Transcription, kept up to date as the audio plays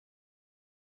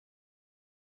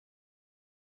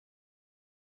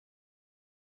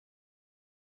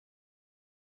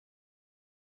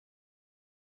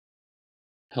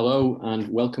Hello and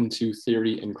welcome to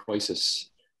Theory in Crisis,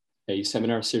 a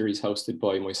seminar series hosted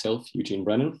by myself, Eugene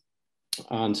Brennan.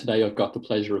 And today I've got the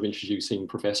pleasure of introducing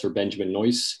Professor Benjamin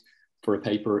Noys for a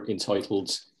paper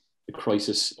entitled The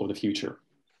Crisis of the Future.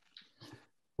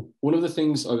 One of the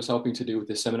things I was hoping to do with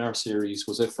this seminar series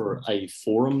was offer a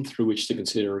forum through which to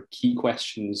consider key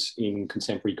questions in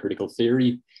contemporary critical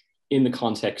theory in the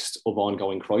context of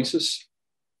ongoing crisis,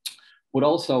 but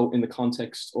also in the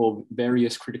context of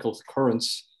various critical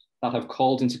currents that have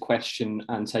called into question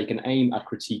and taken aim at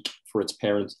critique for its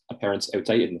apparent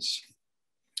outdatedness.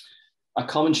 A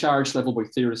common charge leveled by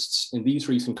theorists in these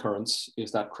recent currents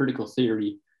is that critical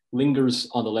theory lingers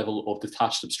on the level of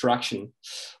detached abstraction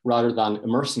rather than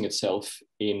immersing itself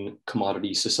in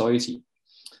commodity society,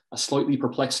 a slightly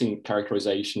perplexing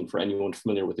characterization for anyone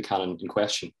familiar with the canon in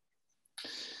question.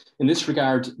 In this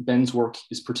regard, Ben's work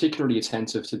is particularly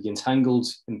attentive to the entangled,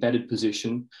 embedded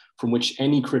position from which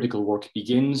any critical work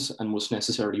begins and must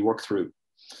necessarily work through.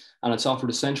 And it's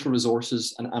offered essential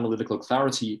resources and analytical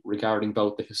clarity regarding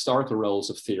both the historical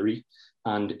roles of theory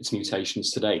and its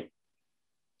mutations today.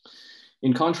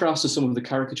 In contrast to some of the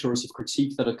caricatures of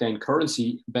critique that have gained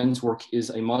currency, Ben's work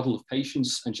is a model of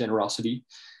patience and generosity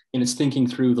in its thinking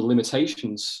through the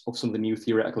limitations of some of the new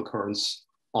theoretical currents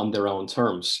on their own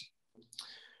terms.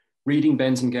 Reading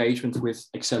Ben's engagement with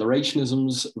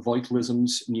accelerationisms,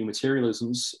 vitalisms, new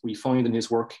materialisms, we find in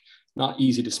his work not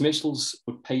easy dismissals,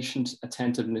 but patient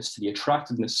attentiveness to the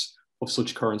attractiveness of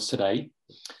such currents today,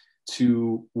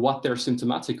 to what they're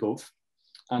symptomatic of,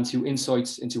 and to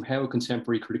insights into how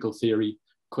contemporary critical theory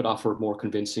could offer more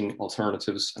convincing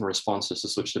alternatives and responses to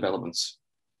such developments.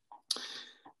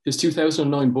 His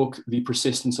 2009 book, The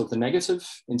Persistence of the Negative,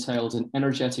 entailed an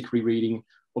energetic rereading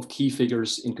of key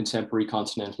figures in contemporary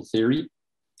continental theory,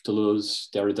 Deleuze,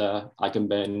 Derrida,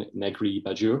 Agamben, Negri,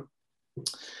 Badiou,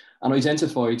 and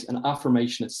identified an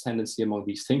affirmationist tendency among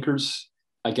these thinkers,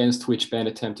 against which Ben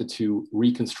attempted to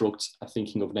reconstruct a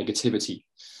thinking of negativity,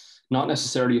 not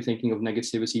necessarily a thinking of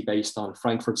negativity based on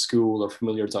Frankfurt School or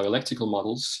familiar dialectical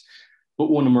models,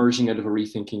 but one emerging out of a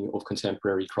rethinking of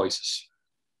contemporary crisis.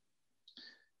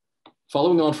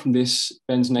 Following on from this,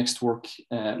 Ben's next work,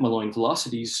 Malign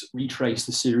Velocities, retraced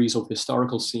a series of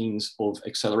historical scenes of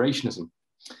accelerationism,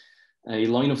 a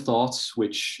line of thoughts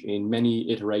which in many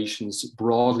iterations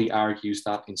broadly argues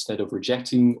that instead of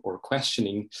rejecting or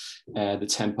questioning the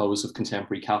tempos of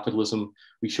contemporary capitalism,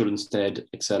 we should instead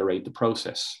accelerate the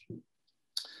process.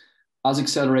 As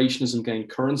accelerationism gained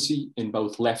currency in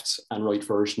both left and right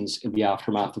versions in the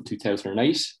aftermath of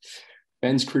 2008,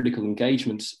 Ben's critical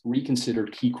engagement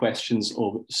reconsidered key questions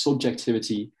of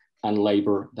subjectivity and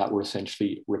labor that were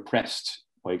essentially repressed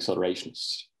by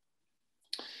accelerationists.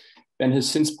 Ben has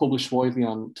since published widely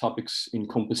on topics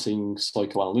encompassing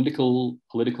psychoanalytical,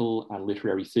 political, and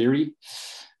literary theory.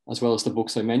 As well as the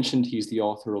books I mentioned, he's the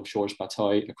author of Georges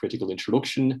Bataille, A Critical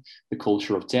Introduction, The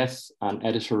Culture of Death, and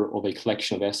editor of a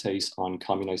collection of essays on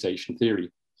communization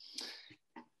theory.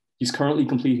 He's currently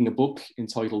completing a book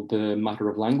entitled The Matter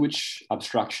of Language,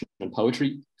 Abstraction and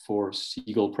Poetry for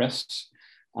Seagull Books.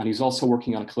 And he's also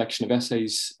working on a collection of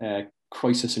essays,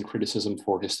 Crisis and Criticism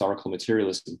for Historical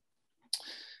Materialism.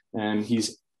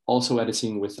 He's also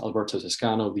editing with Alberto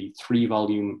Toscano the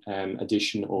 3-volume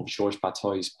edition of Georges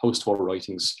Bataille's post-war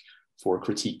writings for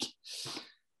critique.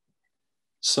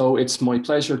 So it's my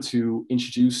pleasure to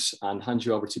introduce and hand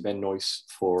you over to Ben Noys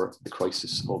for The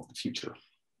Crisis of the Future.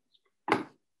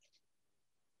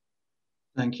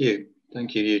 Thank you,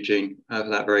 Eugene, for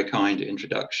that very kind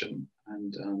introduction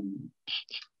and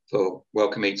for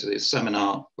welcoming me to this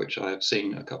seminar, which I have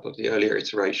seen a couple of the earlier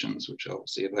iterations, which are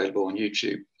obviously available on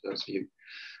YouTube. For those of you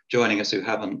joining us who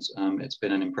haven't, it's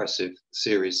been an impressive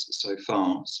series so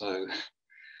far, so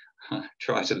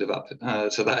try to live up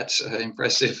to that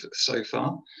impressive so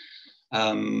far.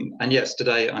 And yes,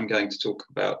 today I'm going to talk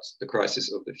about the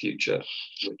crisis of the future,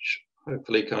 which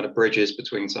hopefully kind of bridges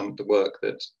between some of the work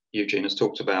that Eugene has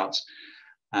talked about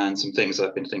and some things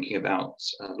I've been thinking about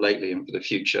lately and for the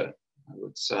future. I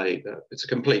would say that it's a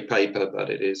complete paper,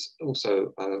 but it is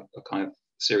also a kind of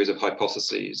series of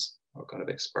hypotheses or kind of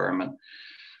experiment.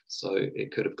 So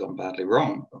it could have gone badly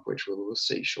wrong, of which we will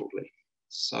see shortly.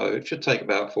 So it should take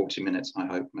about 40 minutes, I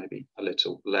hope, maybe a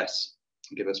little less,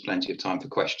 and give us plenty of time for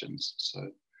questions. So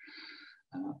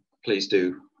please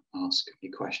do ask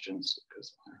me questions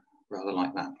because I rather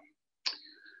like that.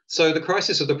 So the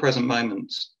crisis of the present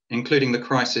moment, including the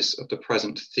crisis of the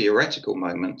present theoretical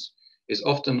moment, is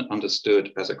often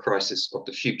understood as a crisis of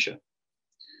the future.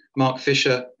 Mark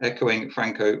Fisher, echoing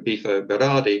Franco, Bifo,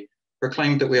 Berardi,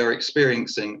 proclaimed that we are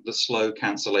experiencing the slow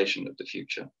cancellation of the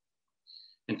future.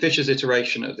 In Fisher's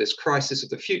iteration of this crisis of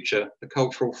the future, the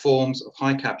cultural forms of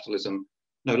high capitalism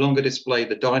no longer display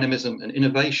the dynamism and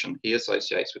innovation he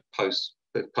associates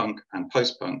with punk and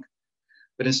post-punk,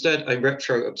 but instead a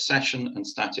retro obsession and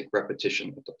static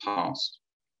repetition of the past.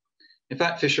 In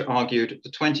fact, Fisher argued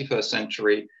the 21st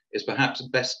century is perhaps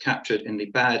best captured in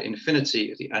the bad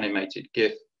infinity of the animated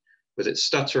GIF, with its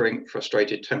stuttering,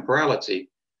 frustrated temporality,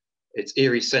 its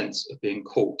eerie sense of being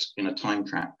caught in a time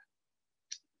trap.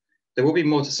 There will be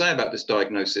more to say about this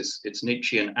diagnosis, its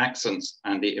Nietzschean accents,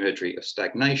 and the imagery of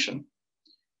stagnation.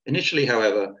 Initially,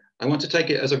 however, I want to take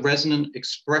it as a resonant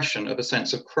expression of a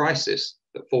sense of crisis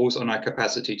that falls on our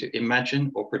capacity to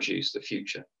imagine or produce the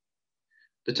future.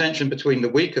 The tension between the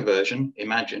weaker version,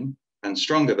 imagine, and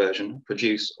stronger version,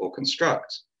 produce or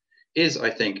construct, is, I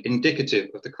think,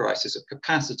 indicative of the crisis of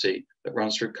capacity that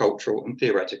runs through cultural and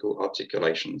theoretical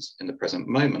articulations in the present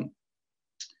moment.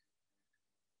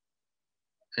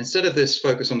 Instead of this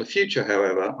focus on the future,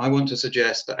 however, I want to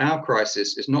suggest that our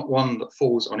crisis is not one that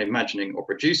falls on imagining or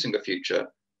producing the future,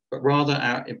 but rather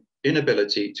our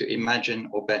inability to imagine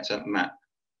or better map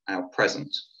our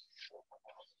present.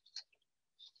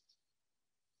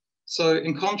 So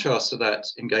in contrast to that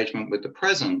engagement with the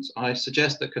present, I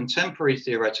suggest that contemporary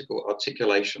theoretical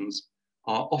articulations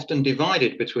are often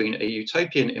divided between a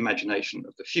utopian imagination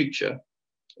of the future,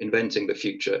 inventing the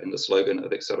future in the slogan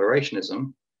of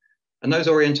accelerationism, and those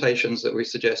orientations that we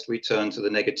suggest we turn to the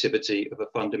negativity of a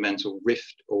fundamental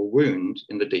rift or wound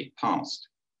in the deep past.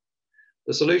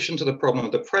 The solution to the problem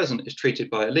of the present is treated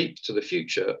by a leap to the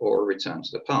future or a return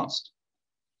to the past.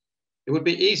 It would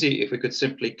be easy if we could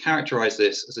simply characterize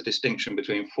this as a distinction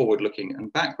between forward-looking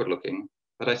and backward-looking,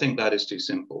 but I think that is too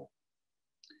simple.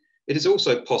 It is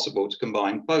also possible to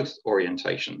combine both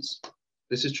orientations.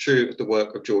 This is true of the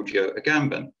work of Giorgio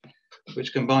Agamben,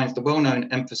 which combines the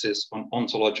well-known emphasis on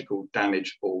ontological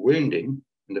damage or wounding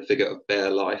in the figure of bare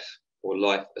life or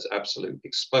life as absolute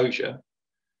exposure,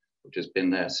 which has been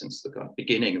there since the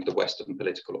beginning of the Western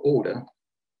political order,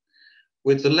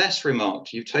 with the less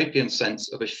remarked utopian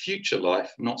sense of a future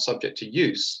life not subject to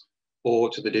use or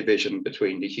to the division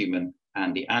between the human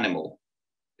and the animal.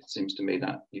 It seems to me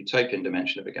that utopian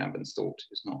dimension of Agamben's thought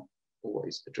is not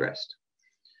always addressed.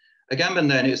 Agamben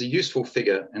then is a useful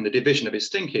figure in the division of his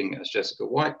thinking, as Jessica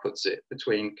White puts it,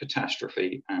 between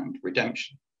catastrophe and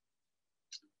redemption.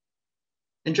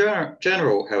 In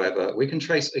general, however, we can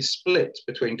trace a split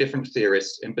between different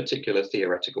theorists in particular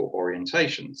theoretical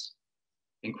orientations.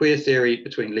 In queer theory,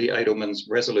 between Lee Edelman's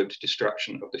resolute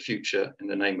destruction of the future in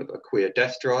the name of a queer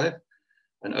death drive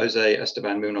and Jose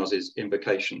Esteban Munoz's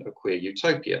invocation of queer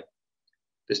utopia.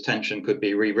 This tension could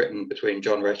be rewritten between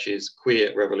John Resch's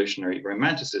queer revolutionary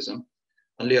romanticism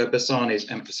and Leo Bassani's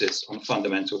emphasis on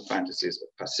fundamental fantasies of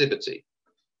passivity.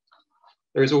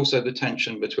 There is also the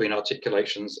tension between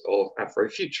articulations of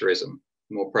Afrofuturism,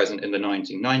 more present in the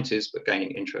 1990s but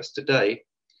gaining interest today,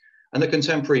 and the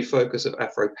contemporary focus of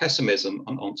Afro-pessimism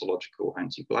on ontological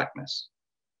anti-blackness.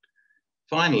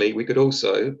 Finally, we could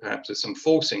also, perhaps with some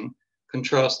forcing,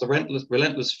 contrast the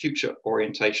relentless future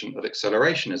orientation of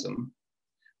accelerationism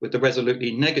with the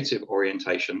resolutely negative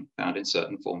orientation found in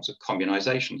certain forms of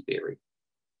communization theory.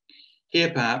 Here,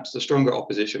 perhaps, the stronger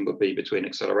opposition would be between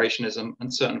accelerationism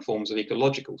and certain forms of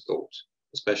ecological thought,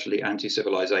 especially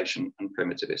anti-civilization and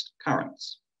primitivist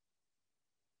currents.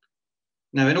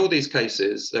 Now, in all these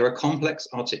cases, there are complex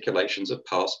articulations of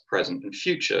past, present, and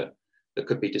future that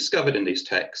could be discovered in these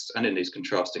texts and in these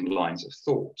contrasting lines of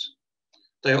thought.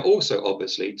 They are also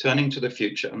obviously turning to the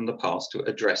future and the past to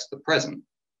address the present.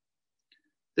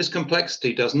 This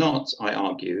complexity does not, I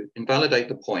argue, invalidate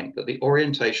the point that the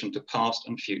orientation to past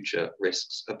and future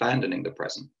risks abandoning the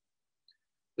present.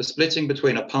 The splitting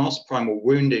between a past primal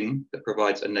wounding that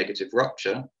provides a negative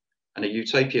rupture and a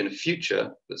utopian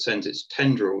future that sends its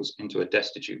tendrils into a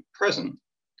destitute present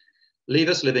leave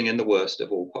us living in the worst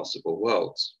of all possible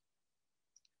worlds.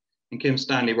 In Kim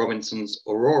Stanley Robinson's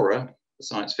Aurora, the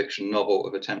science fiction novel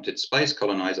of attempted space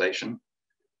colonization,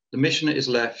 the mission is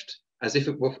left as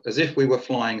if we were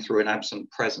flying through an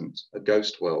absent present, a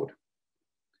ghost world.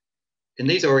 In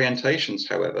these orientations,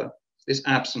 however, this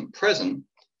absent present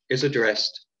is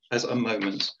addressed as a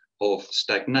moment of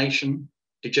stagnation,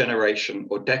 degeneration,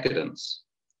 or decadence,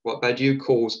 what Badiou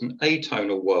calls an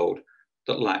atonal world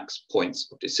that lacks points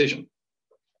of decision.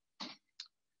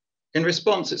 In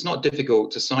response, it's not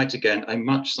difficult to cite again a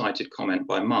much cited comment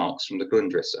by Marx from the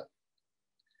Grundrisse.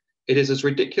 It is as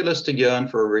ridiculous to yearn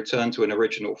for a return to an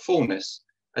original fullness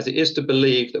as it is to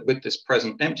believe that with this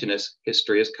present emptiness,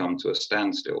 history has come to a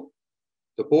standstill.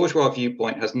 The bourgeois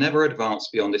viewpoint has never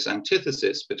advanced beyond this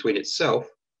antithesis between itself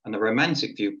and the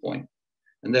romantic viewpoint,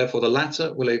 and therefore the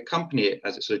latter will accompany it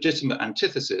as its legitimate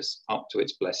antithesis up to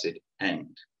its blessed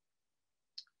end.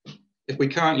 If we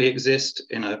currently exist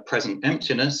in a present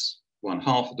emptiness, one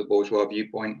half of the bourgeois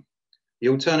viewpoint, the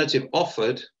alternative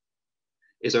offered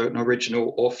is an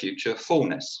original or future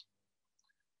fullness.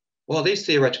 While these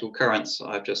theoretical currents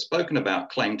I've just spoken about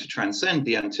claim to transcend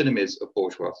the antinomies of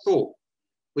bourgeois thought,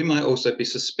 we might also be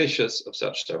suspicious of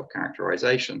such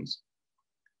self-characterizations.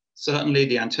 Certainly,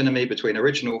 the antinomy between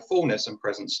original fullness and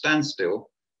present standstill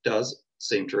does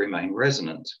seem to remain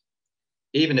resonant,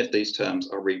 even if these terms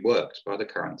are reworked by the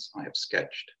currents I have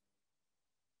sketched.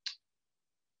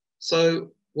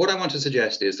 So what I want to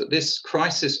suggest is that this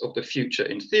crisis of the future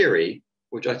in theory,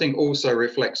 which I think also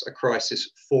reflects a crisis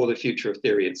for the future of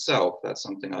theory itself, that's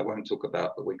something I won't talk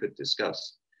about, but we could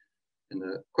discuss in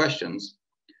the questions,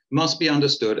 must be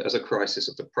understood as a crisis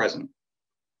of the present.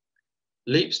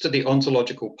 Leaps to the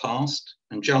ontological past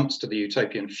and jumps to the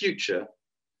utopian future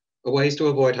are ways to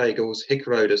avoid Hegel's hic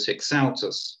Rhodus hic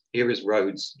saltus, here is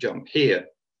Rhodes, jump here,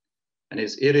 and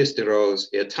his iris de rose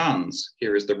ir tans,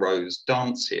 here is the rose,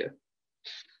 dance here.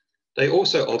 They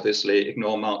also obviously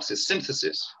ignore Marx's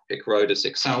synthesis, hic Rhodus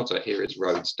hic salta, here is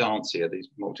Rhodes, dance here, these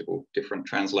multiple different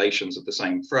translations of the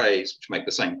same phrase, which make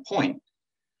the same point,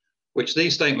 which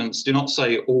these statements do not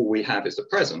say all we have is the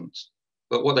present,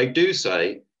 but what they do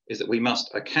say is that we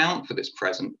must account for this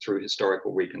present through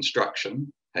historical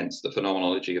reconstruction, hence the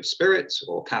phenomenology of spirit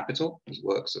or capital, as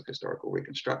works of historical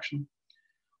reconstruction,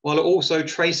 while also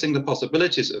tracing the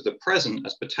possibilities of the present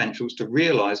as potentials to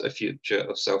realize a future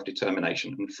of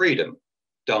self-determination and freedom,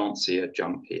 dance here,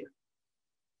 jump here.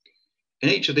 In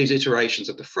each of these iterations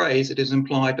of the phrase, it is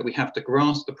implied that we have to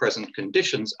grasp the present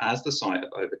conditions as the site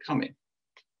of overcoming.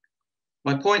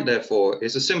 My point, therefore,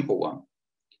 is a simple one.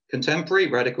 Contemporary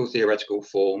radical theoretical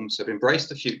forms have embraced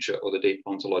the future or the deep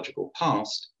ontological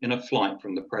past in a flight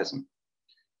from the present.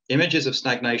 Images of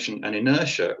stagnation and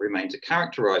inertia remain to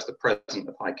characterize the present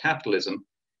of high capitalism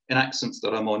in accents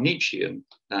that are more Nietzschean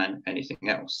than anything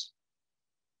else.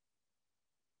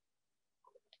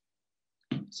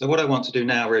 So what I want to do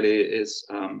now really is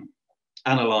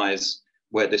analyze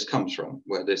where this comes from,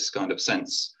 where this kind of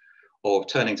sense of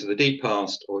turning to the deep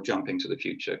past or jumping to the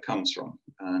future comes from,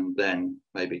 and then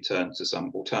maybe turn to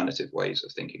some alternative ways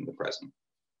of thinking the present.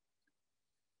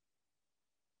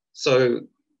 So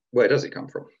where does it come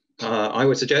from? I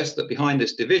would suggest that behind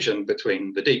this division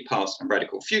between the deep past and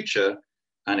radical future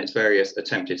and its various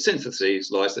attempted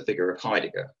syntheses lies the figure of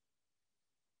Heidegger.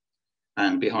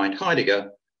 And behind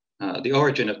Heidegger, the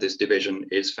origin of this division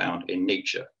is found in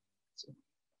Nietzsche. So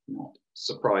not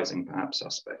surprising, perhaps,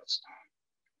 suspects,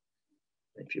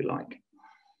 if you like.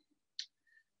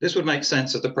 This would make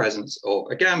sense of the presence of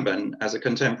Agamben as a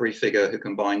contemporary figure who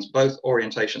combines both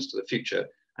orientations to the future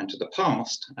and to the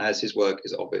past, as his work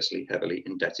is obviously heavily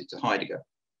indebted to Heidegger.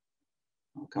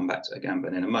 I'll come back to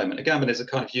Agamben in a moment. Agamben is a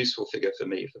kind of useful figure for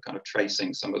me for kind of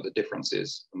tracing some of the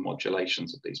differences and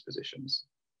modulations of these positions.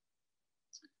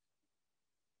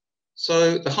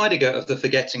 So the Heidegger of the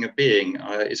forgetting of being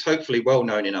is hopefully well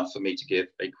known enough for me to give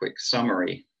a quick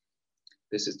summary.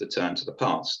 This is the turn to the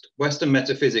past. Western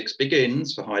metaphysics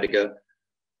begins, for Heidegger,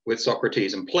 with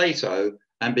Socrates and Plato,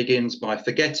 and begins by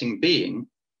forgetting being,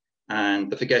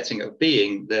 and the forgetting of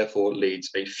being therefore leads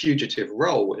a fugitive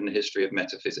role in the history of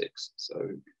metaphysics. So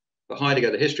for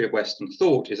Heidegger, the history of Western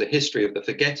thought is a history of the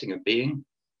forgetting of being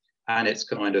and its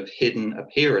kind of hidden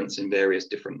appearance in various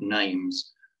different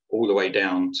names, all the way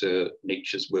down to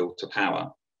Nietzsche's will to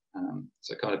power.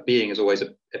 So kind of being is always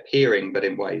appearing, but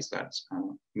in ways that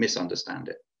misunderstand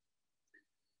it.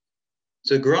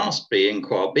 To grasp being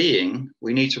qua being,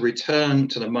 we need to return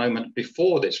to the moment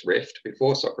before this rift,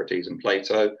 before Socrates and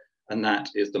Plato, and that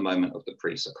is the moment of the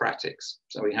pre-Socratics.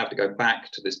 So we have to go back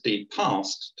to this deep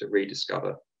past to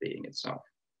rediscover being itself.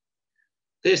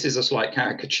 This is a slight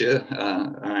caricature,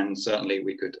 and certainly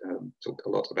we could talk a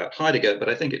lot about Heidegger, but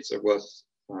I think it's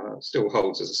still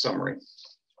holds as a summary.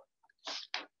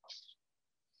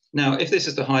 Now, if this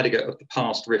is the Heidegger of the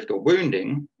past rift or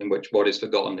wounding, in which what is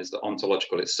forgotten is the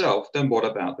ontological itself, then what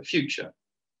about the future?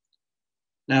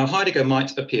 Now, Heidegger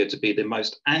might appear to be the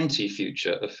most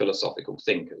anti-future of philosophical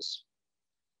thinkers,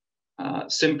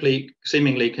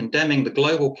 seemingly condemning the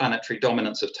global planetary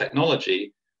dominance of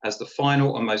technology as the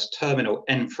final and most terminal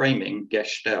enframing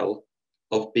gestell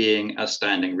of being a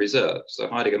standing reserve. So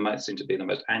Heidegger might seem to be the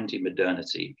most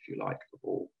anti-modernity, if you like, of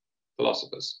all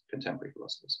philosophers, contemporary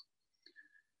philosophers.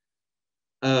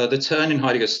 The turn in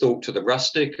Heidegger's thought to the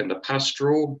rustic and the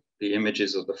pastoral, the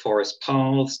images of the forest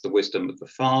paths, the wisdom of the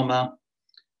farmer,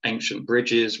 ancient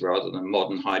bridges rather than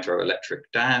modern hydroelectric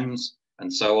dams,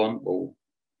 and so on, all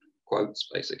quotes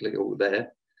basically, all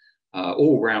there.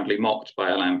 all roundly mocked by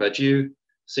Alain Badiou,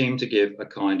 seem to give a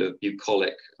kind of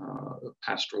bucolic,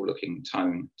 pastoral-looking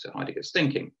tone to Heidegger's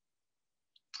thinking.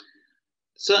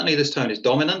 Certainly this tone is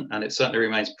dominant, and it certainly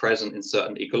remains present in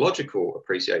certain ecological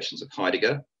appreciations of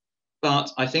Heidegger,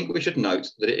 but I think we should note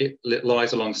that it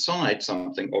lies alongside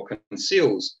something, or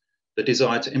conceals the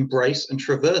desire to embrace and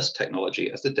traverse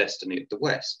technology as the destiny of the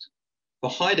West. For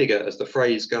Heidegger, as the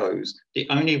phrase goes, the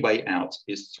only way out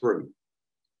is through.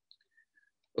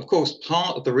 Of course,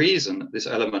 part of the reason this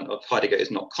element of Heidegger is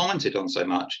not commented on so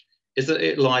much is that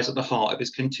it lies at the heart of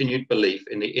his continued belief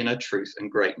in the inner truth and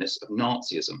greatness of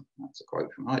Nazism, that's a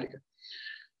quote from Heidegger,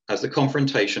 as the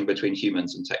confrontation between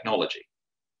humans and technology.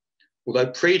 Although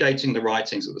predating the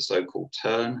writings of the so-called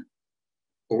turn,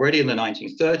 already in the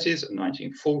 1930s and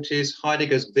 1940s,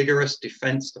 Heidegger's vigorous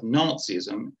defense of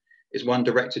Nazism is one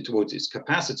directed towards its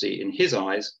capacity, in his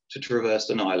eyes, to traverse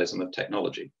the nihilism of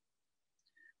technology.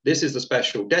 This is the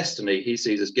special destiny he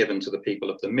sees as given to the people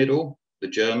of the middle, the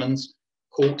Germans,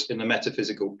 caught in the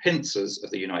metaphysical pincers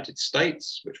of the United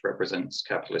States, which represents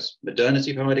capitalist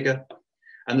modernity for Heidegger,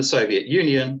 and the Soviet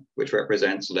Union, which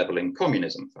represents leveling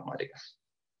communism for Heidegger.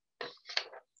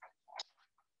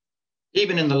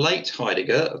 Even in the late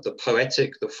Heidegger of the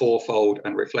poetic, the fourfold,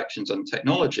 and reflections on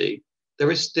technology,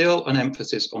 there is still an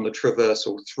emphasis on the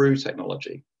traversal through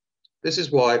technology. This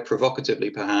is why,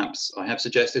 provocatively perhaps, I have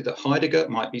suggested that Heidegger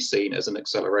might be seen as an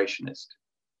accelerationist.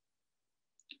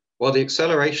 While the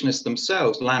accelerationists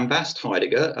themselves lambast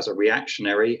Heidegger as a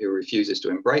reactionary who refuses to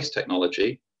embrace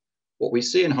technology, what we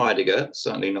see in Heidegger,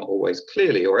 certainly not always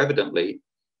clearly or evidently,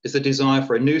 is the desire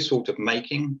for a new sort of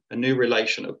making, a new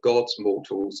relation of gods,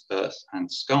 mortals, earth,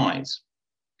 and skies.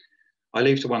 I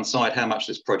leave to one side how much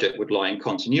this project would lie in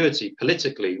continuity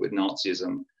politically with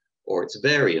Nazism or its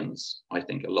variants. I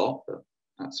think a lot, but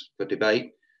that's for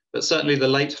debate. But certainly the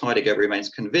late Heidegger remains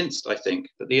convinced, I think,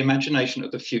 that the imagination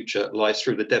of the future lies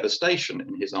through the devastation,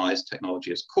 in his eyes, technology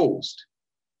has caused.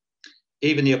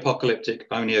 Even the apocalyptic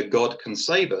 "only a God can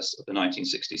save us" of the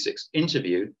 1966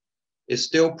 interview is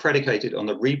still predicated on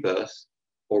the rebirth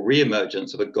or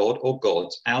re-emergence of a god or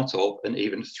gods out of and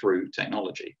even through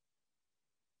technology.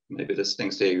 Maybe there's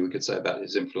things here we could say about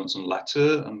his influence on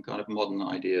Latour and kind of modern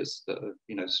ideas that are,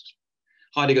 you know,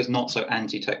 Heidegger's not so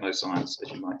anti-techno-science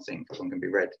as you might think, one can be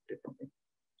read differently.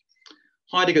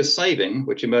 Heidegger's saving,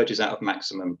 which emerges out of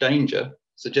maximum danger,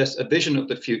 suggests a vision of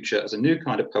the future as a new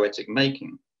kind of poetic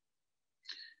making,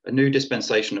 a new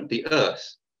dispensation of the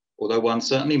earth, although one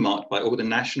certainly marked by all the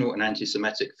national and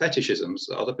anti-Semitic fetishisms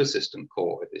that are the persistent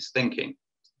core of his thinking.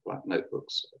 Black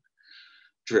notebooks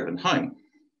driven home.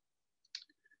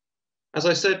 As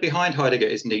I said, behind Heidegger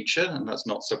is Nietzsche, and that's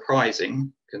not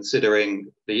surprising, considering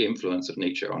the influence of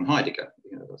Nietzsche on Heidegger.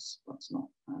 You know, that's not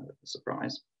a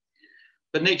surprise.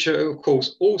 But Nietzsche, of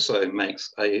course, also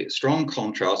makes a strong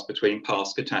contrast between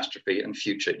past catastrophe and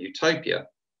future utopia,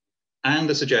 and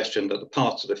the suggestion that the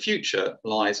path to the future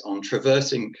lies on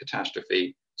traversing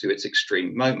catastrophe to its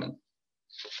extreme moment.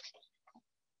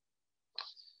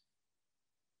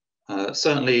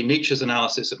 Certainly, Nietzsche's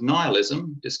analysis of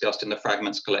nihilism, discussed in the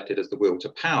fragments collected as the will to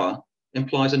power,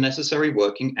 implies a necessary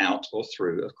working out or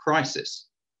through of crisis.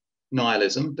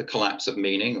 Nihilism, the collapse of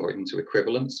meaning or into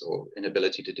equivalence or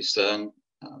inability to discern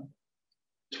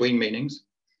between meanings,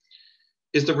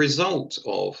 is the result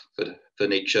of, for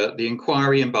Nietzsche, the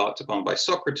inquiry embarked upon by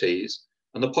Socrates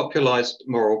and the popularized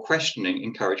moral questioning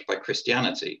encouraged by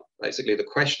Christianity. Basically, the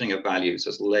questioning of values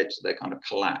has led to their kind of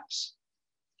collapse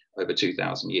over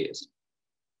 2,000 years.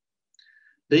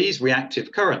 These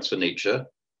reactive currents for Nietzsche,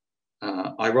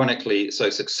 ironically so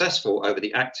successful over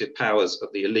the active powers of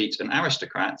the elite and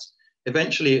aristocrats,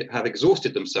 eventually have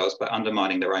exhausted themselves by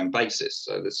undermining their own basis.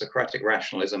 So the Socratic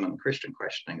rationalism and Christian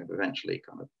questioning have eventually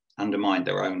kind of undermined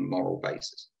their own moral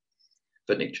basis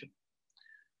for Nietzsche.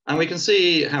 And we can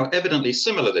see how evidently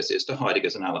similar this is to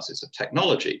Heidegger's analysis of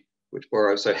technology, which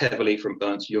borrows so heavily from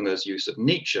Ernst Junger's use of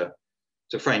Nietzsche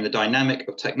to frame the dynamic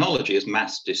of technology as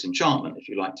mass disenchantment. If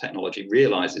you like, technology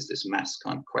realizes this mass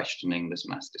kind of questioning, this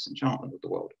mass disenchantment of the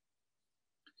world.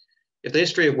 If the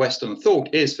history of Western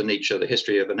thought is for Nietzsche the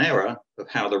history of an era of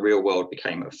how the real world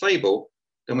became a fable,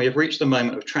 then we have reached the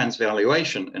moment of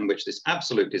transvaluation in which this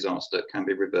absolute disaster can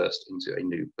be reversed into a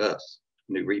new birth,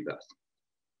 new rebirth.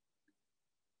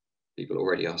 People are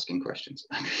already asking questions.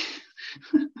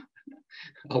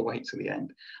 I'll wait till the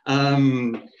end.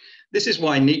 This is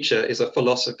why Nietzsche is a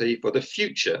philosophy for the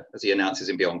future, as he announces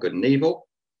in Beyond Good and Evil.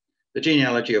 The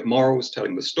genealogy of morals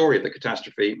telling the story of the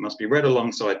catastrophe must be read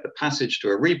alongside the passage to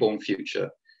a reborn future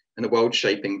and the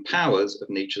world-shaping powers of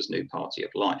Nietzsche's new party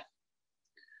of life.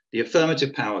 The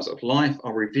affirmative powers of life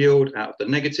are revealed out of the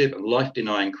negative and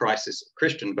life-denying crisis of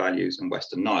Christian values and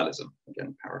Western nihilism,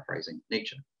 again paraphrasing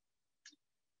Nietzsche.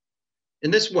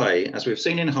 In this way, as we've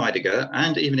seen in Heidegger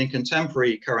and even in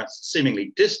contemporary currents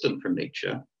seemingly distant from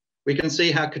Nietzsche, we can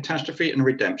see how catastrophe and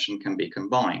redemption can be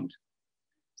combined.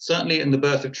 Certainly in The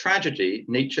Birth of Tragedy,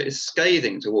 Nietzsche is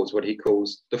scathing towards what he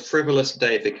calls the frivolous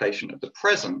deification of the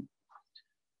present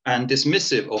and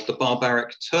dismissive of the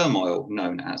barbaric turmoil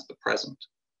known as the present.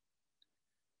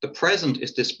 The present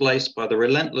is displaced by the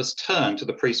relentless turn to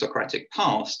the pre-Socratic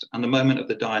past and the moment of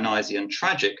the Dionysian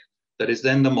tragic that is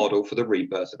then the model for the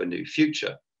rebirth of a new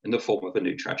future in the form of a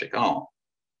new tragic art.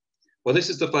 While this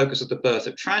is the focus of The Birth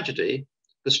of Tragedy,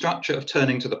 the structure of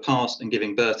turning to the past and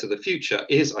giving birth to the future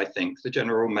is, I think, the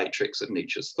general matrix of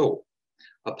Nietzsche's thought,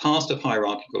 a past of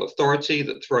hierarchical authority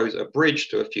that throws a bridge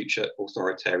to a future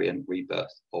authoritarian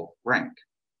rebirth of rank.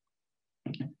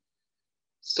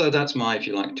 So that's my, if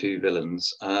you like, two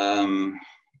villains.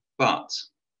 But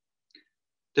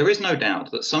there is no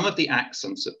doubt that some of the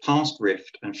accents of past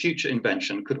rift and future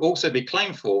invention could also be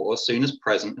claimed for or seen as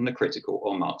present in the critical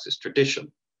or Marxist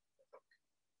tradition.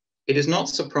 It is not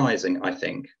surprising, I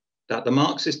think, that the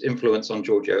Marxist influence on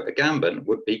Giorgio Agamben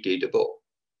would be Guy Debord,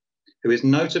 who is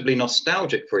notably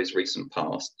nostalgic for his recent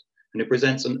past and who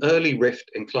presents an early rift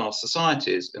in class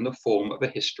societies in the form of a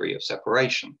history of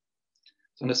separation.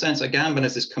 So in a sense, Agamben,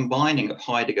 as this combining of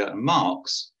Heidegger and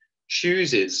Marx,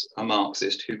 chooses a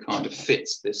Marxist who kind of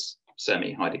fits this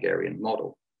semi-Heideggerian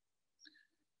model.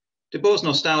 Debord's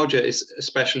nostalgia is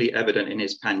especially evident in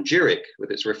his panegyric, with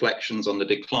its reflections on the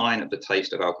decline of the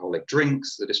taste of alcoholic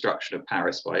drinks, the destruction of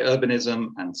Paris by urbanism,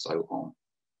 and so on.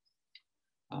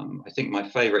 I think my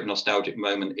favorite nostalgic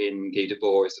moment in Guy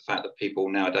Debord is the fact that people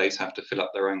nowadays have to fill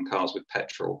up their own cars with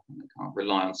petrol and they can't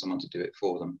rely on someone to do it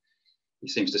for them. He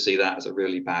seems to see that as a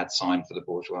really bad sign for the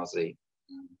bourgeoisie.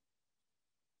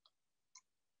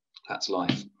 That's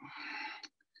life.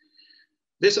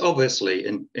 This obviously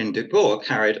in Debord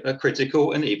carried a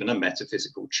critical and even a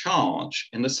metaphysical charge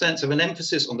in the sense of an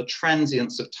emphasis on the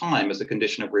transience of time as a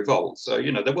condition of revolt. So,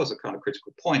 you know, there was a kind of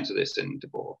critical point to this in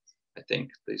Debord. I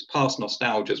think these past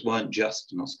nostalgias weren't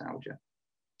just nostalgia.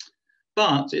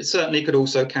 But it certainly could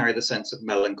also carry the sense of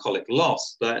melancholic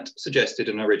loss that suggested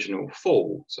an original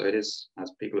fall. So it is,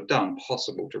 as people have done,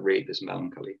 possible to read this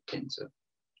melancholy into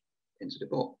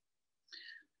Debord.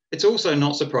 It's also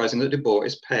not surprising that Debord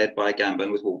is paired by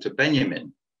Agamben with Walter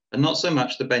Benjamin, and not so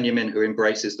much the Benjamin who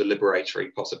embraces the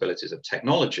liberatory possibilities of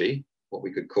technology, what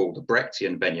we could call the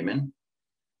Brechtian Benjamin,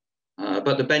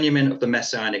 but the Benjamin of the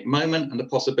messianic moment and the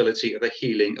possibility of a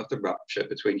healing of the rupture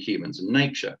between humans and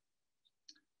nature.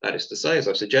 That is to say, as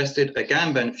I've suggested,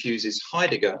 Agamben fuses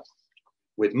Heidegger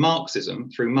with Marxism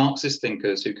through Marxist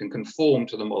thinkers who can conform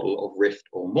to the model of rift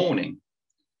or mourning,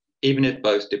 even if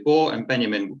both Debord and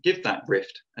Benjamin will give that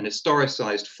rift an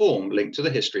historicized form linked to the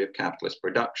history of capitalist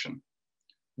production.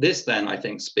 This then, I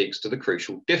think, speaks to the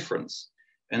crucial difference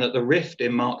in that the rift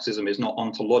in Marxism is not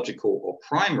ontological or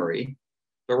primary,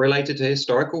 but related to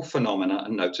historical phenomena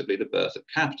and notably the birth of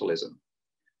capitalism.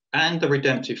 And the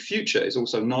redemptive future is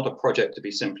also not a project to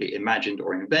be simply imagined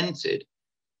or invented,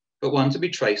 but one to be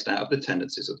traced out of the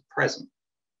tendencies of the present.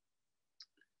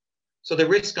 So the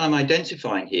risk I'm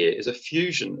identifying here is a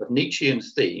fusion of Nietzschean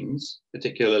themes,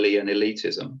 particularly an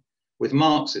elitism, with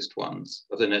Marxist ones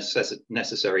of the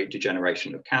necessary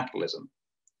degeneration of capitalism.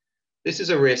 This is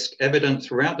a risk evident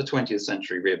throughout the 20th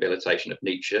century rehabilitation of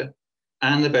Nietzsche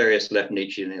and the various left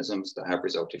Nietzscheanisms that have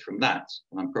resulted from that.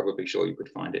 And I'm probably sure you could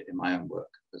find it in my own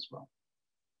work as well.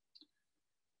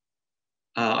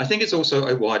 I think it's also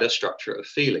a wider structure of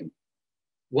feeling.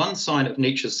 One sign of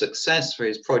Nietzsche's success for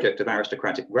his project of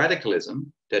aristocratic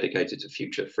radicalism, dedicated to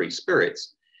future free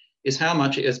spirits, is how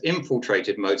much it has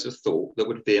infiltrated modes of thought that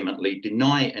would vehemently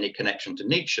deny any connection to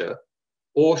Nietzsche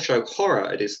or show horror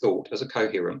at his thought as a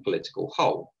coherent political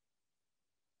whole.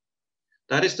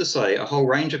 That is to say, a whole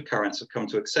range of currents have come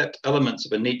to accept elements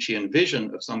of a Nietzschean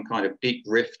vision of some kind of deep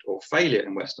rift or failure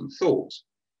in Western thought,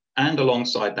 and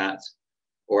alongside that,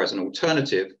 or as an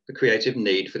alternative, the creative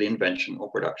need for the invention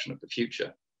or production of the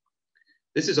future.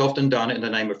 This is often done in the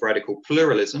name of radical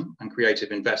pluralism and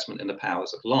creative investment in the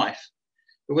powers of life,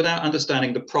 but without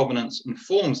understanding the provenance and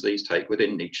forms these take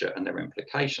within Nietzsche and their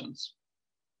implications,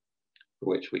 for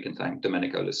which we can thank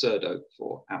Domenico Lucerdo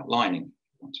for outlining, if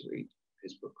you want to read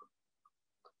his book.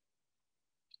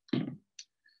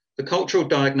 The cultural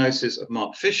diagnosis of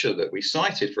Mark Fisher that we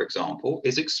cited, for example,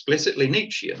 is explicitly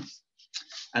Nietzschean,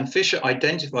 and Fisher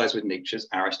identifies with Nietzsche's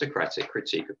aristocratic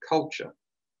critique of culture.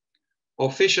 While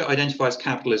Fisher identifies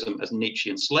capitalism as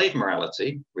Nietzschean slave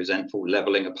morality, resentful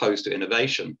leveling opposed to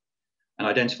innovation, and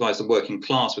identifies the working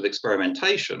class with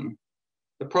experimentation,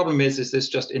 the problem is this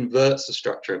just inverts the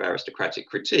structure of aristocratic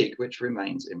critique, which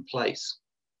remains in place.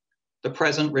 The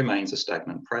present remains a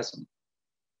stagnant present.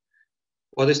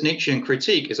 While this Nietzschean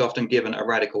critique is often given a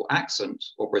radical accent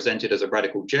or presented as a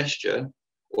radical gesture,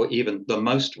 or even the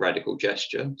most radical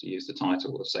gesture, to use the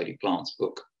title of Sadie Plant's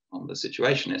book on the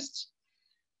situationists,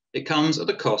 it comes at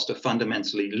the cost of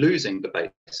fundamentally losing the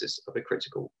basis of a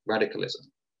critical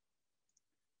radicalism.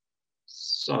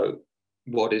 So,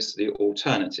 what is the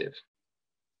alternative?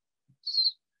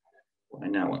 That's what I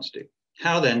now want to do.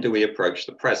 How then do we approach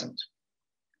the present?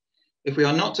 If we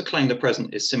are not to claim the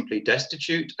present is simply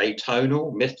destitute,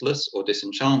 atonal, mythless, or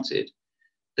disenchanted,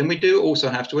 then we do also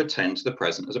have to attend to the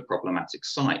present as a problematic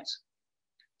site.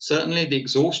 Certainly, the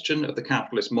exhaustion of the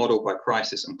capitalist model by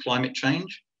crisis and climate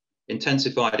change,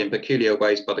 intensified in peculiar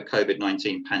ways by the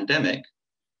COVID-19 pandemic,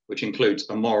 which includes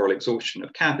a moral exhaustion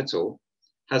of capital,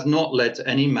 has not led to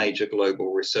any major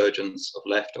global resurgence of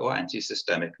left or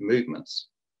anti-systemic movements.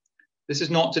 This is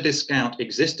not to discount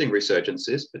existing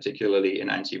resurgences, particularly in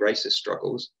anti-racist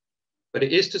struggles, but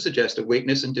it is to suggest a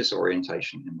weakness and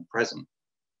disorientation in the present.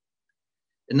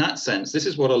 In that sense, this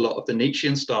is what a lot of the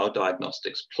Nietzschean-style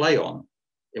diagnostics play on,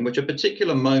 in which a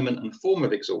particular moment and form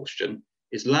of exhaustion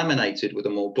is laminated with a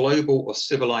more global or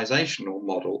civilizational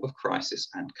model of crisis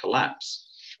and collapse.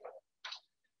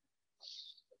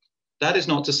 That is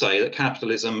not to say that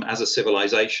capitalism as a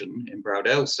civilization, in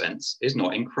Braudèl's sense, is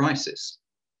not in crisis.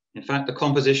 In fact, the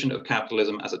composition of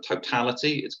capitalism as a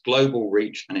totality, its global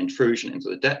reach and intrusion into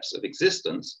the depths of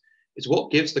existence, is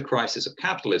what gives the crisis of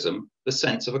capitalism the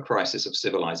sense of a crisis of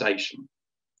civilization.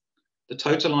 The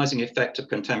totalizing effect of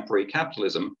contemporary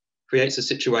capitalism creates a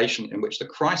situation in which the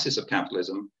crisis of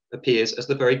capitalism appears as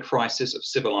the very crisis of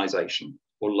civilization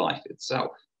or life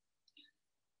itself.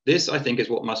 This, I think, is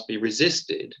what must be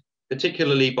resisted,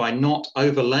 particularly by not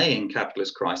overlaying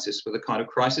capitalist crisis with a kind of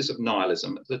crisis of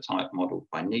nihilism of the type modeled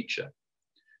by Nietzsche.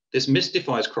 This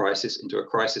mystifies crisis into a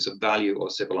crisis of value or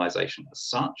civilization as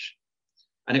such,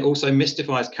 and it also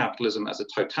mystifies capitalism as a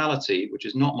totality which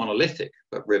is not monolithic,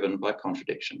 but riven by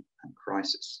contradiction and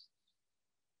crisis.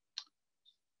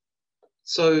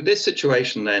 So this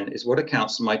situation then is what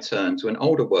accounts for my turn to an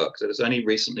older work that has only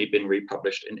recently been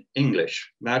republished in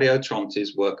English, Mario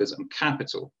Tronti's Workers and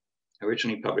Capital,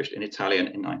 originally published in Italian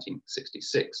in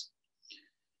 1966.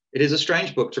 It is a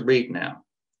strange book to read now,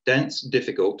 dense,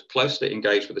 difficult, closely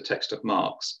engaged with the text of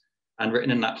Marx, and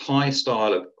written in that high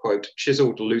style of, quote,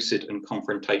 chiseled, lucid, and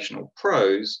confrontational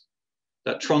prose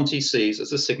that Tronti sees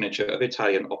as a signature of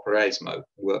Italian operaismo,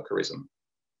 workerism.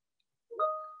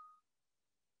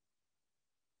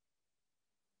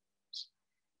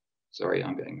 Sorry,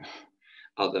 I'm getting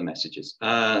other messages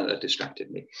that distracted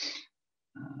me.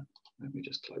 Let me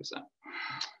just close that.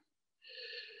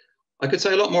 I could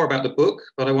say a lot more about the book,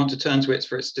 but I want to turn to it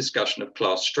for its discussion of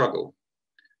class struggle.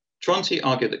 Tronti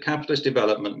argued that capitalist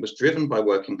development was driven by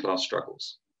working class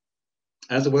struggles.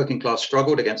 As the working class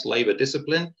struggled against labor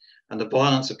discipline and the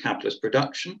violence of capitalist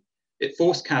production, it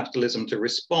forced capitalism to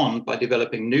respond by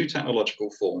developing new technological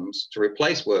forms to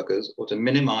replace workers or to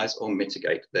minimize or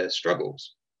mitigate their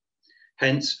struggles.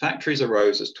 Hence, factories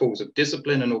arose as tools of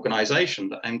discipline and organization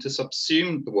that aimed to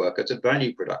subsume the worker to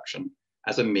value production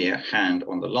as a mere hand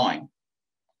on the line.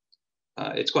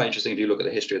 It's quite interesting if you look at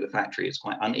the history of the factory, it's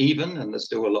quite uneven and there's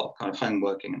still a lot of kind of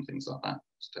homeworking and things like that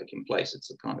taking place.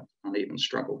 It's a kind of uneven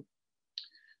struggle.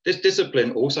 This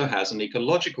discipline also has an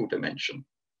ecological dimension.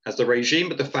 As the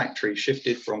regime of the factory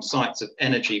shifted from sites of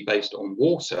energy based on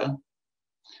water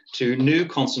to new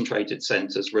concentrated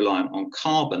centres reliant on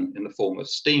carbon in the form of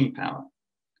steam power.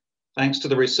 Thanks to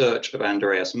the research of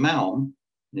Andreas Malm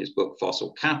in his book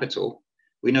Fossil Capital,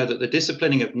 we know that the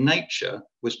disciplining of nature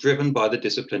was driven by the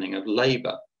disciplining of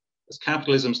labour, as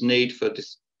capitalism's need for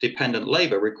dependent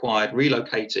labour required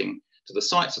relocating to the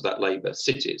sites of that labour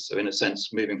cities. So in a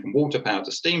sense, moving from water power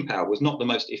to steam power was not the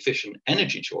most efficient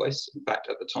energy choice. In fact,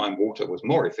 at the time, water was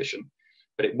more efficient.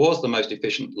 But it was the most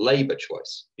efficient labour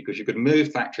choice because you could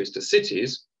move factories to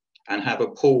cities and have a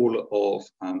pool of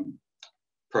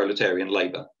proletarian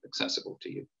labour accessible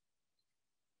to you.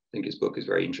 I think his book is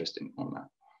very interesting on that.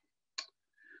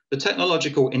 The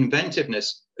technological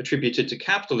inventiveness attributed to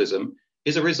capitalism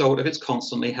is a result of its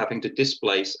constantly having to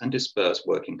displace and disperse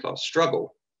working class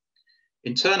struggle.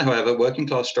 In turn, however, working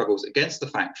class struggles against the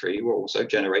factory were also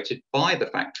generated by the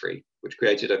factory, which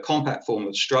created a compact form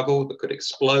of struggle that could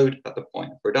explode at the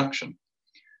point of production.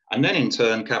 And then in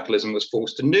turn, capitalism was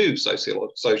forced to new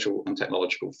social and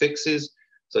technological fixes,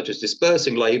 such as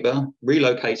dispersing labour,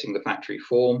 relocating the factory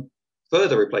form,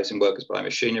 further replacing workers by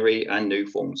machinery and new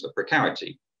forms of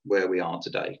precarity, where we are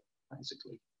today,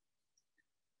 basically.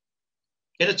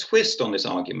 In a twist on this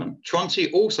argument,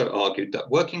 Tronti also argued that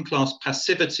working class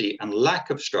passivity and lack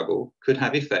of struggle could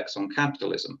have effects on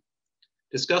capitalism.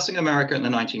 Discussing America in the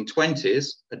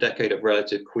 1920s, a decade of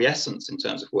relative quiescence in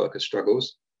terms of workers'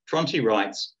 struggles, Tronti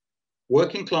writes,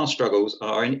 working class struggles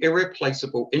are an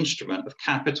irreplaceable instrument of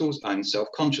capital's own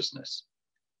self-consciousness.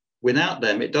 Without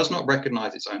them, it does not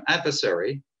recognize its own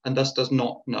adversary and thus does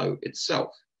not know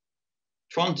itself.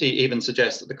 Tronti even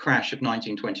suggests that the crash of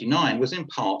 1929 was in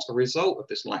part a result of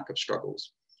this lack of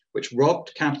struggles, which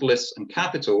robbed capitalists and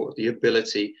capital of the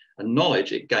ability and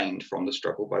knowledge it gained from the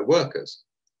struggle by workers.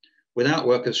 Without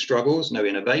workers' struggles, no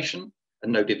innovation,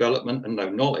 and no development and no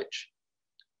knowledge.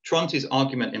 Tronti's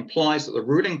argument implies that the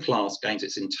ruling class gains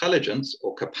its intelligence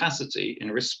or capacity in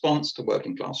response to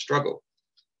working class struggle.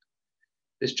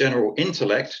 This general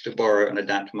intellect, to borrow and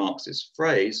adapt Marx's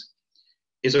phrase,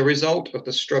 is a result of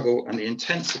the struggle and the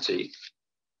intensity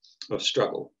of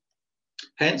struggle.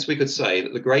 Hence, we could say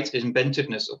that the great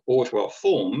inventiveness of bourgeois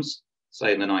forms,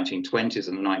 say in the 1920s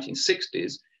and the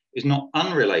 1960s, is not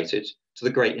unrelated to the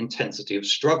great intensity of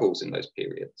struggles in those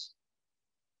periods.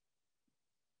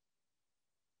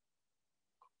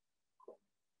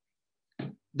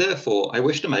 Therefore, I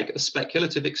wish to make a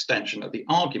speculative extension of the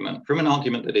argument from an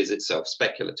argument that is itself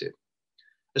speculative.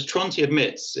 As Tronti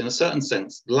admits, in a certain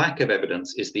sense, lack of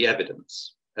evidence is the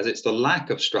evidence, as it's the lack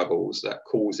of struggles that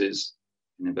causes,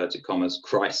 in inverted commas,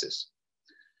 crisis.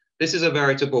 This is a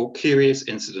veritable curious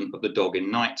incident of the dog in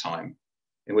nighttime,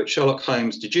 in which Sherlock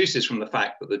Holmes deduces from the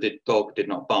fact that the dog did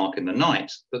not bark in the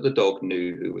night, that the dog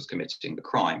knew who was committing the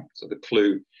crime. So the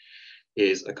clue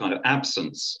is a kind of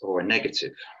absence or a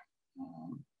negative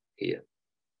here.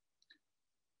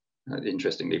 That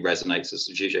interestingly resonates, as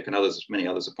Zizek and others, many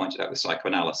others have pointed out, with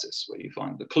psychoanalysis, where you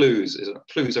find the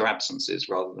clues are absences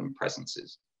rather than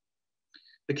presences.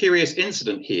 The curious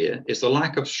incident here is the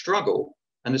lack of struggle,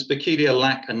 and this peculiar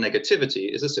lack and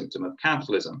negativity is a symptom of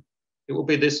capitalism. It will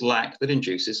be this lack that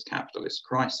induces capitalist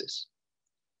crisis.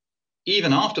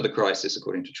 Even after the crisis,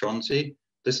 according to Tronti,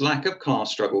 this lack of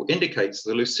class struggle indicates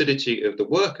the lucidity of the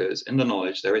workers in the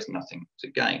knowledge there is nothing to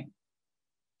gain.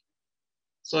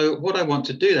 So what I want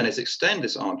to do then is extend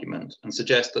this argument and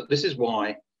suggest that this is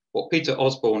why what Peter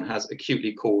Osborne has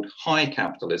acutely called high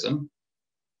capitalism,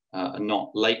 and not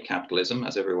late capitalism,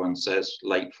 as everyone says,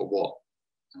 late for what?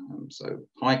 So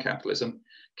high capitalism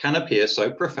can appear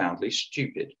so profoundly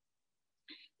stupid.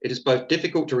 It is both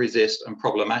difficult to resist and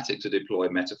problematic to deploy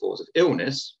metaphors of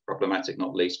illness, problematic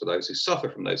not least for those who suffer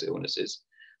from those illnesses.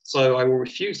 So I will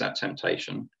refuse that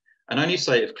temptation and only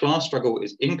say if class struggle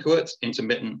is inchoate,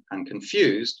 intermittent, and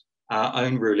confused, our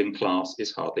own ruling class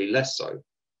is hardly less so.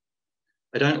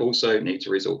 I don't also need to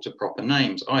resort to proper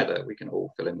names either. We can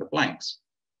all fill in the blanks.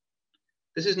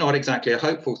 This is not exactly a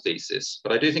hopeful thesis,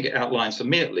 but I do think it outlines, for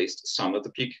me at least, some of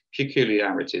the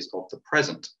peculiarities of the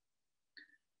present.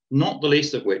 Not the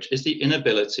least of which is the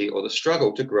inability or the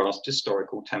struggle to grasp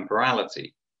historical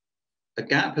temporality. A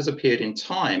gap has appeared in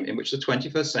time in which the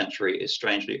 21st century is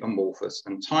strangely amorphous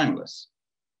and timeless.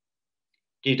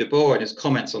 Guy Debord, in his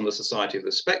comments on the Society of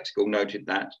the Spectacle, noted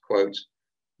that, quote,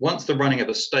 once the running of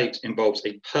a state involves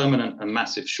a permanent and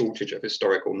massive shortage of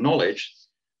historical knowledge,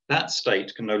 that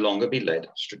state can no longer be led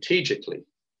strategically.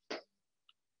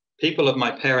 People of my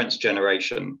parents'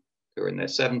 generation, who are in their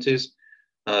 70s,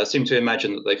 seem to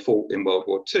imagine that they fought in World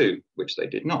War II, which they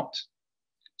did not.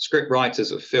 Script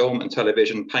writers of film and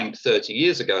television paint 30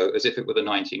 years ago as if it were the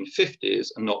 1950s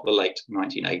and not the late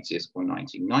 1980s or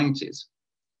 1990s.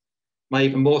 My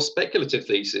even more speculative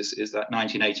thesis is that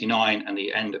 1989 and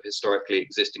the end of historically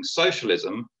existing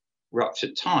socialism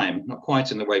ruptured time, not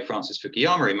quite in the way Francis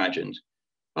Fukuyama imagined,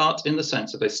 but in the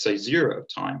sense of a caesura of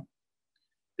time.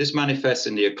 This manifests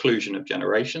in the occlusion of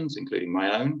generations, including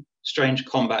my own, strange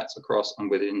combats across and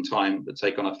within time that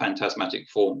take on a phantasmatic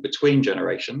form between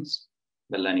generations,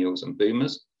 millennials and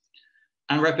boomers,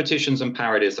 and repetitions and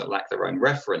parodies that lack their own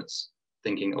reference,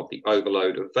 thinking of the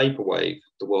overload of vaporwave,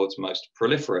 the world's most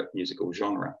proliferate musical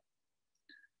genre.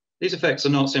 These effects are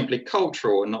not simply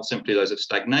cultural and not simply those of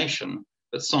stagnation,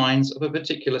 but signs of a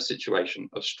particular situation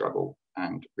of struggle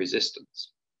and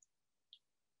resistance.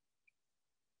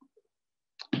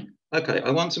 Okay,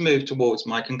 I want to move towards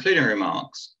my concluding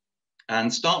remarks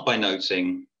and start by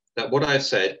noting that what I have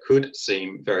said could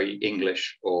seem very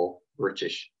English or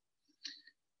British.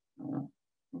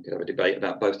 We could have a debate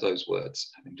about both those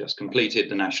words, having just completed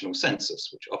the national census,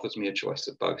 which offers me a choice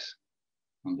of both,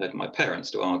 and led my parents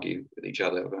to argue with each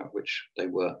other about which they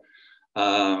were,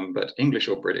 but English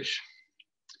or British,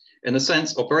 in the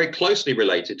sense of very closely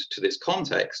related to this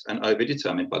context and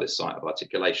overdetermined by this site of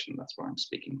articulation. That's where I'm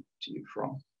speaking to you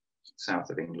from,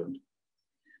 south of England.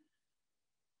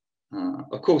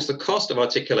 Of course, the cost of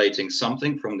articulating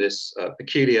something from this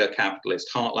peculiar capitalist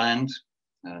heartland,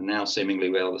 now seemingly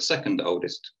we are the second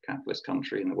oldest capitalist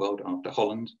country in the world after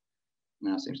Holland,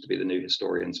 now seems to be the new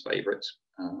historian's favourite,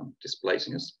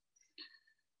 displacing us,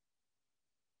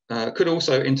 could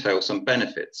also entail some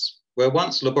benefits. Where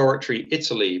once laboratory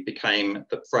Italy became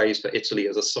the phrase for Italy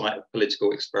as a site of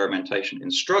political experimentation in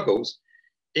struggles,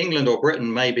 England or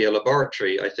Britain may be a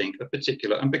laboratory, I think, of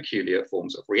particular and peculiar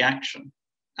forms of reaction,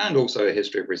 and also a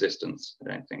history of resistance,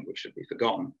 I don't think, which should be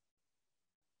forgotten.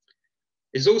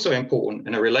 It's also important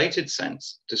in a related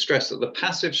sense to stress that the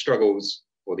passive struggles,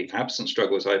 or the absent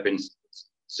struggles I've been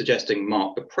suggesting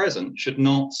mark the present, should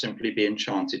not simply be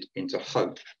enchanted into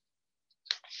hope.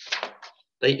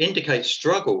 They indicate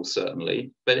struggle,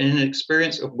 certainly, but in an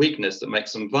experience of weakness that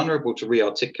makes them vulnerable to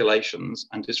rearticulations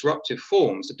and disruptive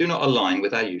forms that do not align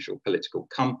with our usual political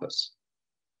compass.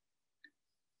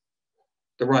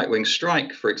 The right-wing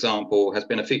strike, for example, has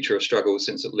been a feature of struggle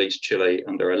since at least Chile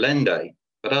under Allende,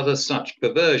 but other such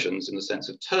perversions in the sense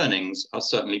of turnings are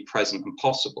certainly present and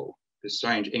possible. This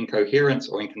strange incoherence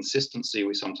or inconsistency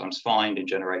we sometimes find in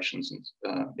generations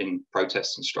and in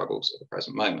protests and struggles at the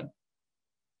present moment,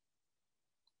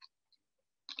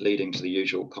 leading to the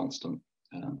usual constant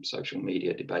social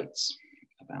media debates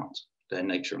about their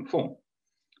nature and form.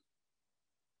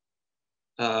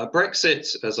 Brexit,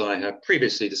 as I have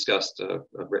previously discussed,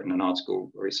 I've written an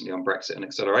article recently on Brexit and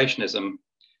accelerationism.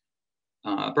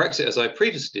 Brexit, as I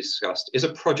previously discussed, is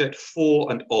a project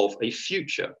for and of a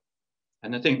future.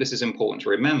 And I think this is important to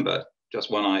remember, just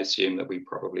one I assume that we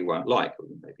probably won't like, or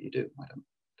maybe you do, I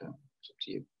don't, it's up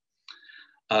to you.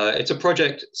 It's a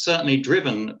project certainly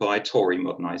driven by Tory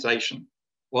modernisation.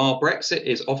 While Brexit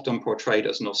is often portrayed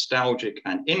as nostalgic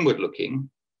and inward-looking,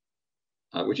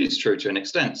 which is true to an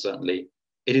extent, certainly,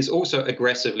 it is also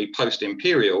aggressively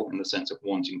post-imperial in the sense of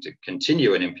wanting to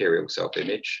continue an imperial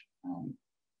self-image.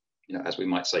 You know, as we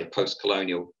might say,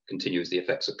 post-colonial continues the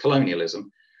effects of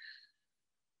colonialism,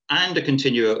 and a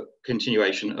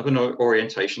continuation of an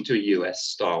orientation to a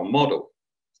US-style model.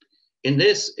 In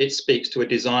this, it speaks to a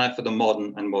desire for the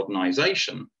modern and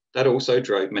modernization that also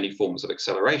drove many forms of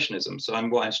accelerationism. So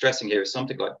what I'm stressing here is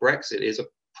something like Brexit is a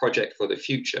project for the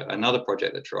future, another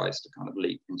project that tries to kind of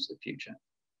leap into the future.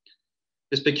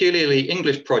 This peculiarly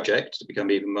English project, to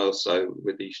become even more so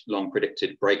with the long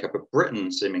predicted breakup of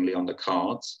Britain seemingly on the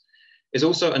cards, is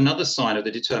also another sign of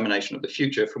the determination of the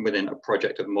future from within a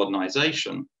project of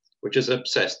modernization, which has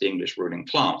obsessed the English ruling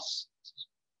class.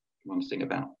 One thing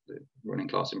about the ruling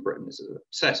class in Britain is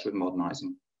obsessed with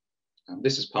modernizing.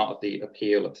 This is part of the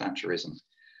appeal of Thatcherism,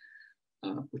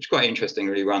 which quite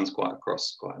interestingly runs quite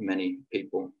across quite many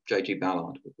people. J.G.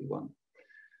 Ballard would be one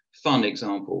fun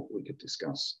example we could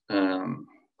discuss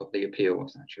of the appeal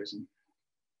of Thatcherism.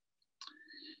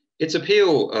 Its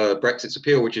appeal, Brexit's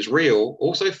appeal, which is real,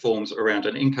 also forms around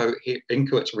an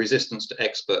inchoate resistance to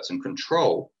experts and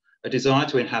control, a desire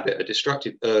to inhabit a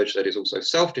destructive urge that is also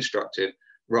self-destructive,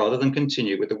 rather than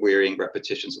continue with the wearying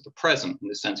repetitions of the present. In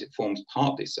this sense, it forms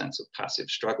part of this sense of passive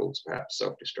struggles, perhaps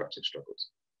self-destructive struggles.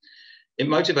 It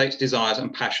motivates desires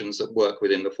and passions that work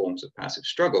within the forms of passive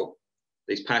struggle.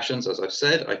 These passions, as I've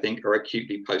said, I think are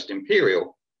acutely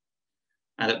post-imperial.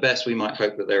 And at best, we might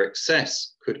hope that their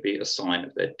excess could be a sign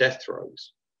of their death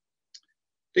throes.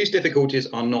 These difficulties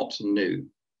are not new.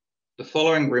 The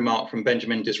following remark from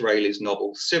Benjamin Disraeli's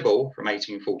novel Sybil from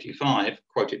 1845,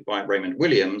 quoted by Raymond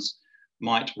Williams,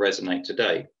 might resonate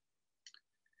today.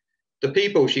 The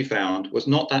people, she found, was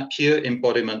not that pure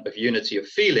embodiment of unity of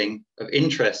feeling, of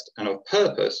interest and of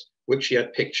purpose, which she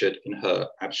had pictured in her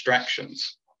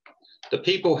abstractions. The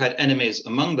people had enemies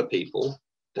among the people,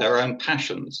 their own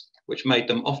passions, which made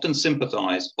them often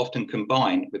sympathise, often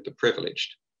combine with the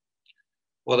privileged.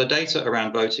 While the data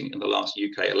around voting in the last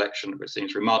UK election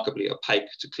seems remarkably opaque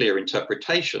to clear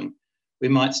interpretation, we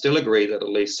might still agree that at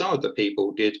least some of the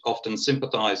people did often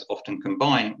sympathise, often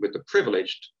combine with the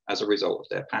privileged as a result of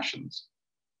their passions.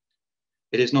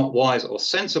 It is not wise or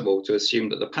sensible to assume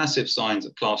that the passive signs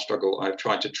of class struggle I've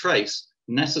tried to trace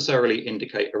necessarily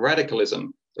indicate a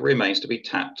radicalism that remains to be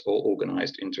tapped or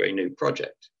organised into a new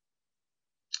project.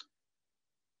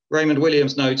 Raymond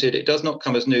Williams noted, it does not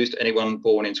come as news to anyone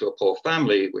born into a poor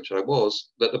family, which I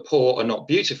was, that the poor are not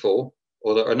beautiful,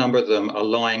 or that a number of them are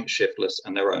lying, shiftless,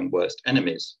 and their own worst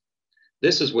enemies.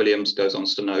 This, as Williams goes on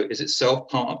to note, is itself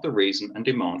part of the reason and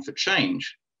demand for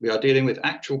change. We are dealing with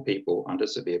actual people under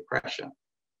severe pressure.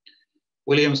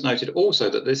 Williams noted also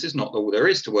that this is not all there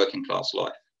is to working class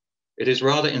life. It is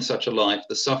rather in such a life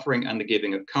the suffering and the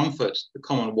giving of comfort, the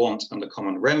common want and the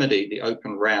common remedy, the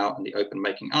open row and the open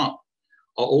making up,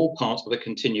 are all part of a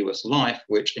continuous life,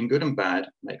 which in good and bad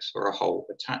makes for a whole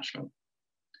attachment.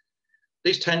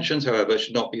 These tensions, however,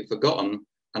 should not be forgotten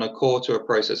and are core to a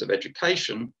process of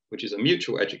education, which is a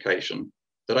mutual education,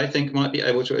 that I think might be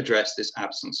able to address this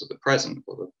absence of the present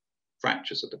or the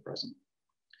fractures of the present.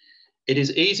 It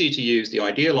is easy to use the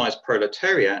idealized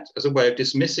proletariat as a way of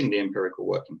dismissing the empirical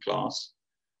working class,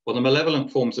 or the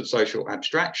malevolent forms of social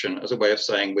abstraction as a way of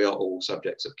saying we are all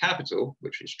subjects of capital,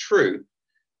 which is true,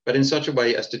 but in such a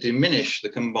way as to diminish the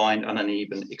combined and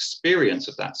uneven experience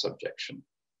of that subjection.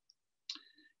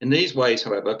 In these ways,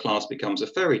 however, class becomes a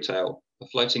fairy tale, a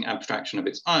floating abstraction of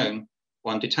its own,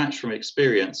 one detached from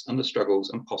experience and the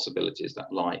struggles and possibilities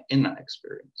that lie in that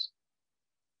experience.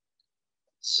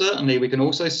 Certainly, we can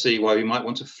also see why we might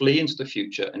want to flee into the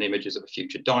future and images of a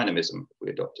future dynamism if we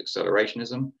adopt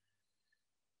accelerationism.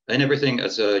 In everything,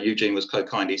 as Eugene was so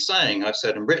kindly saying, I've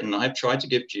said and written, I've tried to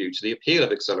give due to the appeal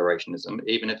of accelerationism,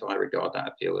 even if I regard that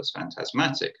appeal as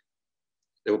phantasmatic.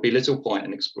 There will be little point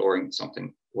in exploring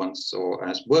something one saw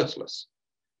as worthless.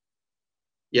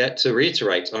 Yet, to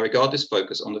reiterate, I regard this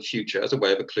focus on the future as a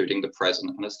way of occluding the present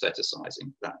and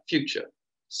aestheticizing that future.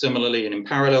 Similarly, and in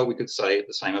parallel, we could say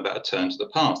the same about a turn to the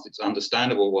past. It's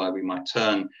understandable why we might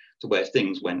turn to where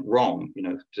things went wrong. You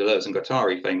know, Deleuze and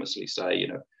Guattari famously say, you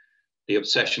know, the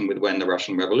obsession with when the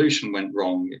Russian Revolution went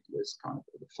wrong, it was kind of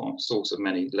the source of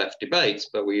many left debates,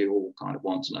 but we all kind of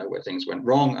want to know where things went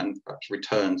wrong and perhaps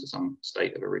return to some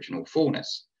state of original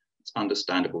fullness. It's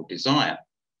understandable desire.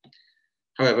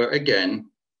 However, again,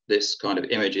 this kind of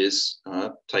images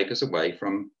take us away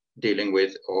from dealing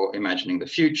with or imagining the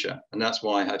future. And that's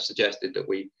why I've suggested that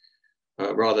we,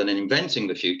 rather than inventing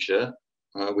the future,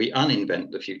 we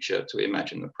uninvent the future to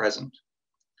imagine the present.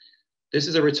 This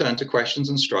is a return to questions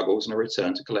and struggles and a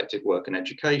return to collective work and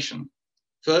education.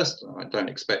 First, I don't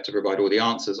expect to provide all the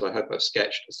answers. I hope I've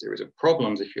sketched a series of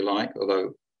problems, if you like,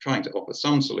 although trying to offer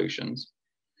some solutions.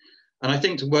 And I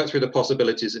think to work through the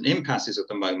possibilities and impasses of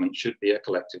the moment should be a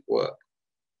collective work.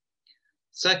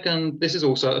 Second, this is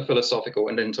also a philosophical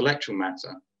and intellectual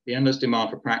matter. The endless demand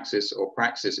for praxis or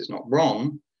praxis is not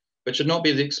wrong, but should not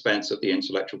be at the expense of the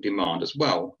intellectual demand as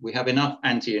well. We have enough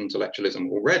anti-intellectualism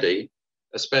already,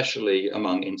 especially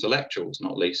among intellectuals,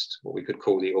 not least what we could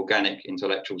call the organic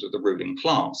intellectuals of the ruling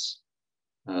class,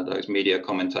 those media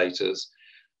commentators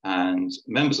and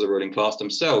members of the ruling class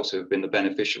themselves who have been the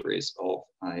beneficiaries of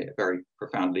a very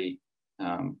profoundly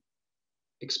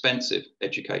expensive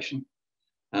education,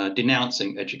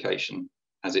 denouncing education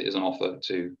as it is an offer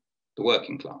to the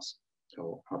working class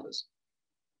or others.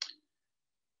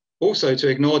 Also, to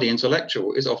ignore the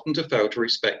intellectual is often to fail to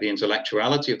respect the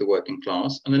intellectuality of the working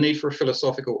class and the need for a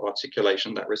philosophical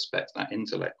articulation that respects that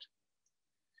intellect.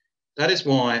 That is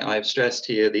why I have stressed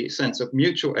here the sense of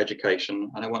mutual education,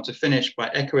 and I want to finish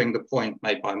by echoing the point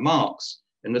made by Marx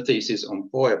in the thesis on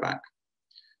Feuerbach,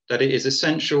 that it is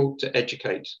essential to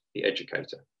educate the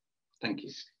educator. Thank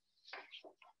you.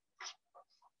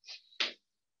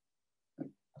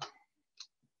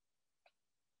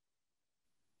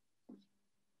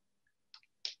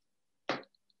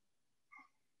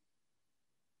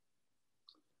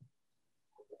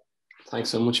 Thanks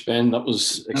so much, Ben. That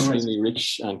was extremely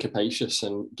rich and capacious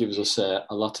and gives us a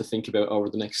lot to think about over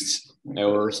the next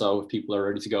hour or so if people are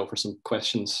ready to go for some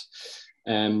questions.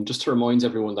 Just to remind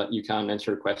everyone that you can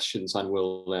enter questions and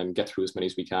we'll get through as many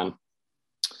as we can.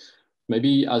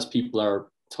 Maybe as people are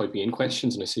typing in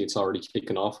questions and I see it's already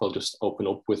kicking off, I'll just open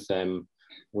up with one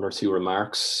or two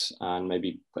remarks and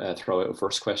maybe throw out a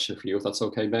first question for you, if that's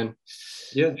okay, Ben.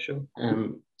 Yeah, sure.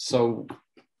 So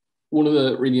one of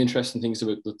the really interesting things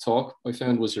about the talk I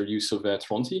found was your use of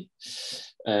Tronti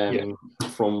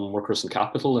from Workers and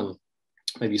Capital, and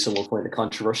maybe some will find a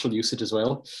controversial usage as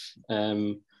well.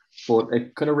 But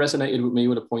it kind of resonated with me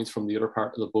with a point from the other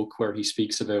part of the book where he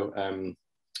speaks about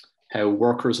how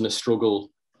workers in a struggle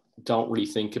don't really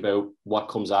think about what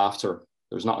comes after.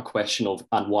 There's not a question of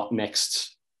and what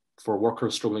next. For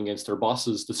workers struggling against their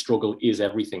bosses, the struggle is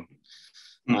everything.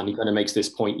 And he kind of makes this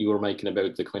point you were making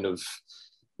about the kind of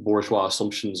bourgeois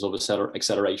assumptions of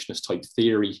accelerationist type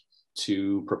theory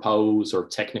to propose or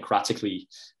technocratically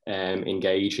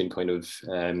engage in kind of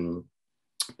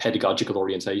pedagogical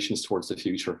orientations towards the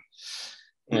future.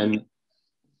 And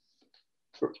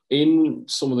in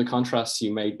some of the contrasts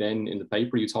you made then in the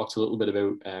paper, you talked a little bit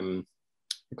about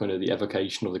kind of the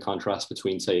evocation of the contrast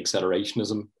between, say,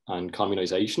 accelerationism and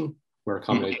communization, where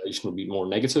communization would be more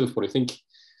negative. But I think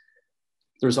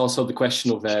there's also the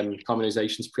question of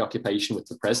communization's preoccupation with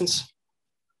the present.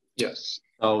 Yes.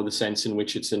 So the sense in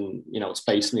which it's in, it's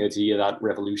based on the idea that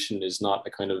revolution is not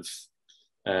a kind of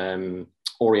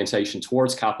orientation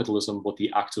towards capitalism, but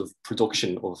the active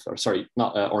production of, or sorry,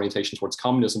 not orientation towards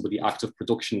communism, but the active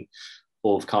production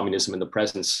of communism in the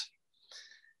present.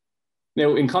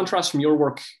 Now, in contrast from your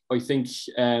work, I think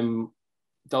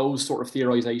those sort of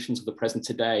theorizations of the present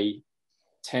today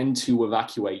tend to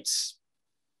evacuate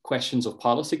questions of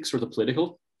politics or the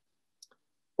political,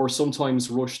 or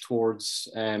sometimes rush towards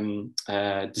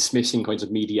dismissing kinds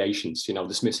of mediations,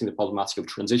 dismissing the problematic of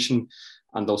transition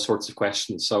and those sorts of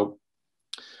questions. So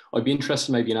I'd be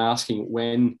interested maybe in asking,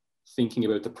 when thinking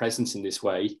about the present in this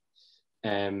way,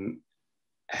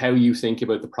 how you think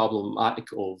about the problematic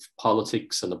of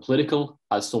politics and the political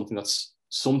as something that's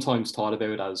sometimes thought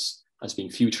about as being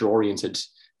future oriented,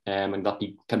 and that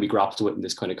can be grappled with in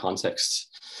this kind of context.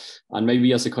 And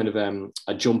maybe as a kind of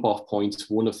a jump off point,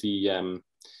 one of the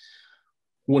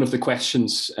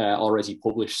questions already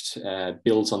published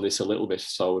builds on this a little bit.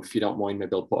 So if you don't mind,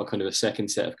 maybe I'll put a kind of a second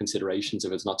set of considerations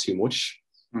if it's not too much.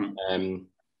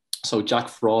 So Jack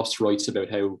Frost writes about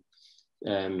how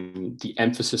the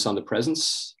emphasis on the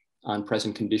presence and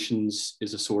present conditions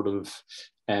is a sort of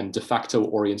de facto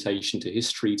orientation to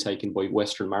history taken by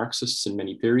Western Marxists in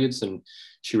many periods, and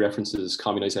she references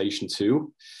communization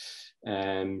too.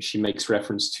 She makes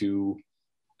reference to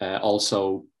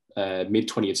also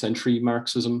mid-20th century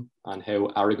Marxism and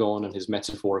how Aragon and his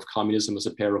metaphor of communism as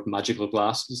a pair of magical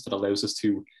glasses that allows us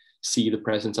to see the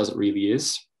present as it really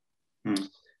is.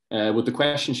 But the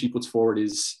question she puts forward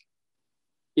is,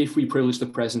 if we privilege the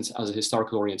present as a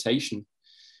historical orientation,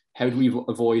 how do we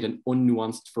avoid an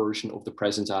unnuanced version of the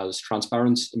present as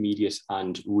transparent, immediate,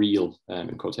 and real,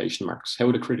 in quotation marks? How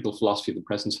would a critical philosophy of the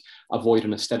present avoid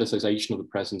an aestheticization of the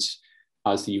present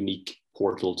as the unique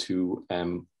portal to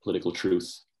political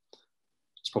truth?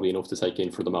 It's probably enough to take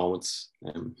in for the moment.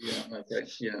 Yeah, okay,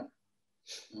 yeah.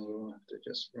 I'll have to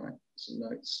just write some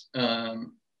notes.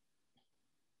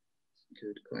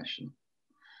 Good question.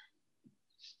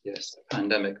 Yes, the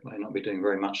pandemic may not be doing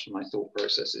very much to my thought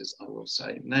processes, I will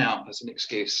say now as an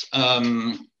excuse.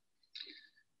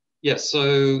 Yes,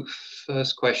 so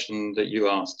first question that you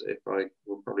asked, if I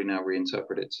will probably now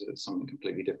reinterpret it to something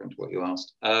completely different to what you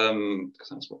asked, because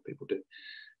that's what people do.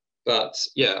 But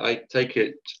yeah, I take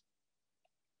it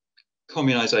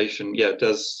communization, yeah,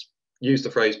 does use the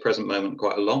phrase present moment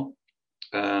quite a lot.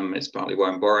 It's partly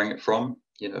where I'm borrowing it from.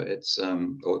 It's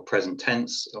or present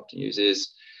tense often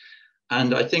uses.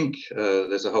 And I think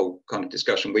there's a whole kind of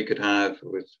discussion we could have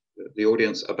with the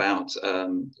audience about,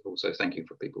 also thank you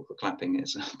for people for clapping,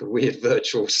 it's the weird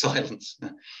virtual silence.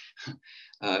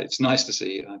 It's nice to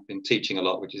see. I've been teaching a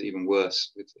lot, which is even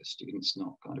worse with the students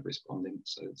not kind of responding.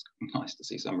 So it's nice to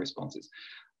see some responses.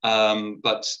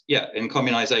 But yeah, in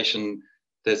communization,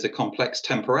 there's a complex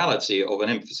temporality of an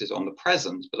emphasis on the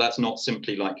present, but that's not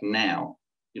simply like now.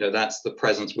 That's the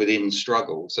presence within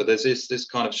struggle. So there's this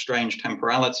kind of strange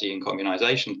temporality in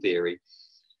communization theory,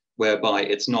 whereby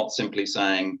it's not simply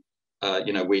saying,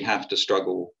 we have to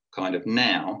struggle kind of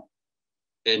now,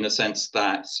 in the sense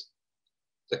that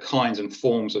the kinds and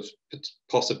forms of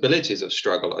possibilities of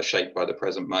struggle are shaped by the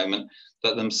present moment,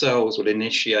 that themselves will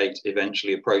initiate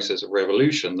eventually a process of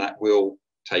revolution that will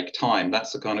take time.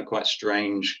 That's the kind of quite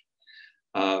strange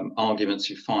arguments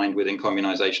you find within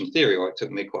communization theory, or it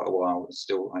took me quite a while, but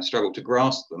still I struggle to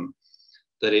grasp them,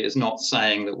 that it is not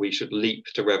saying that we should leap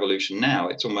to revolution now.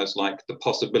 It's almost like the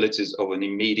possibilities of an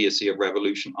immediacy of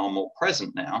revolution are more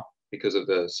present now because of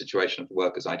the situation of the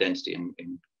worker's identity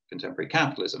in contemporary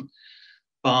capitalism.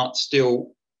 But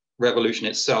still, revolution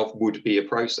itself would be a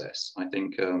process. I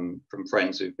think from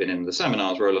friends who've been in the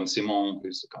seminars, Roland Simon,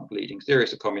 who's the kind of leading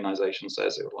theorist of communization,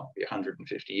 says it will be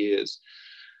 150 years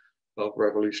of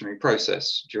revolutionary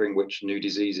process during which new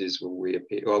diseases will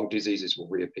reappear, old diseases will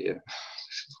reappear,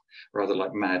 rather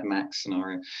like Mad Max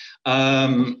scenario, which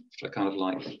I kind of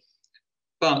like.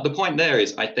 But the point there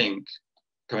is, I think,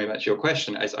 coming back to your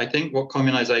question, is I think what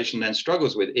communization then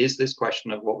struggles with is this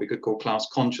question of what we could call class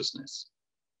consciousness.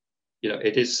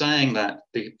 It is saying that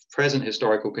the present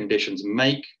historical conditions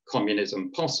make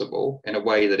communism possible in a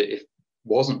way that it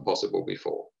wasn't possible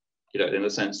before, in the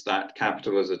sense that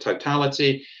capital as a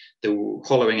totality, the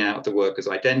hollowing out of the worker's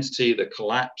identity, the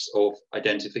collapse of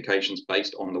identifications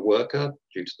based on the worker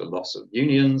due to the loss of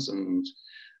unions and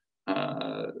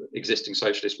existing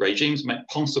socialist regimes, make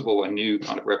possible a new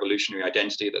kind of revolutionary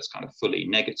identity that's kind of fully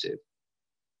negative.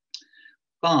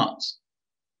 But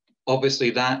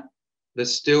obviously that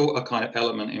there's still a kind of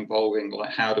element involving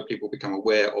like how do people become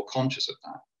aware or conscious of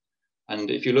that.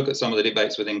 And if you look at some of the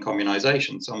debates within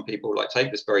communization, some people like take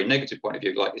this very negative point of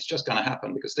view, like it's just going to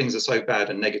happen because things are so bad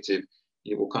and negative,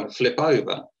 you will kind of flip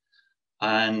over.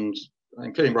 And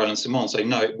including Roland Simon, say,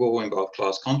 no, it will involve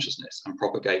class consciousness and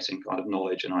propagating kind of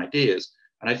knowledge and ideas.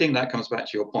 And I think that comes back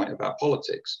to your point about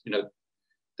politics. You know,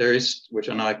 there is,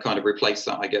 and I kind of replaced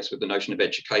that, I guess, with the notion of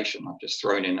education. I've just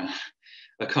thrown in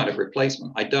a kind of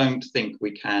replacement. I don't think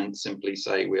we can simply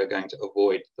say we are going to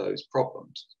avoid those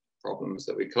problems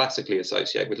that we classically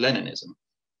associate with Leninism.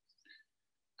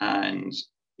 And,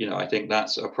 you know, I think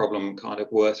that's a problem kind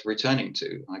of worth returning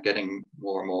to. I'm getting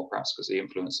more and more, perhaps because of the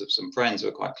influence of some friends who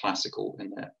are quite classical in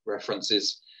their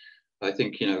references, I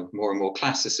think, you know, more and more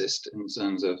classicist in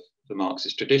terms of the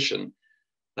Marxist tradition,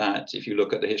 that if you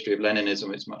look at the history of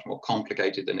Leninism, it's much more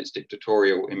complicated than its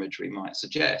dictatorial imagery might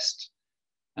suggest,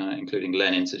 including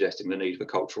Lenin suggesting the need for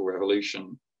cultural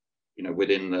revolution, you know,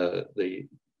 within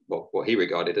what he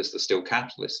regarded as the still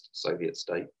capitalist Soviet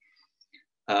state.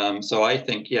 So I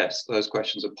think, yes, those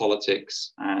questions of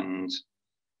politics and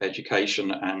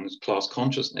education and class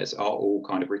consciousness are all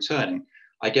kind of returning.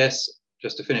 I guess,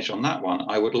 just to finish on that one,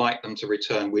 I would like them to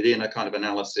return within a kind of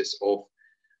analysis of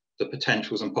the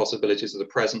potentials and possibilities of the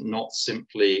present, not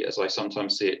simply, as I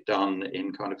sometimes see it done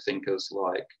in kind of thinkers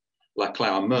like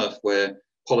Laclau and Murph, where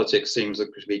politics seems to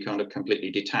be kind of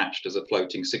completely detached as a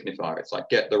floating signifier. It's like,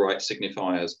 get the right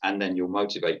signifiers and then you'll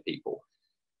motivate people.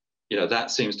 You know,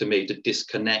 that seems to me to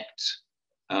disconnect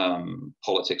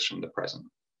politics from the present.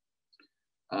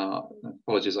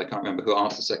 Apologies, I can't remember who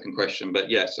asked the second question,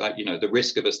 but yes, you know, the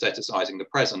risk of aestheticizing the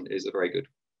present is a very good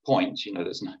point. You know,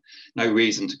 there's no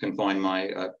reason to confine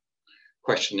my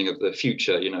questioning of the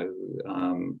future, you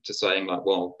know, to saying like,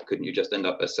 well, couldn't you just end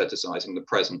up aestheticizing the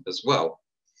present as well,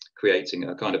 creating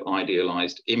a kind of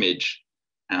idealized image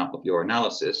out of your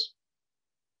analysis,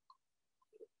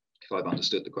 if I've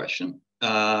understood the question.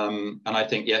 And I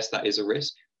think, yes, that is a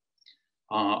risk.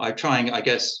 I'm trying, I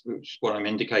guess, which is what I'm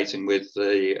indicating with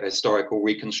the historical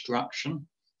reconstruction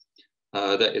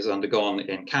that is undergone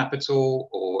in Capital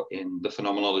or in the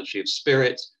phenomenology of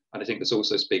spirit. And I think this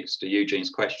also speaks to Eugene's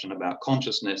question about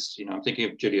consciousness. You know, I'm thinking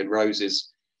of Gillian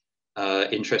Rose's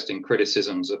interesting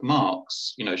criticisms of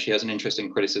Marx. You know, she has an interesting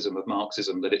criticism of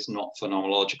Marxism that it's not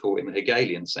phenomenological in the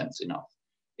Hegelian sense enough.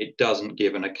 It doesn't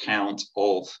give an account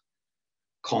of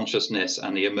consciousness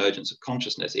and the emergence of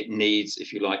consciousness. It needs,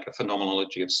 if you like, a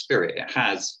phenomenology of spirit. It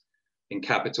has in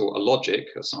Capital a logic,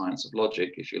 a science of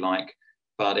logic, if you like,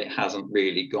 but it hasn't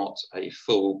really got a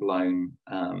full-blown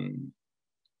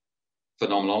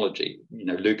phenomenology. You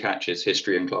know, Lukács's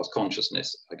History and Class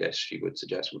Consciousness, I guess she would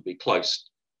suggest, would be closest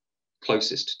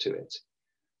to it.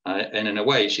 And in a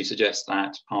way, she suggests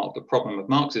that part of the problem of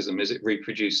Marxism is it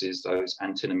reproduces those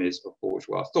antinomies of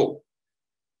bourgeois thought.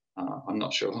 I'm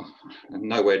not sure, I'm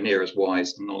nowhere near as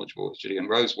wise and knowledgeable as Gillian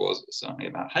Rose was, certainly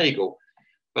about Hegel.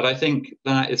 But I think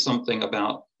that is something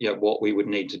about, you know, what we would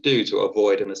need to do to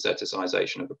avoid an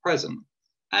aestheticization of the present,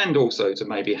 and also to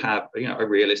maybe have, you know, a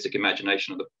realistic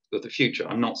imagination of the future.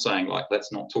 I'm not saying like,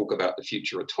 let's not talk about the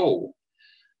future at all.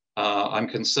 I'm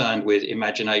concerned with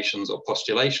imaginations or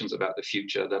postulations about the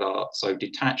future that are so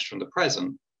detached from the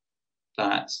present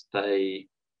that they,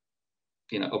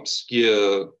 you know,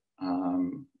 obscure,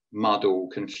 muddle,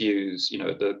 confuse, you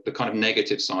know, the kind of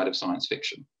negative side of science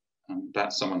fiction.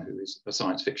 That's someone who is a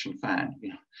science fiction fan. You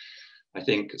know, I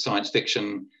think science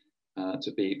fiction,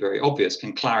 to be very obvious,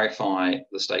 can clarify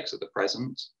the stakes of the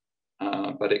present,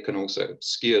 but it can also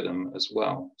obscure them as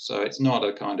well. So it's not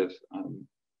a kind of,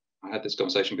 I had this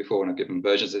conversation before and I've given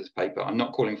versions of this paper. I'm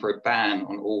not calling for a ban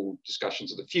on all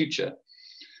discussions of the future,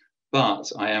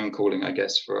 but I am calling, I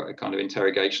guess, for a kind of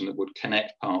interrogation that would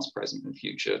connect past, present, and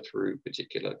future through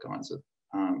particular kinds of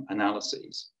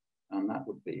analyses. And that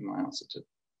would be my answer to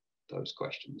those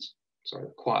questions. Sorry,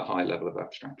 quite a high level of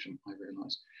abstraction, I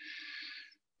realise.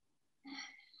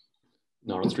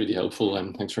 No, that's really helpful,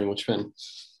 and thanks very much, Ben.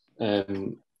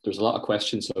 There's a lot of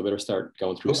questions, so I better start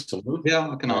going through some of them. Yeah,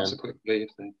 I can answer quickly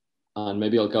if they... And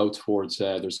maybe I'll go towards,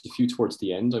 there's a few towards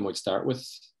the end I might start with.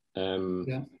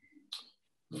 Yeah.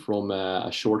 From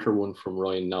a shorter one from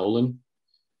Ryan Nolan,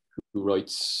 who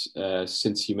writes,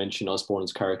 since you mentioned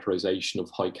Osborne's characterization of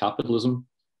high capitalism,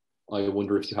 I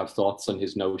wonder if you have thoughts on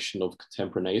his notion of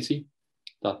contemporaneity,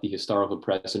 that the historical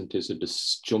present is a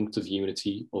disjunctive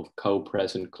unity of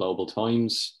co-present global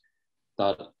times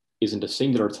that isn't a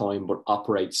singular time, but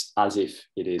operates as if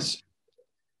it is.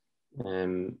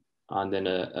 And then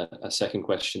a second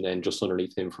question then just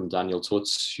underneath him from Daniel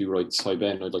Tutz, who writes, hi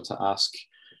Ben, I'd like to ask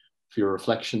for your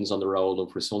reflections on the role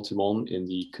of ressentiment in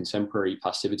the contemporary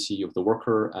passivity of the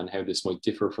worker and how this might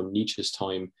differ from Nietzsche's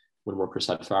time when workers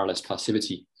had far less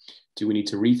passivity. Do we need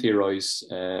to re-theorize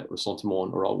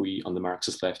ressentiment, or are we on the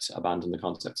Marxist left to abandon the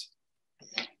concept?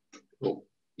 Cool.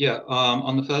 Yeah,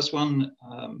 on the first one,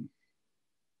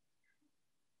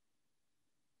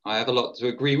 I have a lot to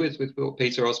agree with what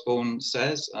Peter Osborne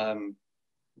says.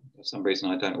 For some reason,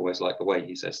 I don't always like the way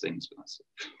he says things, but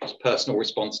that's a personal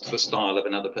response to the style of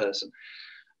another person.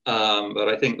 But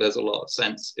I think there's a lot of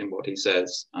sense in what he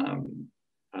says,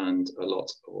 and a lot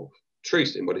of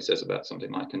truth in what he says about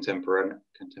something like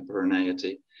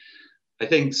contemporaneity. I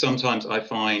think sometimes I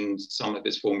find some of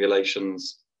his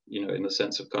formulations, you know, in the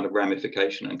sense of kind of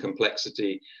ramification and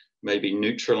complexity, maybe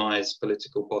neutralize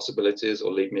political possibilities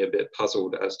or leave me a bit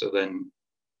puzzled as to then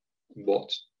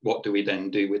what do we then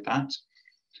do with that.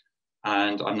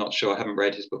 And I'm not sure, I haven't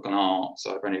read his book on art,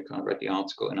 so I've only kind of read the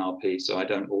article in RP, so I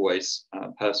don't always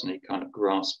personally kind of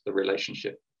grasp the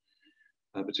relationship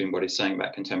between what he's saying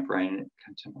about contemporary,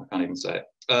 I can't even say it,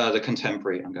 the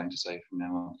contemporary, I'm going to say from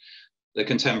now on, the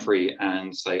contemporary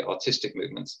and say artistic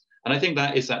movements. And I think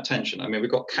that is that tension. I mean,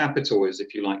 we've got capital as,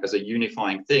 if you like, as a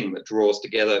unifying thing that draws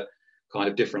together kind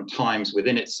of different times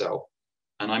within itself.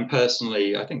 And I'm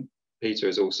personally, I think Peter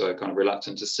is also kind of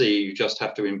reluctant to see you just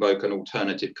have to invoke an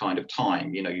alternative kind of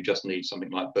time. You know, you just need something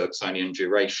like Bergsonian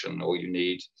duration, or you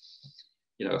need,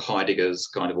 you know, Heidegger's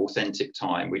kind of authentic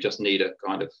time. We just need a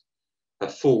kind of a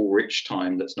full, rich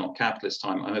time that's not capitalist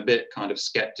time. I'm a bit kind of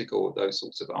skeptical of those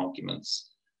sorts of arguments,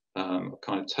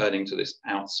 kind of turning to this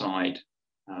outside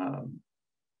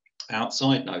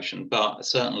notion. But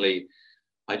certainly,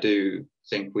 I do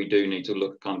think we do need to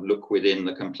look within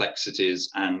the complexities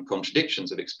and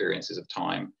contradictions of experiences of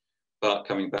time. But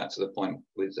coming back to the point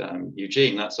with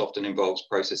Eugene, that's often involves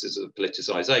processes of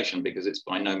politicization, because it's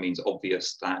by no means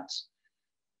obvious that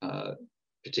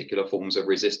particular forms of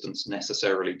resistance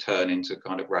necessarily turn into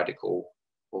kind of radical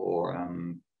or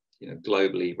you know,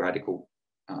 globally radical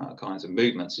kinds of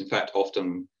movements. In fact,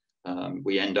 often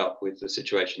we end up with the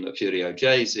situation that Furio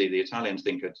Jesi, the Italian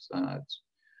thinker,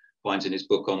 finds in his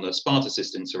book on the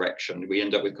Spartacist insurrection. We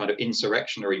end up with kind of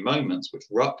insurrectionary moments which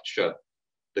rupture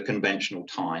the conventional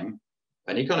time,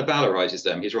 and he kind of valorizes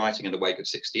them. He's writing in the wake of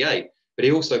 68, but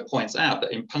he also points out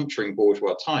that in puncturing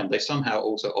bourgeois time, they somehow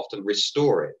also often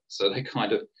restore it. So they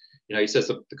kind of, you know, he says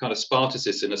that the kind of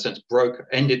Spartacists in a sense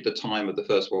ended the time of the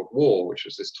First World War, which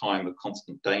was this time of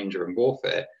constant danger and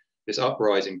warfare. This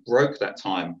uprising broke that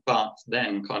time, but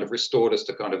then kind of restored us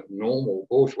to kind of normal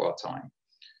bourgeois time.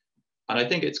 And I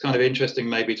think it's kind of interesting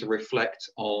maybe to reflect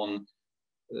on,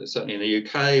 certainly in the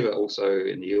UK, but also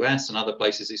in the US and other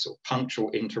places, these sort of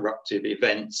punctual interruptive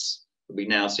events that we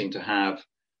now seem to have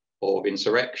of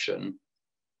insurrection.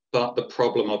 But the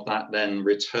problem of that then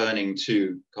returning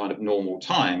to kind of normal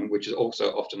time, which is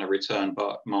also often a return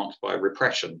but marked by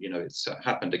repression. You know, it's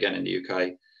happened again in the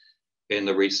UK in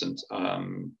the recent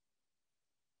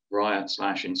riot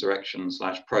 / insurrection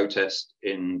 / protest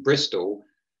in Bristol.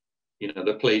 You know,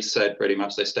 the police said pretty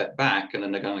much they stepped back and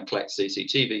then they're going to collect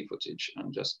CCTV footage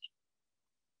and just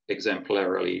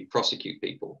exemplarily prosecute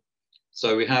people.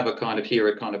 So we have a kind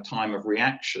of time of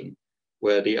reaction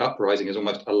where the uprising is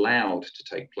almost allowed to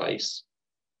take place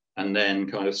and then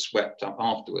kind of swept up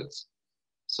afterwards.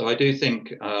 So I do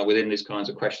think within these kinds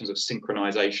of questions of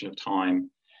synchronization of time,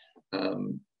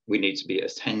 we need to be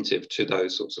attentive to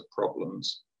those sorts of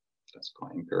problems. That's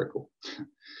quite empirical.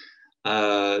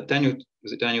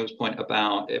 Daniel's point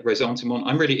about ressentiment?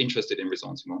 I'm really interested in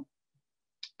ressentiment,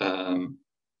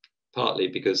 partly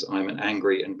because I'm an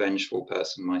angry and vengeful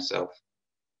person myself,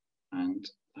 and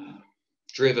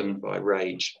driven by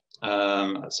rage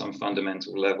at some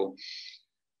fundamental level,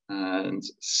 and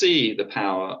see the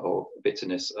power of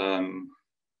bitterness,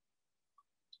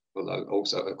 although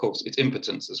also, of course, its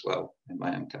impotence as well, in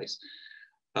my own case.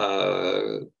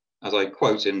 As I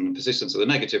quote in Persistence of the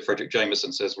Negative, Frederick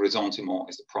Jameson says, ressentiment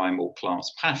is the primal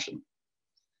class passion.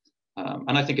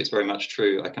 And I think it's very much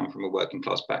true. I come from a working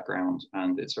class background,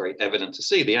 and it's very evident to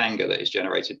see the anger that is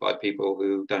generated by people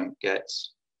who don't get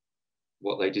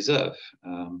what they deserve.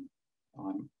 I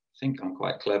think I'm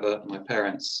quite clever. My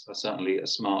parents are certainly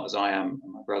as smart as I am,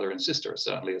 and my brother and sister are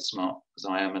certainly as smart as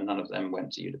I am, and none of them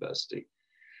went to university.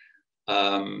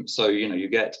 So, you know, you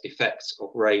get effects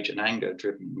of rage and anger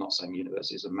driven. I'm not saying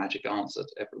university is a magic answer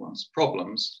to everyone's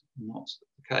problems, not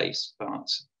the case, but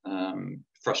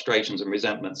frustrations and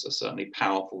resentments are certainly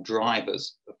powerful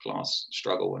drivers of class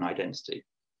struggle and identity.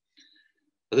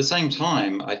 At the same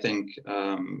time, I think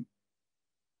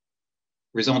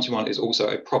ressentiment is also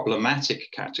a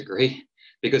problematic category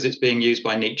because it's being used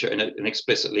by Nietzsche in an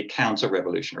explicitly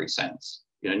counter-revolutionary sense.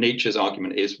 You know, Nietzsche's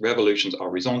argument is revolutions are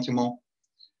ressentiment.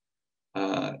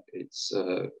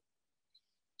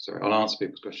 Sorry, I'll answer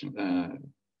people's question.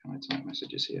 Can I type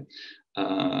messages here?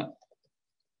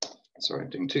 Sorry, I'm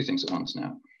doing two things at once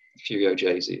now. Furio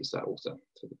Jesi is that author,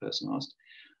 so the person asked.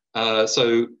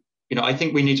 So you know, I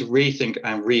think we need to rethink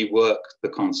and rework the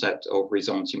concept of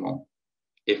ressentiment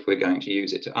if we're going to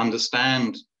use it to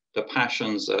understand the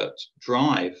passions that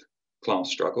drive class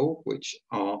struggle, which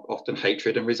are often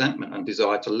hatred and resentment and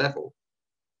desire to level.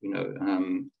 You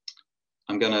know,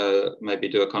 I'm going to maybe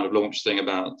do a kind of launch thing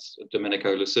about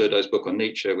Domenico Lucerdo's book on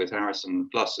Nietzsche with Harrison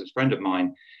Plus, who's a friend of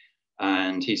mine,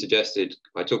 and he suggested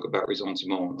I talk about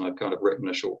ressentiment, and I've kind of written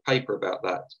a short paper about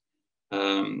that.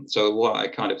 So what I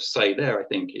kind of say there, I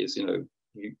think, is, you know,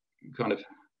 you kind of,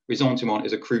 ressentiment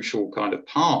is a crucial kind of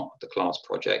part of the class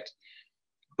project,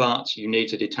 but you need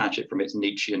to detach it from its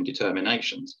Nietzschean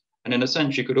determinations. And in a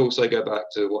sense, you could also go back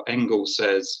to what Engels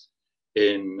says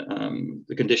in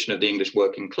The Condition of the English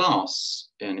Working Class,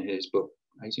 in his book,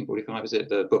 1845, is it?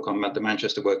 The book on the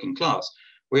Manchester working class,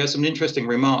 where he has some interesting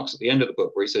remarks at the end of the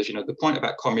book, where he says, you know, the point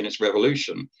about communist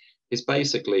revolution is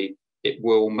basically it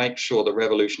will make sure the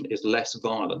revolution is less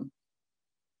violent.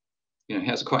 You know, he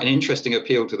has quite an interesting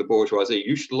appeal to the bourgeoisie.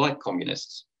 You should like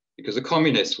communists, because the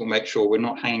communists will make sure we're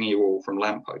not hanging you all from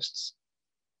lampposts.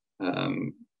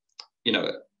 You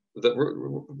know,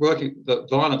 the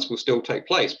violence will still take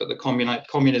place, but the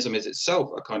communism is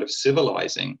itself a kind of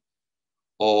civilizing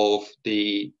of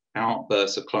the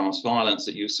outbursts of class violence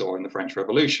that you saw in the French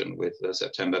Revolution with the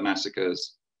September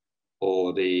massacres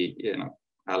or the, you know,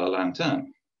 à la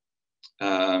lanterne,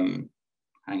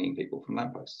 hanging people from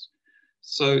lampposts.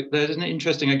 So there's an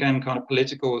interesting, again, kind of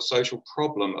political or social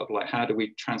problem of like, how do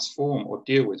we transform or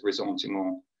deal with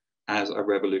ressentiment as a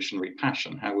revolutionary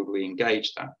passion? How would we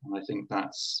engage that? And I think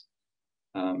that's,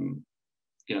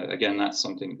 you know, again, that's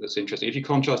something that's interesting. If you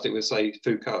contrast it with, say,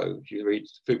 Foucault, if you read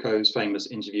Foucault's famous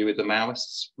interview with the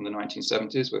Maoists from the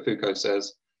 1970s, where Foucault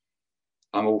says,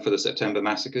 I'm all for the September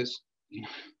massacres, you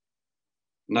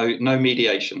know, no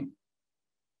mediation.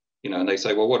 You know, and they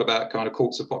say, well, what about kind of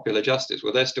courts of popular justice?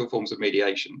 Well, there's still forms of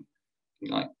mediation. You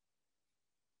know, like,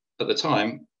 at the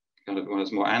time, kind of when I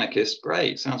was more anarchist,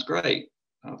 great, sounds great.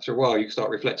 After a while, you start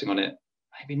reflecting on it,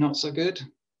 maybe not so good.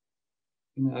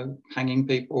 You know, hanging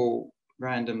people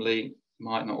randomly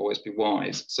might not always be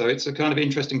wise. So it's a kind of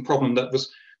interesting problem that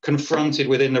was confronted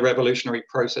within the revolutionary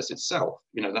process itself.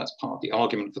 You know, that's part of the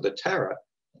argument for the terror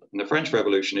in the French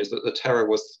Revolution, is that the terror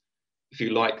was, if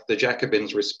you like, the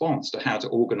Jacobins' response to how to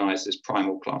organize this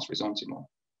primal class ressentiment.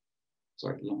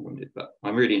 Sorry, long-winded, but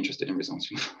I'm really interested in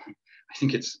ressentiment. I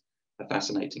think it's a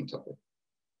fascinating topic.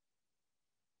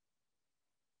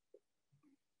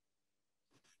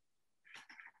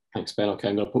 Thanks, Ben. Okay,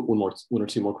 I'm going to put one or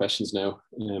two more questions now.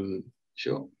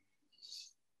 Sure.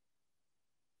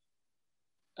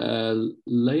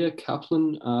 Leah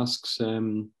Kaplan asks,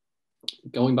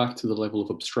 going back to the level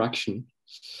of abstraction,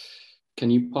 can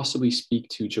you possibly speak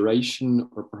to duration,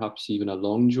 or perhaps even a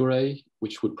longue durée,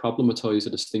 which would problematize a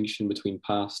distinction between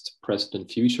past, present, and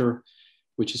future,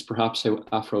 which is perhaps how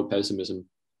Afro-pessimism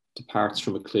departs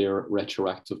from a clear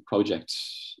retroactive project?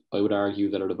 I would argue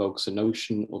that it evokes a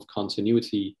notion of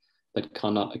continuity that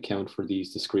cannot account for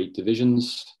these discrete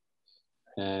divisions.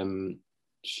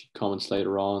 She comments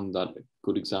later on that a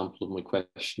good example of my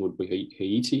question would be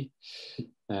Haiti.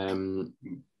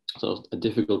 So a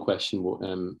difficult question,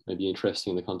 may be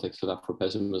interesting in the context of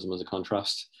Afro-pessimism as a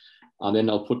contrast. And then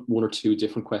I'll put one or two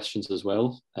different questions as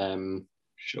well.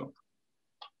 Sure.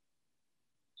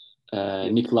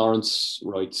 Nick Lawrence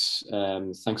writes,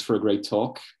 thanks for a great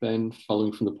talk, Ben.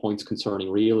 Following from the points concerning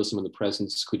realism and the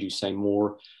presence, could you say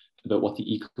more about what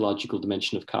the ecological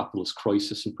dimension of capitalist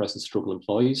crisis and present struggle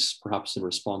implies, perhaps in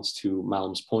response to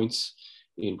Malm's points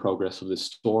in Progress of this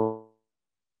Storm?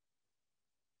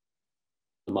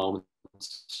 The moment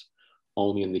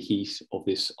only in the heat of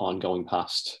this ongoing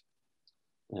past.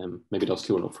 Maybe those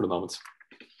two are enough for the moment.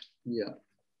 Yeah.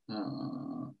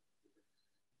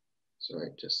 Sorry,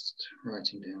 just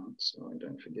writing down so I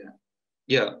don't forget.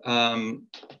 Yeah.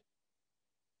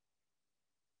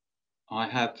 I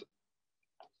have,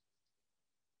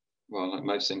 well, like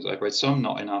most things I've read, some,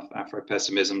 not enough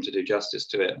Afro-pessimism to do justice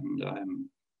to it. And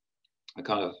I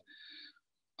kind of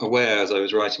aware, as I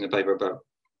was writing a paper about,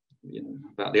 you know,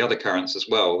 about the other currents as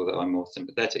well, that I'm more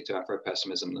sympathetic to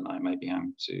Afro-pessimism than I maybe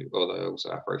am to, although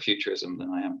also Afro-futurism than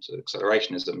I am to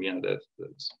accelerationism. You know,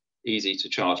 it's easy to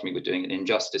charge me with doing an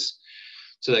injustice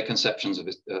to their conceptions of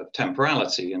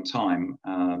temporality and time.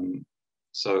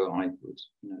 So I would,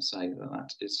 you know, say that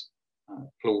that is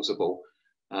plausible.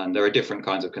 And there are different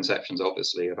kinds of conceptions,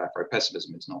 obviously, of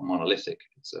Afro-pessimism. It's not monolithic.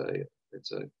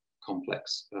 It's a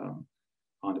complex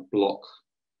kind of block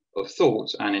of thought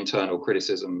and internal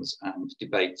criticisms and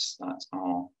debates that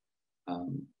are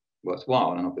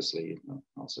worthwhile. And obviously,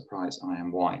 not surprised, I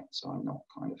am white, so I'm not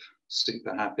kind of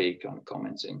super happy kind of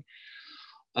commenting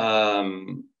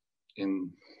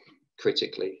in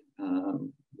critically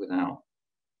without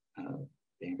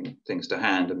having things to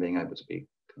hand and being able to be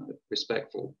kind of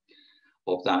respectful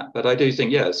of that. But I do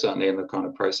think, yeah, certainly in the kind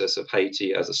of process of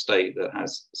Haiti as a state that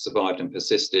has survived and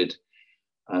persisted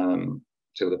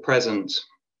till the present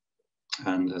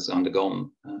and has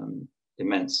undergone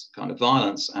immense kind of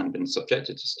violence and been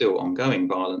subjected to still ongoing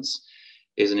violence,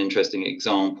 is an interesting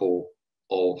example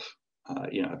of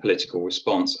a political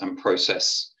response and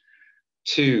process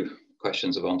to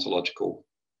questions of ontological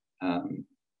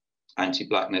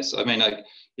anti-blackness. I mean,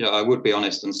 I would be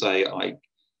honest and say I'm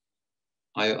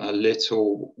a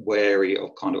little wary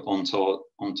of kind of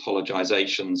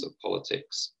ontologizations of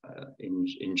politics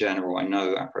in general. I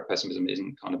know Afro-pessimism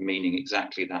isn't kind of meaning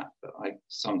exactly that, but I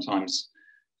sometimes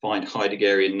find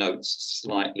Heideggerian notes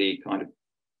slightly kind of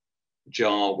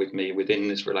jar with me within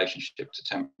this relationship to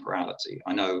temporality.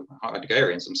 I know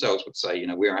Heideggerians themselves would say,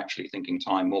 we're actually thinking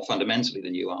time more fundamentally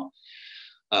than you are.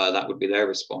 That would be their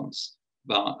response.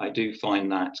 But I do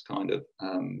find that kind of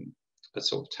a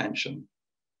sort of tension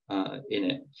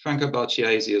in it. Franco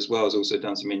Barchiesi as well has also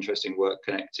done some interesting work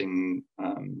connecting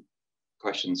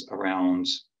questions around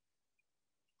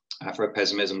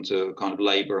Afro-pessimism to kind of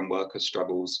labour and worker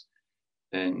struggles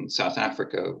in South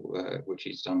Africa, which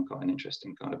he's done quite an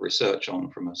interesting kind of research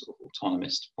on from a sort of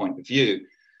autonomist point of view,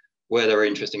 where there are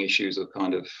interesting issues of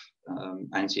kind of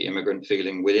anti-immigrant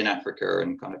feeling within Africa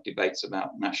and kind of debates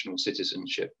about national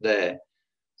citizenship there.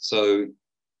 So,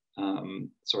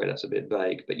 sorry, that's a bit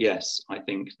vague, but yes, I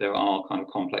think there are kind of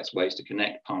complex ways to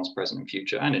connect past, present, and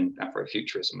future, and in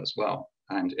Afrofuturism as well,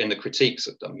 and in the critiques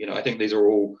of them. I think these are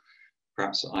all,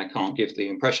 perhaps I can't give the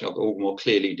impression of, all more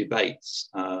clearly debates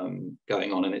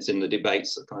going on, and it's in the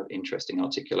debates that kind of interesting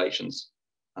articulations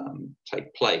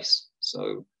take place.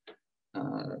 So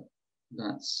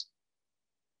that's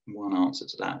one answer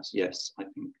to that. Yes, I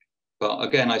think. But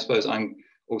again, I suppose I'm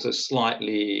also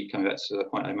slightly, coming back to the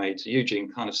point I made to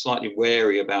Eugene, kind of slightly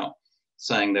wary about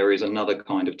saying there is another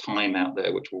kind of time out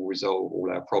there which will resolve all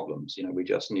our problems. We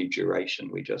just need duration.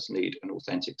 We just need an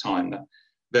authentic time. That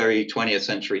very 20th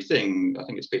century thing, I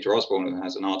think it's Peter Osborne who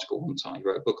has an article on time, he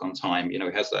wrote a book on time, he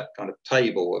has that kind of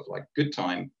table of like good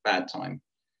time, bad time.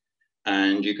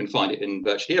 And you can find it in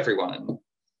virtually everyone,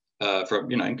 from,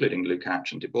 including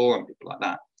Lukács and De Boer and people like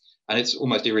that. And it's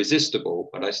almost irresistible,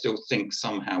 but I still think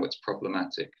somehow it's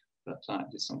problematic. But that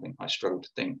is something I struggle to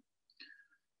think.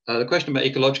 The question about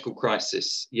ecological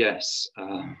crisis, yes,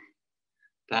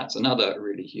 that's another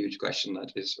really huge question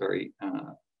that is very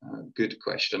good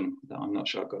question that I'm not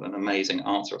sure I've got an amazing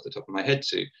answer off the top of my head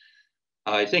to.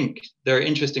 I think there are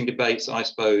interesting debates, I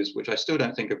suppose, which I still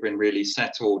don't think have been really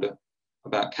settled,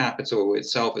 about capital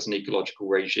itself as an ecological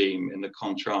regime, in the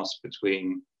contrast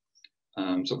between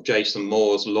sort of Jason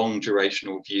Moore's long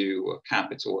durational view of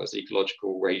capital as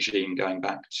ecological regime going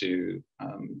back to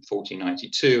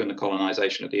 1492 and the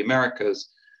colonization of the Americas,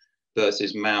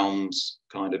 versus Malm's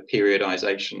kind of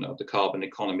periodization of the carbon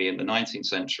economy in the 19th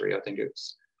century.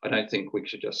 I don't think we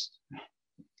should just,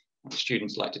 what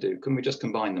students like to do, can we just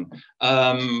combine them?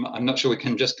 I'm not sure we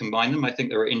can just combine them. I think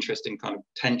there are interesting kind of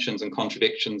tensions and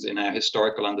contradictions in our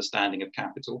historical understanding of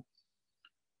capital.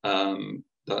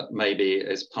 That maybe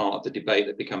is part of the debate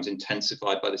that becomes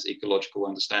intensified by this ecological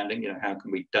understanding. How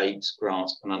can we date,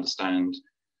 grasp, and understand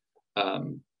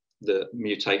the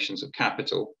mutations of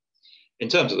capital? In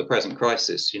terms of the present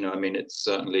crisis, it's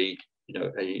certainly,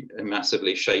 a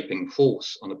massively shaping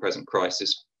force on the present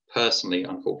crisis. Personally,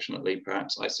 unfortunately,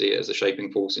 perhaps I see it as a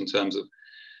shaping force in terms of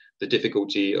the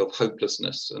difficulty of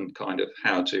hopelessness and kind of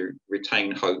how to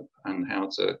retain hope and how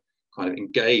to kind of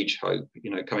engage hope.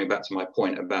 Coming back to my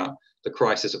point about the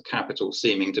crisis of capital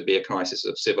seeming to be a crisis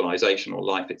of civilization or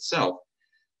life itself,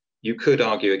 you could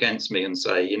argue against me and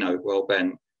say, well,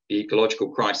 Ben, the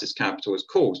ecological crisis capital has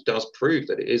caused does prove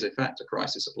that it is in fact a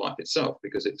crisis of life itself,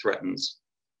 because it threatens,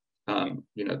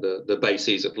 the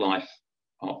bases of life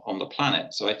on the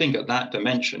planet. So I think at that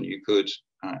dimension, you could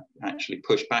actually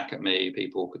push back at me.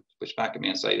 People could push back at me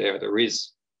and say there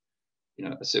is,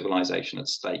 a civilization at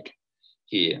stake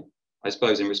here. I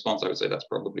suppose in response, I would say that's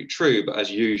probably true, but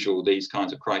as usual, these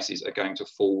kinds of crises are going to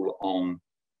fall on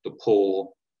the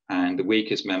poor and the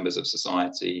weakest members of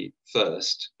society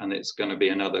first, and it's going to be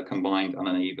another combined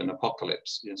uneven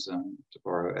apocalypse, to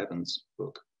borrow Evans'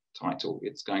 book title.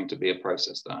 It's going to be a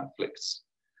process that afflicts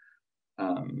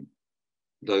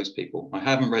those people. I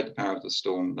haven't read The Power of the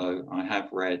Storm, though. I have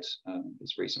read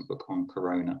his recent book on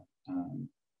Corona,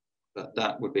 but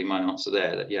that would be my answer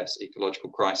there, that yes,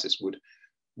 ecological crisis would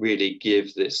really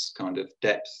give this kind of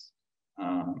depth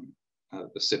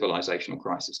of the civilizational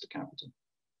crisis to capital.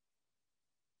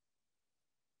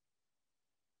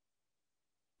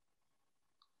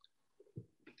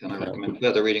 Can I recommend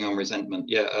further reading on resentment?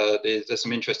 Yeah, there's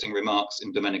some interesting remarks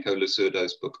in Domenico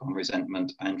Lusurdo's book on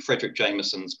resentment, and Frederick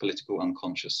Jameson's Political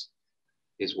Unconscious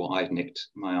is what I've nicked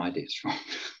my ideas from.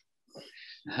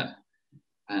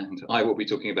 And I will be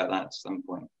talking about that at some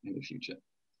point in the future.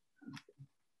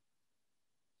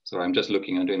 Sorry, I'm just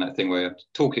looking, I'm doing that thing where I'm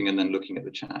talking and then looking at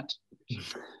the chat.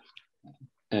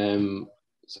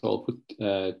 So I'll put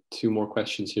two more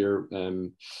questions here.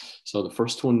 So the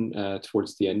first one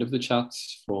towards the end of the chat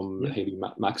from Hayley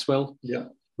Maxwell,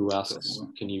 who asks,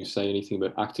 can you say anything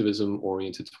about activism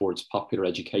oriented towards popular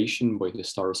education by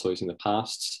historicizing the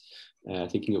past?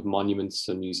 Thinking of monuments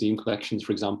and museum collections,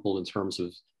 for example, in terms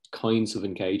of kinds of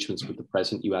engagements with the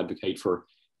present you advocate for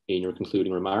in your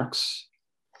concluding remarks.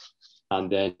 And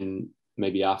then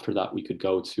maybe after that, we could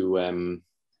go to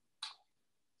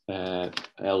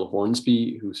L.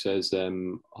 Hornsby, who says,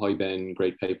 hi Ben,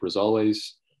 great paper as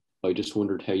always. I just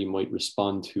wondered how you might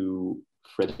respond to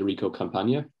Federico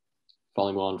Campagna,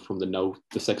 following on from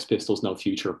the Sex Pistols' No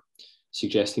Future,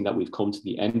 suggesting that we've come to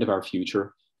the end of our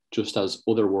future, just as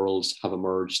other worlds have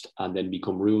emerged and then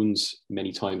become ruins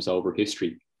many times over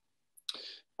history.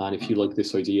 And if you like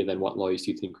this idea, then what lies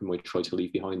do you think we might try to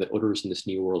leave behind that others in this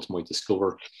new world might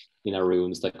discover in our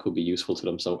ruins that could be useful to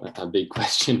them? So a big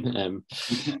question.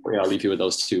 I'll leave you with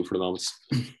those two for the moment.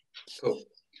 Cool.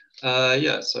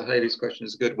 Yeah, so Hayley's question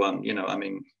is a good one. You know, I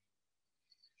mean,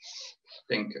 I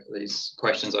think these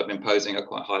questions I've been posing are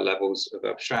quite high levels of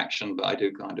abstraction, but I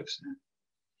do kind of,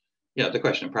 the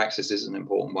question of praxis is an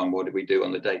important one. What do we do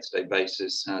on a day-to-day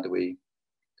basis? How do we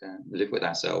live with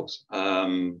ourselves?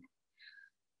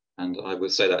 And I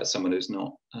would say that as someone who's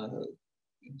not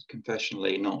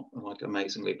confessionally not like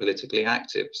amazingly politically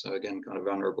active. So again, kind of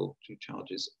vulnerable to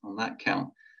charges on that count.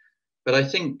 But I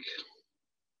think,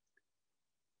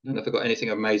 I don't know if I've got anything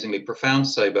amazingly profound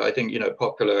to say, but I think, you know,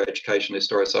 popular education,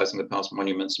 historicizing the past,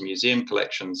 monuments and museum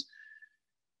collections,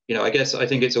 you know, I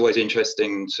think it's always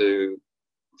interesting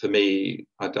for me,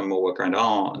 I've done more work around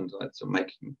art and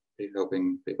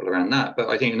helping people around that. But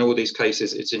I think in all these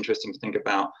cases, it's interesting to think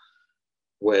about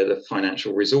where the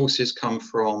financial resources come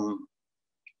from,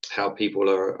 how people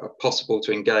are possible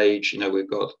to engage. You know, we've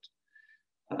got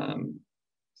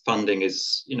funding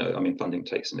is, you know, I mean, funding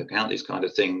takes into account these kind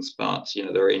of things, but, you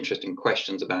know, there are interesting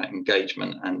questions about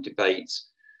engagement and debate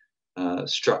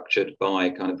structured by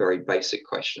kind of very basic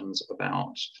questions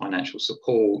about financial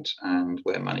support and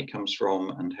where money comes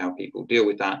from and how people deal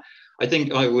with that. I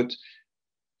think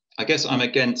I guess I'm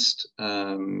against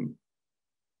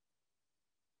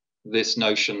this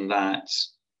notion that,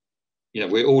 you know,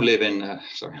 we all live in,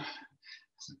 sorry,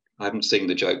 I haven't seen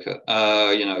The Joker.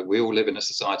 You know, we all live in a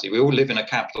society, we all live in a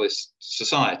capitalist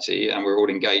society and we're all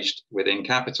engaged within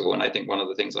capital. And I think one of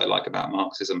the things I like about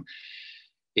Marxism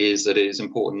is that it is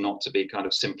important not to be kind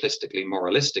of simplistically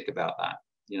moralistic about that.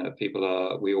 You know,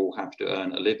 we all have to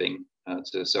earn a living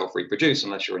to self-reproduce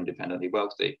unless you're independently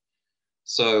wealthy.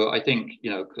 So I think,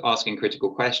 you know, asking critical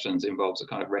questions involves a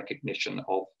kind of recognition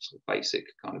of sort of basic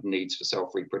kind of needs for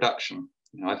self-reproduction.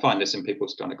 You know, I find this in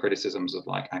people's kind of criticisms of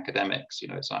like academics. You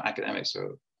know, it's like academics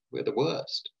we're the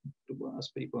worst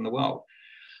people in the world.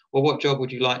 Well, what job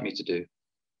would you like me to do?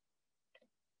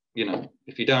 You know,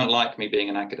 if you don't like me being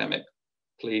an academic,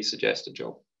 please suggest a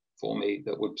job for me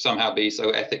that would somehow be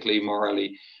so ethically,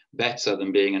 morally better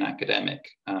than being an academic,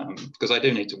 because I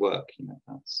do need to work. You know,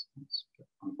 that's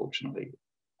unfortunately,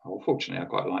 or fortunately, I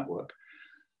quite like work.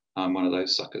 I'm one of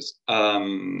those suckers, a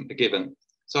given.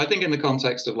 So I think in the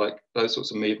context of like those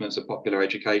sorts of movements of popular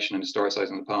education and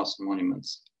historicizing the past and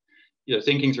monuments, you know,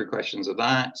 thinking through questions of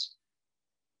that,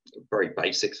 very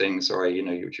basic things, sorry, you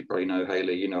know, which you probably know,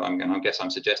 Hayley, you know, I guess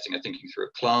I'm suggesting a thinking through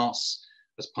a class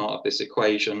as part of this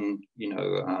equation. You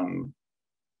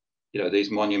know,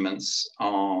 these monuments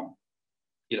are,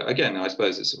 you know, again, I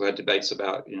suppose it's where debates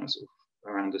about, you know, sort of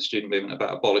around the student movement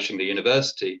about abolishing the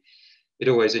university. It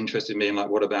always interested me in like,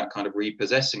 what about kind of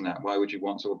repossessing that? Why would you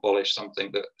want to abolish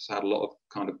something that's had a lot of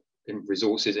kind of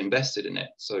resources invested in it?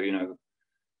 So, you know,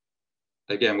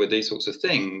 again, with these sorts of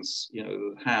things, you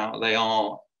know, how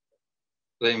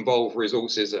they involve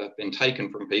resources that have been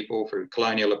taken from people through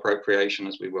colonial appropriation,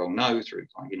 as we well know, through,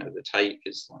 you know, the take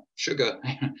is like sugar,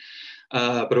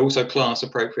 but also class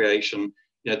appropriation.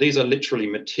 You know, these are literally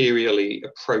materially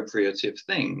appropriative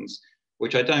things,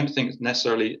 which I don't think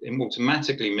necessarily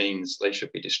automatically means they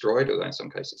should be destroyed, although in some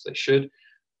cases they should,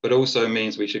 but also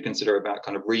means we should consider about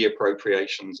kind of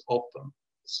reappropriations of them.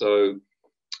 So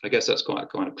I guess that's quite a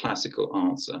kind of classical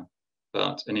answer,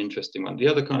 but an interesting one. The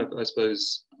other kind of, I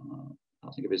suppose, I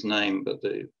can't think of his name, but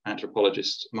the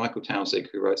anthropologist Michael Taussig,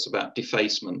 who writes about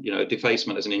defacement, you know,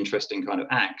 defacement as an interesting kind of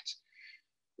act,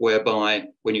 whereby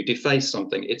when you deface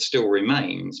something, it still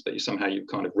remains, but you've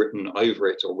kind of written over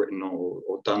it or written or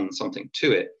done something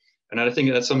to it. And I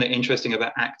think that's something interesting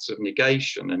about acts of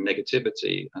negation and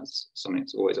negativity, as something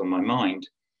that's always on my mind.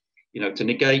 To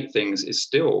negate things is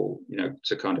still,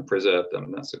 to kind of preserve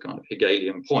them. That's a kind of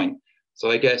Hegelian point.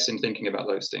 So I guess in thinking about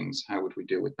those things, how would we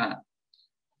deal with that?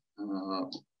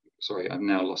 Sorry, I've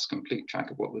now lost complete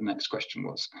track of what the next question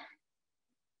was.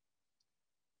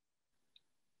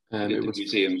 It was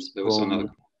museums. There was another.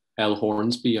 L.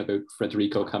 Hornsby about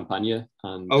Federico Campagna.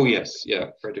 And oh yes, yeah,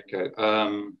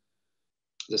 Federico.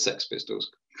 The Sex Pistols.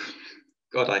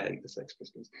 God, I hate the Sex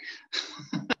Pistols.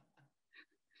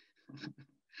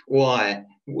 Why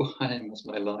must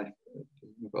my life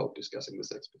involve discussing the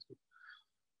Sex Pistols?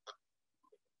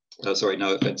 Oh, sorry,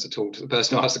 no offense at all to the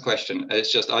person who asked the question.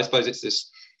 It's just, I suppose it's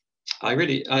this.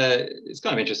 It's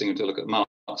kind of interesting to look at Mark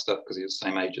stuff because he was the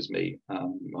same age as me,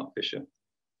 Mark Fisher.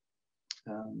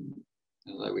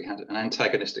 Although we had an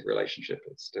antagonistic relationship,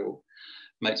 it still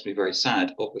makes me very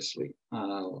sad, obviously,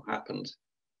 what happened.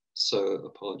 So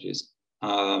apologies.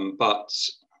 But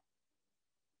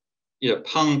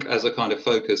punk as a kind of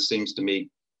focus seems to me,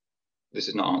 this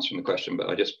is not answering the question, but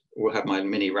I just will have my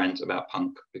mini rant about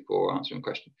punk before answering the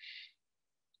question.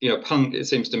 Punk, it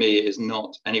seems to me, is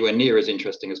not anywhere near as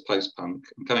interesting as post-punk.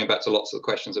 And coming back to lots of the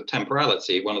questions of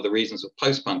temporality, one of the reasons that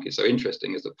post-punk is so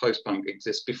interesting is that post-punk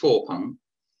exists before punk.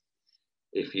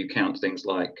 If you count things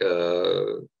like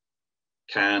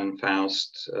Can,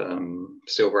 Faust,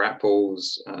 Silver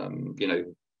Apples,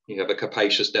 you have a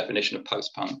capacious definition of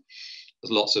post-punk.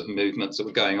 There's lots of movements that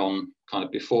were going on kind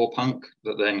of before punk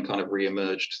that then kind of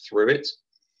re-emerged through it.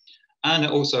 And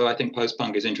also, I think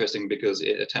post-punk is interesting because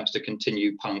it attempts to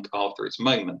continue punk after its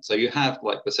moment. So you have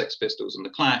like the Sex Pistols and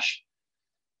the Clash,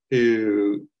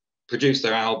 who produce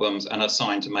their albums and are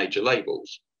signed to major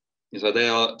labels. And so they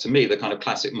are, to me, the kind of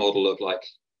classic model of like,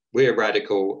 we're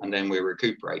radical and then we're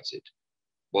recuperated,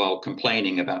 while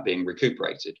complaining about being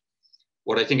recuperated.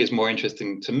 What I think is more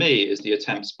interesting to me is the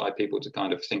attempts by people to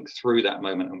kind of think through that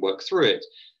moment and work through it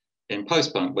in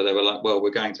post-punk, where they were like, well,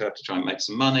 we're going to have to try and make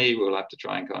some money, we'll have to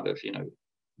try and kind of,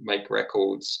 make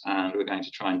records, and we're going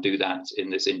to try and do that in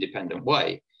this independent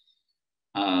way.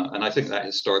 And I think that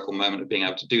historical moment of being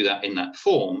able to do that in that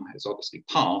form is obviously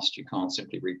past. You can't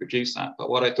simply reproduce that. But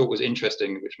what I thought was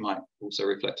interesting, which might also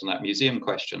reflect on that museum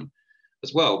question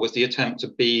as well, was the attempt to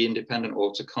be independent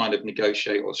or to kind of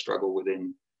negotiate or struggle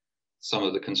within some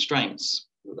of the constraints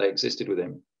that they existed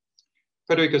within.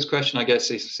 Federico's question, I guess,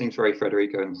 seems very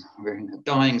Federico, and we're in a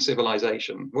dying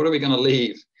civilization. What are we going to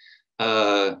leave?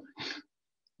 My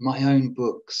own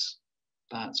books.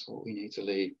 That's what we need to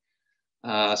leave.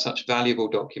 Such valuable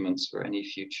documents for any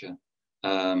future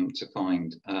to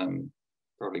find.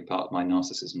 Probably part of my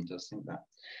narcissism does think that.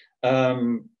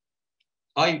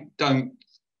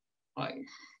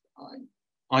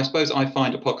 I suppose I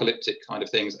find apocalyptic kind of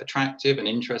things attractive and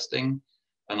interesting.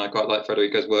 And I quite like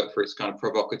Federico's work for its kind of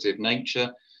provocative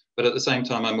nature. But at the same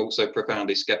time, I'm also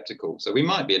profoundly skeptical. So we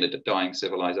might be in a dying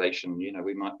civilization.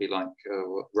 We might be like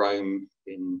Rome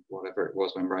in whatever it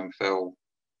was when Rome fell.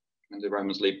 And the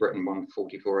Romans leave Britain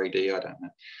 144 AD, I don't know.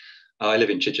 I live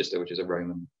in Chichester, which is a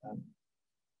Roman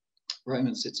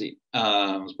city.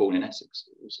 I was born in Essex.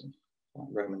 It was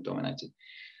Roman dominated.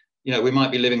 We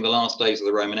might be living the last days of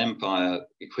the Roman Empire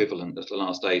equivalent as the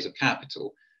last days of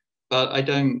capital. But I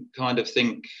don't kind of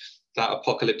think that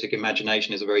apocalyptic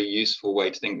imagination is a very useful way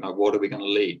to think, like, what are we going to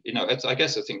leave? I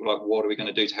guess I think, like, what are we going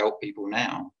to do to help people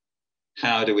now?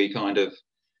 How do we kind of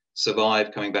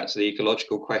survive, coming back to the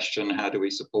ecological question? How do we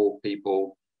support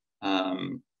people?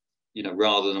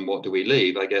 Rather than what do we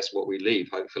leave? I guess what we leave,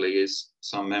 hopefully, is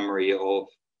some memory of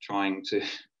trying to,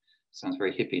 sounds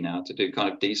very hippie now, to do kind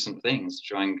of decent things,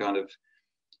 try and kind of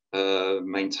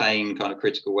maintain kind of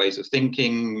critical ways of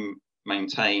thinking,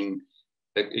 maintain,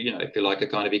 if you like, a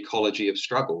kind of ecology of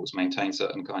struggles, maintain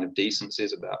certain kind of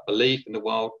decencies about belief in the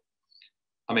world.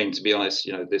 I mean, to be honest,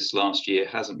 this last year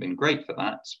hasn't been great for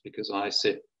that, because I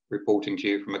sit reporting to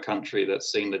you from a country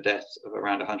that's seen the death of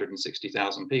around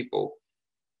 160,000 people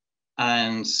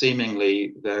and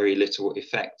seemingly very little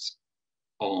effect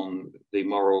on the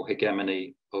moral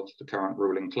hegemony of the current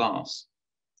ruling class,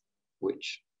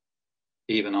 which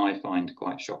even I find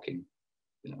quite shocking.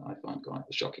 I find quite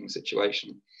a shocking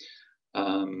situation.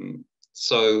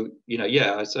 So,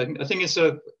 I think it's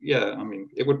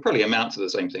it would probably amount to the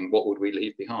same thing. What would we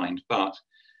leave behind? But,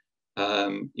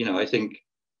 I think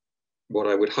what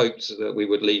I would hope that we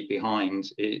would leave behind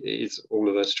is all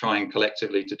of us trying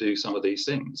collectively to do some of these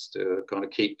things, to kind of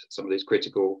keep some of these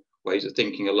critical ways of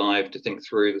thinking alive, to think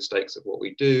through the stakes of what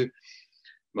we do,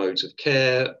 modes of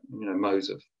care, modes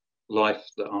of life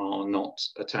that are not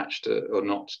attached to or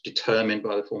not determined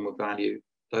by the form of value.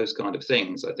 Those kind of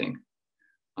things, I think,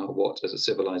 are what, as a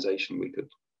civilization, we could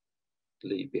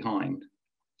leave behind.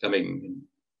 I mean,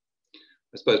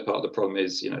 I suppose part of the problem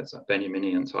is, it's that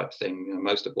Benjaminian type thing.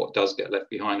 Most of what does get left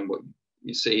behind and what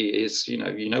you see is, you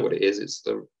know what it is. It's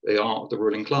the art of the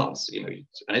ruling class, and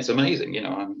it's amazing.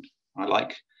 I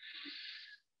like,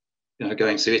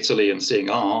 going to Italy and seeing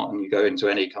art, and you go into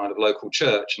any kind of local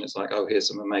church and it's like, oh, here's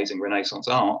some amazing Renaissance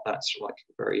art. That's like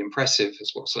very impressive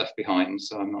as what's left behind.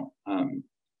 So I'm not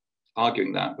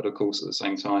arguing that, but of course at the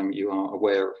same time you are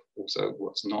aware of also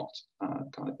what's not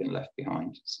kind of been left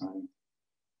behind. So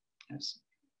yes.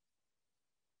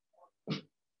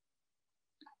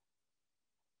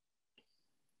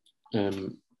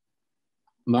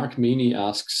 Mark Meany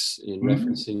asks, in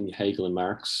referencing Hegel and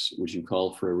Marx, would you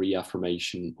call for a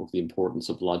reaffirmation of the importance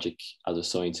of logic as a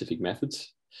scientific method?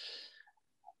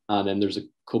 And then there's a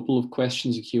couple of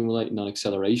questions accumulating on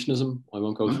accelerationism. I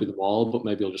won't go through them all, but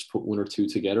maybe I'll just put one or two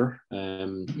together.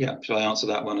 Yeah, shall I answer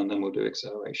that one and then we'll do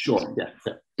acceleration? Sure,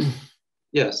 yeah.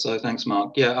 Yeah, so thanks,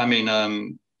 Mark. Yeah, I mean,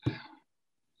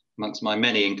 amongst my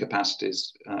many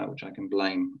incapacities, which I can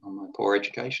blame on my poor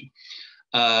education,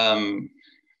 I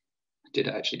did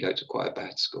actually go to quite a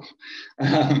bad school,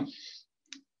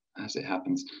 as it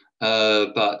happens.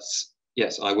 But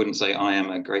yes, I wouldn't say I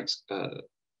am a great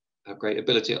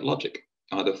ability at logic,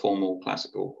 either formal,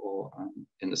 classical, or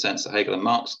in the sense that Hegel and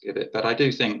Marx give it. But I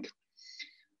do think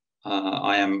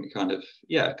I am kind of,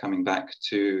 coming back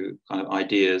to kind of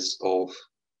ideas of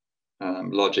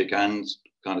logic and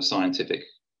kind of scientific.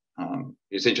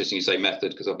 It's interesting you say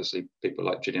method, because obviously people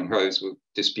like Julian Rose will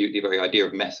dispute the very idea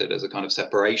of method as a kind of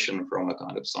separation from a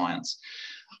kind of science.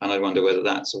 And I wonder whether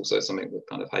that's also something that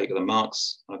kind of Hegel and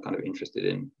Marx are kind of interested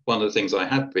in. One of the things I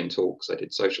have been taught, because I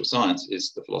did social science,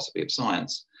 is the philosophy of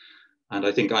science. And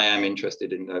I think I am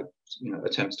interested in the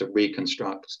attempts to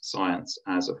reconstruct science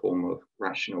as a form of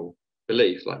rational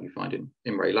belief, like you find in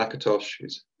Imre Lakatos,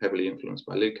 who's heavily influenced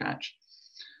by Lukács.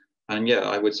 And yeah,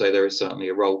 I would say there is certainly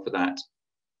a role for that.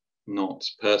 Not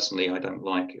personally, I don't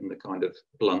like in the kind of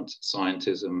blunt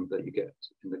scientism that you get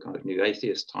in the kind of new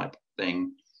atheist type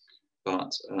thing.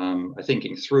 But a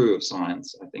thinking through of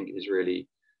science, I think, is really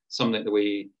something that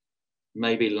we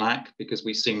maybe lack, because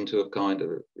we seem to have kind of,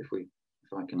 if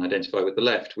I can identify with the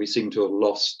left, we seem to have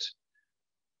lost,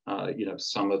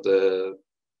 some of the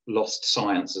lost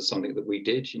science as something that we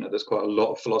did. There's quite a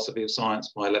lot of philosophy of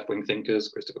science by left-wing thinkers,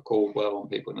 Christopher Caldwell and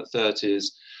people in the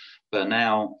 30s. But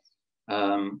now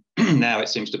it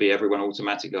seems to be everyone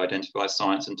automatically identifies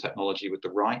science and technology with the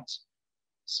right.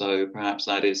 So perhaps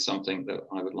that is something that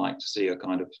I would like to see a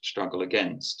kind of struggle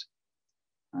against.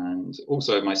 And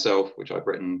also myself, which I've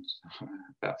written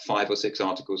about 5 or 6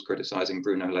 articles criticizing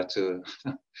Bruno Latour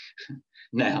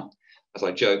now, as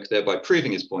I joke, thereby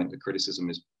proving his point that criticism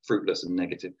is fruitless and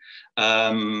negative.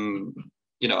 I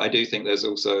do think there's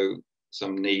also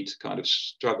some need to kind of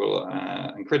struggle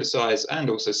and criticize, and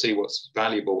also see what's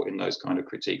valuable in those kind of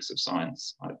critiques of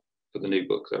science. For the new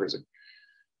book, there is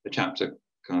a chapter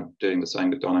kind of doing the same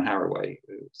with Donna Haraway.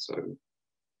 So,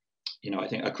 I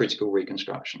think a critical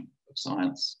reconstruction of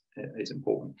science is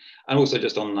important. And also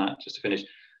just on that, just to finish,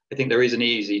 I think there is an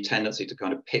easy tendency to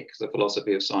kind of pick the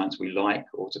philosophy of science we like,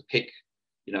 or to pick,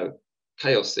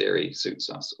 chaos theory suits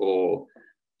us, or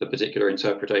the particular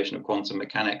interpretation of quantum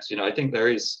mechanics. I think there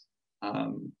is,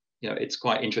 it's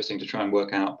quite interesting to try and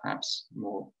work out perhaps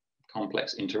more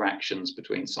complex interactions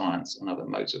between science and other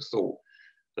modes of thought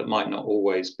that might not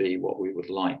always be what we would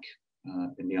like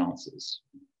in the answers.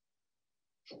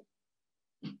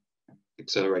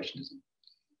 Accelerationism.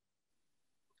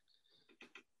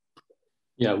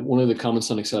 Yeah, one of the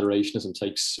comments on accelerationism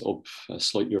takes up a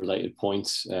slightly related point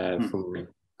from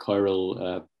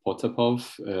Kirill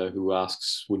Potapov, who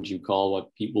asks, would you call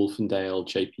what Pete Wolfendale,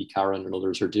 J.P. Caron and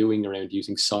others are doing around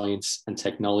using science and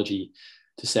technology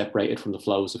to separate it from the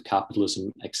flows of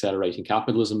capitalism, accelerating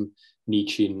capitalism,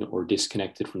 Nietzschean or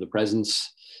disconnected from the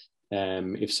presence?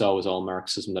 If so, is all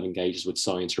Marxism that engages with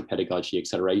science or pedagogy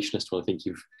accelerationist? Well, I think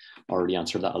you've already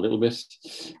answered that a little bit.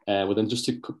 Well, then just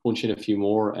to punch in a few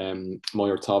more,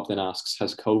 Moyer Top then asks,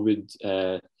 has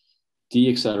COVID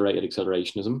de-accelerated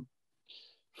accelerationism?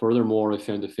 Furthermore, I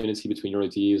found affinity between your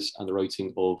ideas and the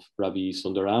writing of Ravi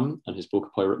Sundaram and his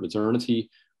book Pirate Modernity,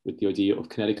 with the idea of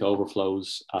kinetic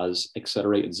overflows as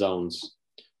accelerated zones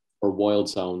or wild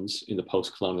zones in the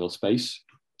post-colonial space,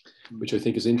 which I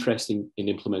think is interesting in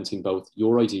implementing both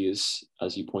your ideas,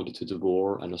 as you pointed to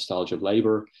Devore and nostalgia of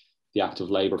labour. The act of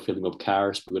labour filling up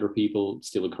cars with other people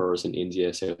still occurs in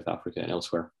India, South Africa and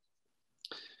elsewhere.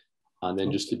 And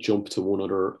then just to jump to one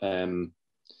other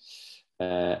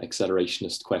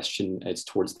accelerationist question. It's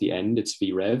towards the end, it's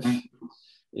VREV.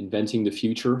 Inventing the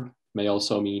future may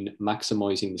also mean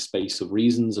maximizing the space of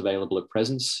reasons available at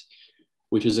presence,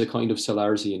 which is a kind of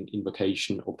Salarzian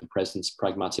invocation of the present's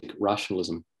pragmatic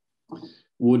rationalism.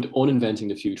 Would uninventing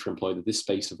the future imply that this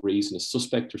space of reason is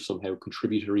suspect or somehow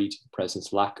contributory to the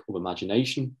present's lack of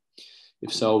imagination?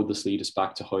 If so, would this lead us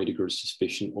back to Heidegger's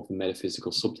suspicion of the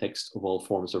metaphysical subtext of all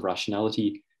forms of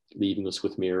rationality, leaving us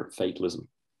with mere fatalism?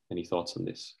 Any thoughts on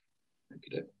this?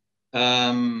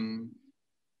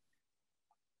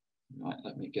 Right,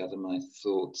 let me gather my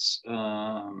thoughts.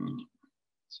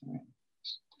 Sorry.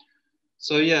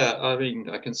 So yeah, I mean,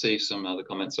 I can see some other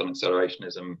comments on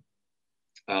accelerationism.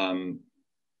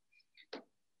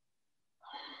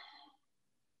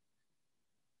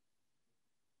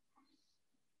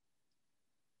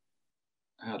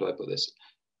 How do I put this?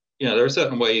 You know, there are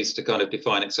certain ways to kind of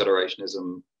define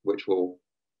accelerationism, which will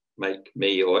make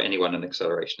me or anyone an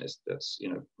accelerationist. That's, you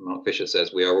know, Mark Fisher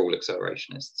says we are all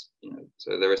accelerationists. You know,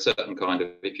 so there are certain kind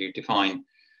of, if you define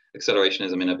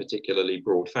accelerationism in a particularly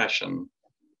broad fashion,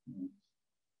 you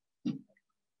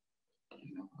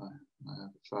know, I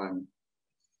have a phone.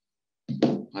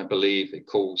 I believe it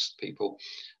calls people.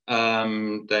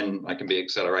 Then I can be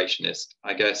accelerationist.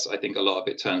 I guess I think a lot of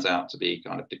it turns out to be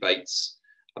kind of debates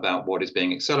about what is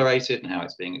being accelerated and how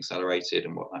it's being accelerated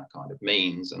and what that kind of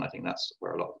means. And I think that's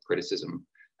where a lot of criticism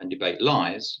and debate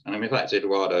lies. And I mean, in fact,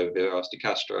 Eduardo Vivas de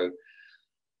Castro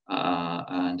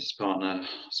and his partner,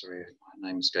 sorry, my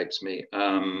name escapes me,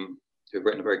 who've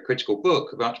written a very critical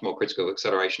book, much more critical of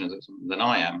accelerationism than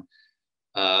I am,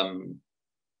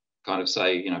 kind of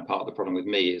say, you know, part of the problem with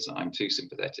me is that I'm too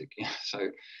sympathetic. So,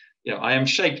 you know, I am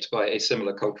shaped by a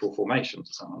similar cultural formation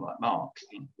to someone like Mark.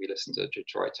 You know, we listen to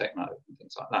Detroit techno and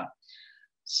things like that.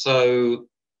 So,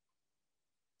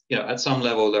 you know, at some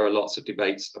level, there are lots of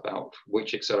debates about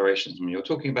which accelerationism you're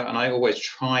talking about, and I always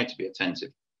try to be attentive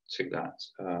to that.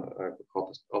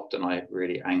 Often I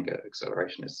really anger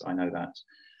accelerationists. I know that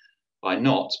by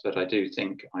not, but I do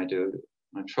think I do.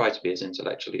 I try to be as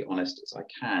intellectually honest as I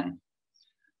can.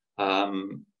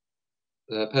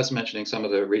 The person mentioning some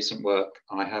of the recent work,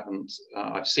 I haven't,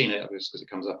 I've seen it because it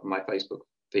comes up on my Facebook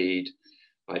feed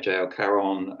by J.L.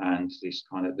 Caron and these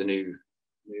kind of the new,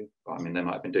 I mean, they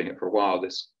might have been doing it for a while,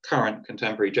 this current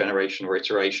contemporary generation or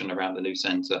iteration around the new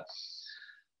centre.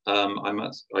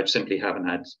 I simply haven't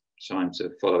had time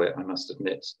to follow it. I must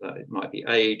admit that it might be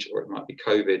age or it might be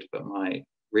COVID, but my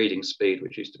reading speed,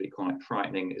 which used to be quite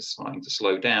frightening, is starting to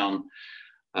slow down.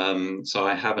 So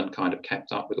I haven't kind of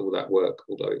kept up with all that work,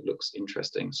 although it looks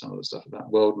interesting. Some of the stuff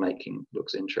about world making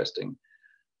looks interesting.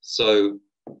 So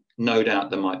no doubt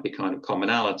there might be kind of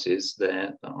commonalities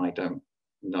there that I don't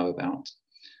know about.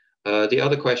 The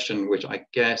other question, which I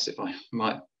guess, if I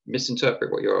might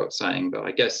misinterpret what you're saying, but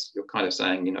I guess you're kind of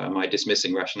saying, you know, am I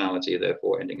dismissing rationality,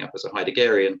 therefore ending up as a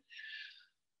Heideggerian?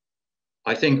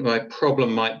 I think my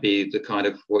problem might be the kind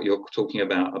of what you're talking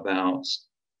about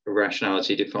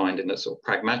rationality defined in a sort of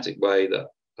pragmatic way, that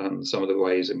some of the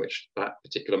ways in which that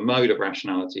particular mode of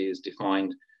rationality is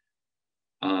defined,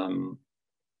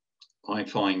 I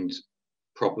find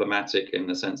problematic in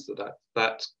the sense that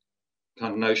that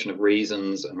kind of notion of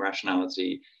reasons and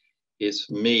rationality is,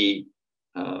 for me,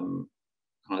 kind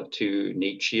of too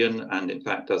Nietzschean, and in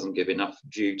fact doesn't give enough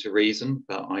due to reason.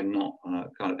 But I'm not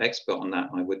kind of expert on that.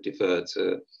 I would defer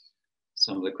to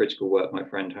some of the critical work my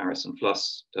friend Harrison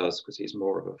Fluss does, because he's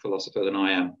more of a philosopher than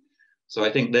I am. So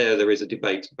I think there is a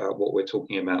debate about what we're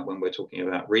talking about when we're talking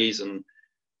about reason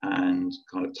and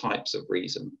kind of types of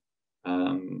reason.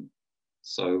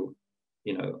 So,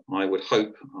 you know, I would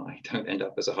hope I don't end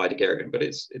up as a Heideggerian, but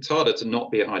it's harder to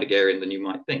not be a Heideggerian than you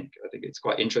might think. I think it's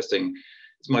quite interesting.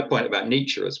 It's my point about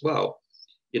Nietzsche as well.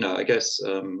 You know, I guess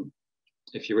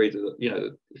if you read, you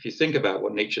know, if you think about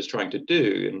what Nietzsche is trying to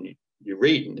do, and you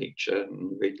read Nietzsche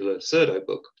and you read the Lacerdo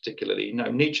book particularly, you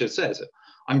know, Nietzsche says,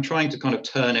 I'm trying to kind of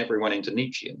turn everyone into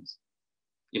Nietzscheans.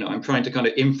 You know, I'm trying to kind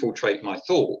of infiltrate my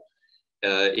thought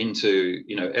into,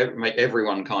 you know, make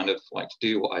everyone kind of like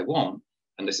do what I want.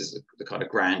 And this is the kind of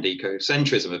grand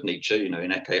ecocentrism of Nietzsche, you know, in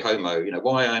Ecce Homo, you know,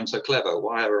 why I am so clever,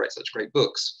 why I write such great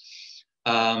books.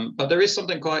 But there is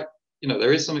something quite, you know,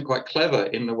 there is something quite clever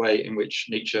in the way in which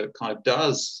Nietzsche kind of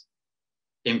does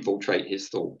infiltrate his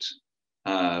thought.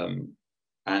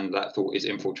 And that thought is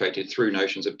infiltrated through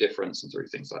notions of difference and through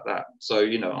things like that. So,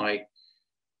 you know,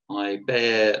 I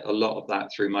bear a lot of that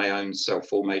through my own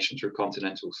self-formation through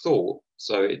continental thought.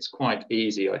 So it's quite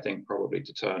easy, I think, probably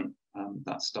to turn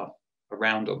that stuff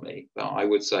around on me. But I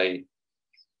would say,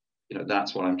 you know,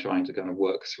 that's what I'm trying to kind of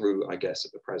work through, I guess,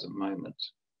 at the present moment.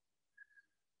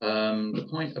 The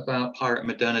point about pirate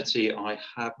modernity, I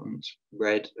haven't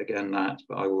read again that,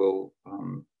 but I will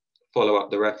follow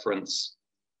up the reference.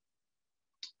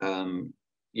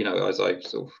 You know, as I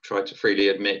sort of try to freely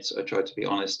admit, I try to be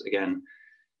honest again,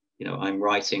 you know, I'm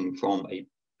writing from a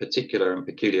particular and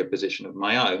peculiar position of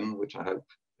my own, which I hope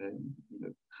you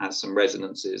know, has some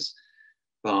resonances,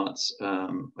 but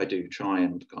I do try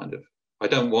and kind of, I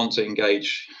don't want to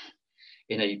engage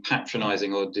in a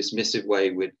patronizing or dismissive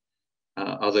way with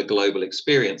other global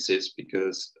experiences,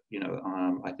 because, you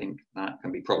know, I think that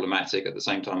can be problematic. At the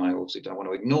same time, I also don't want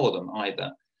to ignore them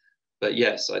either. But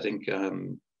yes, I think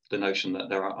the notion that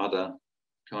there are other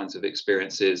kinds of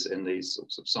experiences in these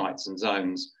sorts of sites and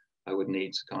zones, I would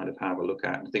need to kind of have a look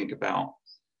at and think about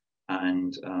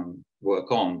and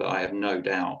work on. But I have no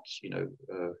doubt, you know,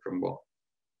 from what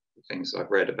things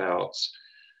I've read about,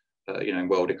 you know, in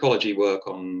world ecology work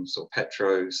on sort of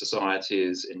petro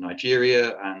societies in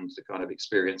Nigeria, and the kind of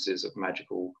experiences of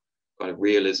magical kind of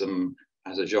realism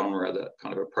as a genre that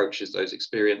kind of approaches those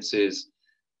experiences.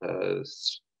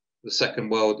 The Second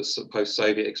World, the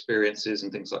post-Soviet experiences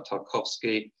and things like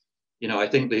Tarkovsky. You know, I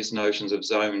think these notions of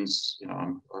zones, you know,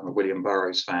 I'm a William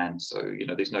Burroughs fan, so, you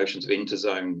know, these notions of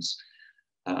interzones,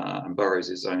 and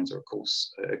Burroughs' zones are, of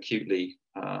course, acutely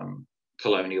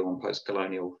colonial and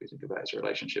post-colonial, if you think about his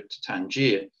relationship to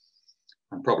Tangier,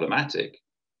 and problematic,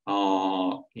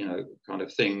 are, you know, kind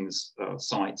of things,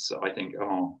 sites that I think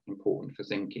are important for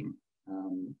thinking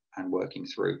and working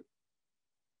through,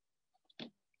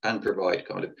 and provide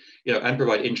kind of, you know, and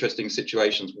provide interesting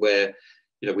situations where,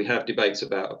 you know, we have debates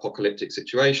about apocalyptic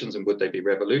situations and would they be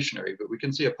revolutionary, but we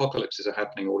can see apocalypses are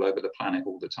happening all over the planet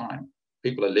all the time.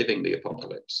 People are living the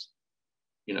apocalypse.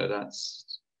 You know,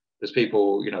 there's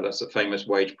people, you know, that's a famous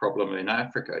wage problem in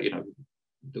Africa. You know,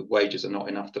 the wages are not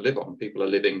enough to live on. People are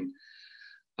living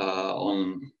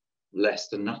on less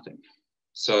than nothing.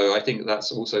 So I think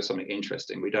that's also something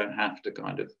interesting. We don't have to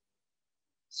kind of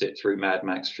sit through Mad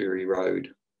Max Fury Road.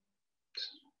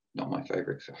 Not my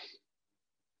favorite film.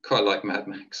 Quite like Mad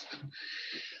Max.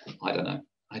 I don't know.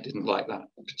 I didn't like that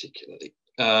particularly.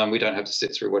 We don't have to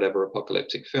sit through whatever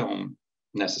apocalyptic film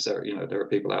necessary. You know, there are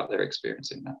people out there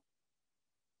experiencing that.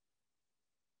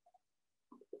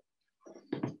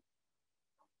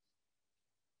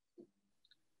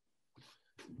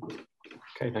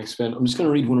 Okay, thanks, Ben. I'm just going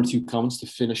to read one or two comments to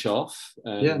finish off.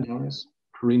 Yeah, nice.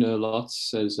 Karina Lotz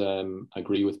says, I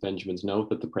agree with Benjamin's note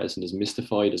that the present is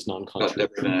mystified as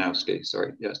non-contradictory. Deborah Danowski,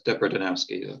 sorry. Yes, Deborah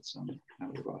Danowski. That's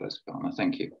partner.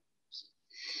 Thank you.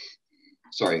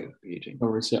 Sorry, Eugene. No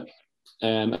worries, yeah.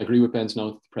 I agree with Ben's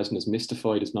note that the present is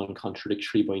mystified as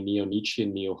non-contradictory by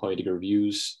neo-Nietzschean, neo-Heidegger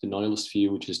views. The nihilist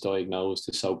view, which is diagnosed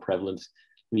as so prevalent,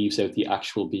 leaves out the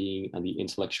actual being and the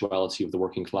intellectuality of the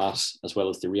working class, as well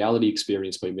as the reality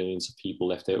experienced by millions of people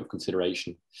left out of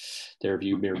consideration. They are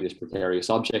viewed merely as precarious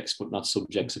objects, but not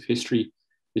subjects of history.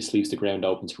 This leaves the ground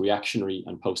open to reactionary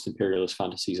and post-imperialist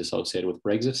fantasies associated with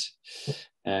Brexit.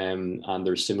 And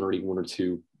there's similarly one or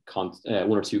two comments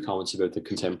about the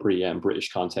contemporary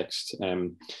British context.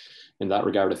 In that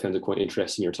regard, I found it quite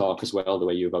interesting, your talk as well, the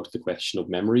way you evoked the question of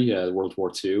memory, World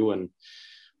War II, and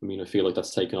I mean, I feel like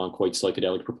that's taken on quite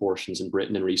psychedelic proportions in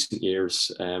Britain in recent years.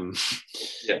 Yes,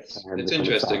 it's an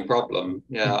interesting problem.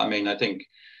 Yeah, I mean, I think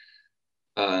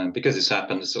because it's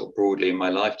happened sort of broadly in my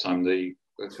lifetime, the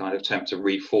kind of attempt to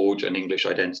reforge an English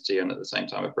identity and at the same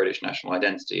time a British national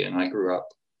identity. And I grew up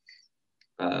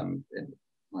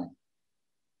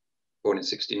born in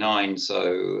 '69,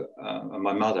 so and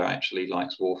my mother actually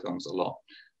likes war films a lot.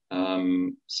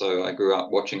 So I grew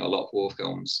up watching a lot of war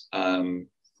films,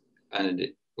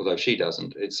 although she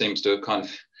doesn't, it seems to have kind of,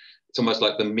 it's almost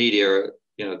like the media,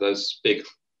 you know, those big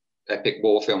epic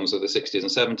war films of the 60s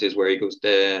and 70s where Eagles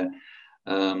Dare,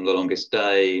 The Longest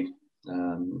Day,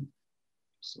 something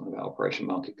about Operation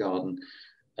Market Garden,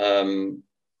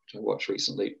 which I watched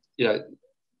recently. You know,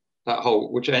 that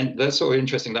whole, that's sort of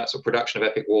interesting, that sort of production of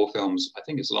epic war films. I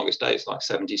think it's The Longest Day, it's like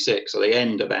 76. So they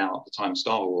end about the time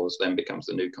Star Wars then becomes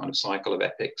the new kind of cycle of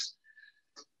epics.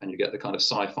 And you get the kind of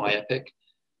sci-fi epic.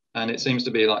 And it seems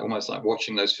to be like almost like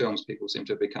watching those films, people seem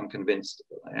to have become convinced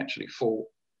that they actually fall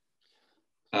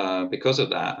because of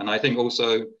that. And I think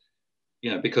also,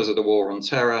 you know, because of the war on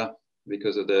terror,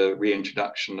 because of the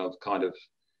reintroduction of kind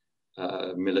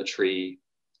of military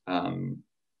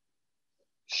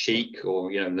chic,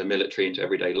 or, you know, the military into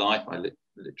everyday life. I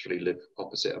literally live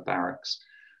opposite a barracks,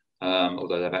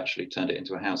 although they've actually turned it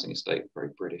into a housing estate,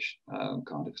 very British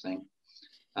kind of thing.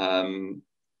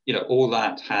 You know, all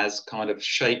that has kind of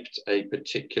shaped a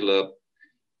particular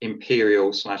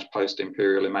imperial /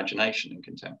 post-imperial imagination in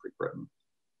contemporary Britain.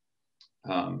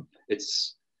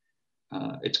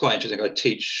 it's quite interesting. I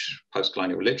teach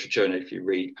post-colonial literature, and if you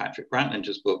read Patrick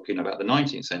Brantlinger's book, about the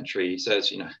 19th century, he says,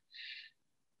 the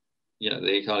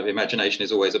kind of imagination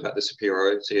is always about the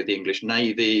superiority of the English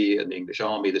Navy and the English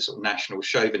Army. This sort of national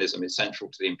chauvinism is central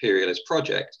to the imperialist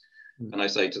project. And I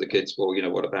say to the kids, well,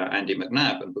 what about Andy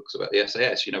McNab and books about the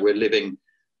SAS? We're living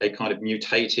a kind of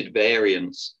mutated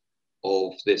variant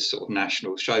of this sort of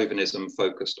national chauvinism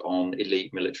focused on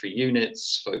elite military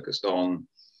units, focused on,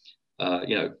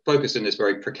 focused in this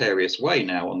very precarious way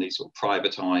now on these sort of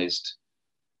privatized,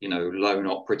 lone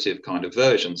operative kind of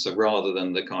versions. So rather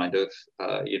than the kind of,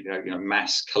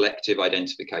 mass collective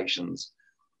identifications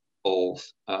of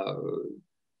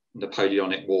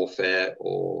Napoleonic warfare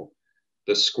or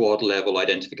the squad level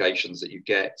identifications that you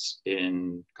get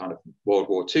in kind of World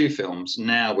War II films,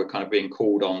 now we're kind of being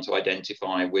called on to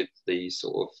identify with these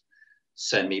sort of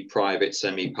semi-private,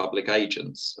 semi-public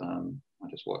agents. I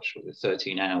just watched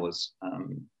 13 Hours,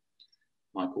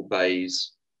 Michael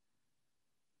Bay's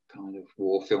kind of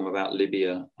war film about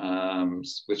Libya,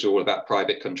 which is all about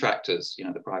private contractors.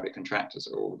 The private contractors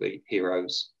are all the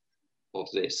heroes of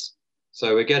this.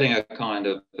 So we're getting a kind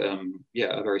of, a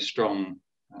very strong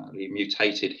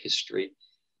mutated history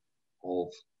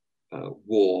of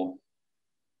war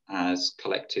as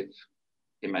collective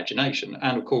imagination.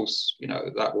 And of course,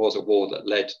 that was a war that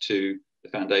led to the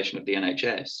foundation of the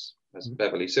NHS, as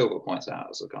Beverly Silver points out,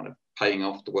 as a kind of paying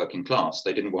off the working class.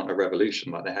 They didn't want a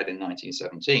revolution like they had in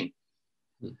 1917.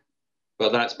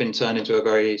 But that's been turned into a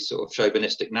very sort of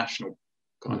chauvinistic national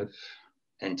kind of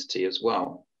entity as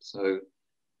well. So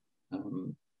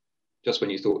just when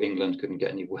you thought England couldn't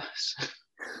get any worse,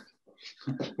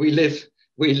 we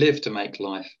live to make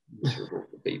life miserable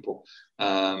for people.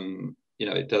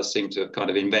 It does seem to have kind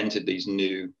of invented these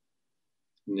new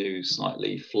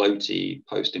slightly floaty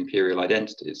post-imperial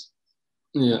identities.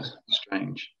 Yeah,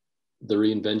 strange. The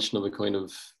reinvention of a kind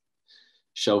of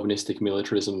chauvinistic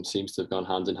militarism seems to have gone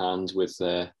hand in hand with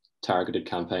targeted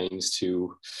campaigns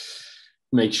to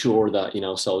make sure that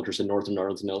soldiers in Northern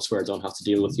Ireland and elsewhere don't have to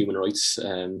deal with human rights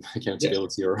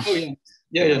accountability. Or I mean,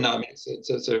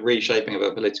 it's a reshaping of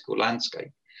a political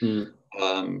landscape.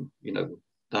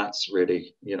 That's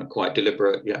really quite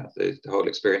deliberate. The whole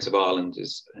experience of Ireland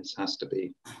has to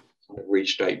be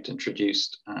reshaped,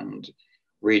 introduced, and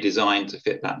redesigned to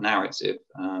fit that narrative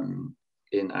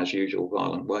in, as usual,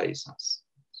 violent ways.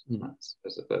 That's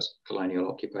the first colonial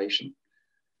occupation.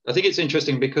 I think it's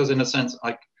interesting because, in a sense,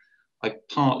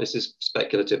 this is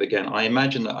speculative again. I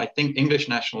imagine that I think English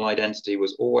national identity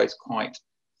was always quite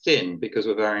thin because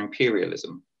of our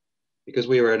imperialism, because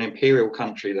we were an imperial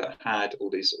country that had all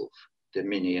these sort of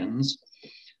dominions.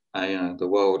 The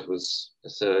world was a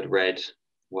third red,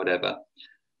 whatever.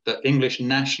 The English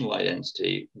national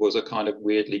identity was a kind of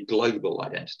weirdly global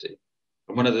identity.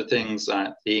 And one of the things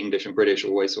that the English and British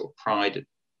always sort of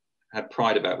had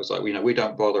pride about was like, we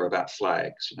don't bother about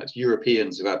flags. It's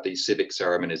Europeans who have these civic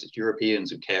ceremonies. It's Europeans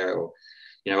who care, or,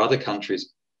 other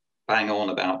countries bang on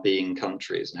about being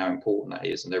countries and how important that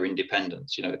is and their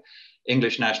independence.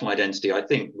 English national identity, I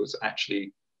think, was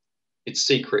actually its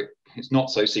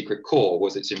not so secret core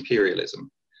was its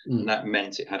imperialism. And that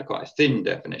meant it had quite a thin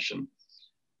definition.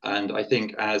 And I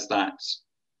think as that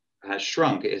has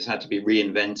shrunk, it has had to be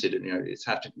reinvented, and it's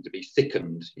had to be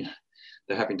thickened.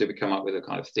 They're having to come up with a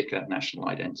kind of thicker national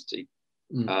identity,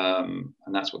 and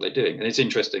that's what they're doing. And it's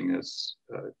interesting as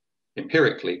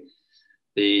empirically,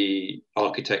 the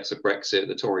architects of Brexit,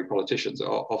 the Tory politicians,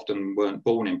 often weren't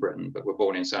born in Britain, but were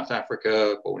born in South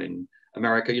Africa, born in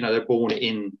America. They're born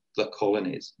in the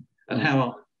colonies. And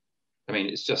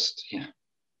it's just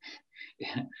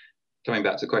coming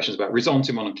back to questions about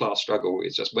ressentiment and class struggle,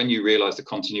 it's just when you realize the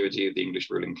continuity of the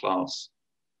English ruling class,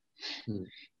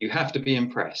 you have to be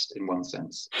impressed in one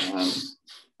sense,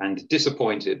 and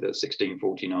disappointed that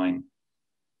 1649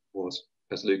 was,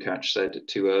 as Lukács said,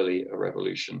 too early a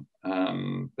revolution.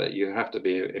 But you have to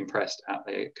be impressed at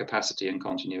the capacity and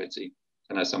continuity.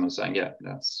 And as someone's saying,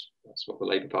 that's what the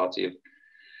Labour Party have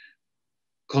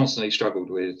constantly struggled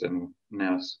with, and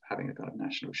now having a kind of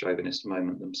national chauvinist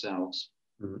moment themselves.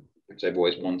 Which they've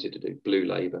always wanted to do, blue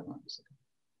Labour.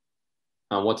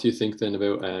 And what do you think then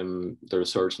about the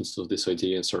resurgence of this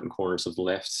idea in certain corners of the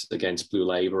left against blue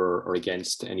Labour or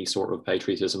against any sort of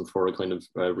patriotism for a kind of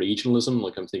regionalism?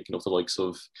 Like I'm thinking of the likes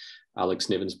of Alex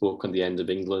Niven's book on the end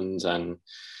of England, and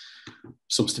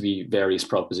seems to be various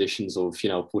propositions of,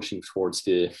 pushing towards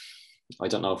I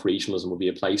don't know if regionalism would be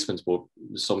a placement, but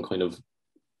some kind of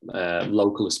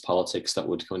localist politics that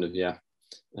would kind of,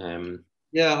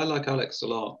 I like Alex a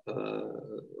lot.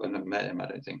 I never met him, I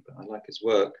don't think, but I like his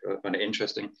work. I find it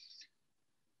interesting.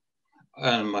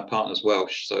 and my partner's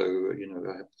Welsh, so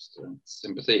I have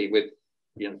sympathy with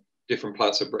different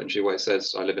parts of Britain. She always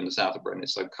says, I live in the south of Britain,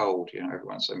 it's so cold,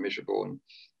 everyone's so miserable and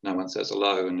no one says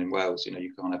hello. And in Wales,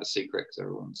 you can't have a secret because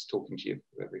everyone's talking to you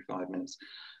every 5 minutes.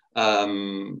 We are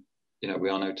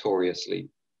notoriously,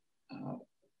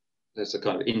 there's a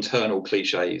kind of internal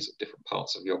cliches of different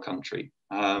parts of your country.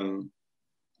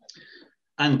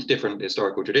 And different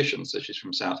historical traditions, such as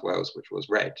from South Wales, which was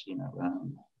red,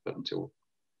 but until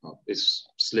is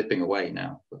slipping away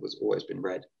now, but has always been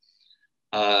red.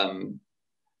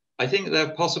 I think there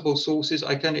are possible sources.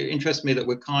 It interests me that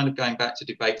we're kind of going back to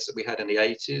debates that we had in the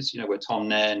 80s, where Tom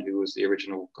Nairn, who was the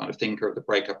original kind of thinker of the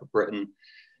breakup of Britain,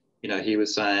 he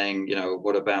was saying,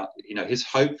 what about, his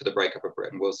hope for the breakup of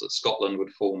Britain was that Scotland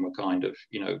would form a kind of,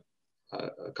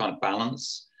 a kind of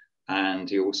balance. And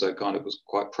he also kind of was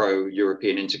quite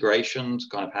pro-European integration, to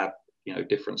kind of have,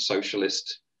 different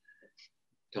socialist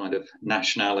kind of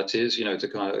nationalities, to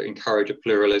kind of encourage a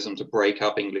pluralism, to break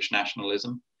up English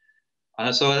nationalism.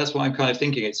 And so that's what I'm kind of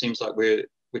thinking. It seems like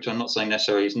which I'm not saying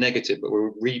necessarily is negative, but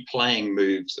we're replaying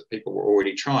moves that people were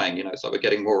already trying. It's like we're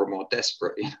getting more and more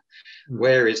desperate.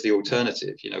 Where is the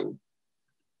alternative?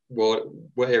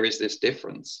 Where is this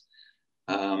difference?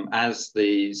 As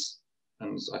these,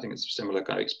 and I think it's similar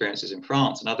kind of experiences in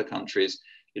France and other countries,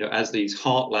 as these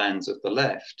heartlands of the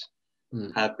left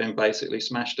have been basically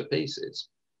smashed to pieces,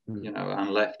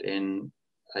 and left in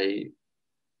a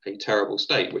terrible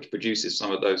state, which produces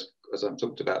some of those, as I've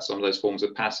talked about, some of those forms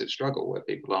of passive struggle where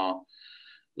people are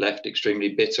left extremely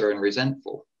bitter and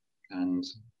resentful. And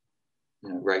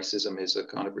racism is a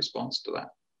kind of response to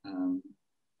that,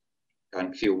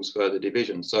 and fuels further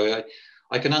division. So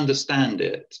I can understand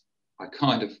it. I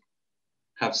kind of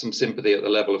have some sympathy at the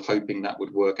level of hoping that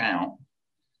would work out,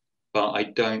 but I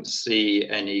don't see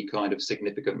any kind of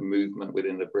significant movement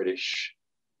within the British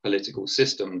political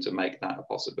system to make that a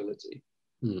possibility.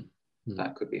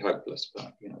 That could be hopeless,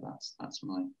 but that's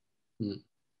my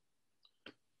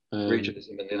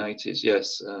regionalism in the 80s.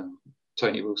 Yes,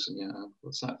 Tony Wilson. Yeah,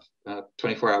 what's that?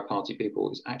 24-Hour Party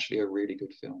People is actually a really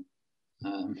good film,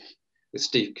 with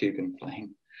Steve Coogan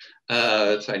playing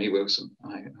Tony Wilson.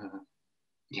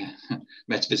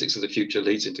 Metaphysics of the future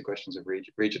leads into questions of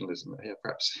regionalism. Yeah,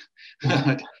 perhaps.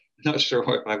 I'm not sure if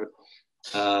I would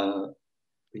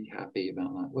be happy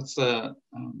about that. What's the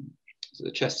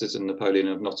Chesters and Napoleon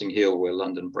of Notting Hill, where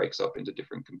London breaks up into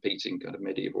different competing kind of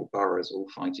medieval boroughs, all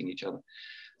fighting each other.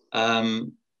 I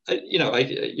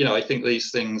think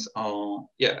these things are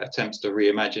attempts to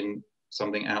reimagine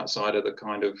something outside of the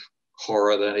kind of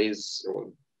horror that is,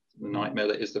 or the nightmare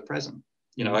that is the present.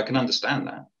 I can understand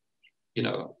that.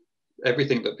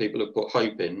 Everything that people have put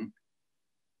hope in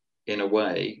a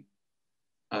way,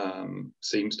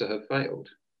 seems to have failed,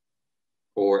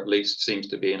 or at least seems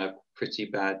to be in a pretty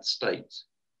bad state.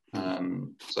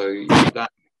 So that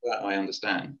I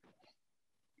understand,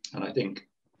 and I think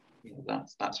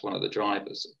that's one of the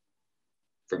drivers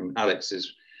from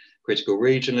Alex's critical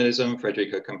regionalism,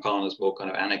 Federico Campana's more kind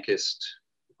of anarchist,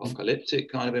 apocalyptic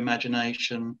kind of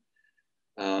imagination.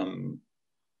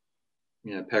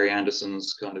 Perry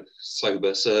Anderson's kind of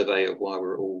sober survey of why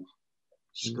we're all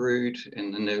screwed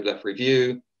in the New Left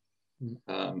Review.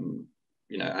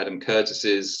 Adam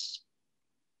Curtis's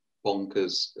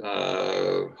bonkers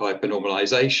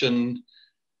hypernormalization.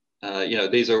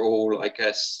 These are all, I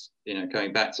guess,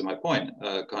 going back to my point,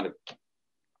 kind of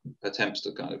attempts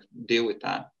to kind of deal with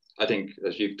that. I think,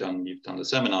 as you've done the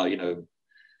seminar,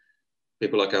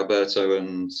 people like Alberto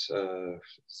and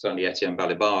certainly Etienne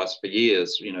Balibar for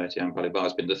years. Etienne Balibar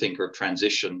has been the thinker of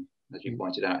transition, as you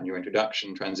pointed out in your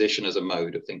introduction, transition as a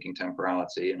mode of thinking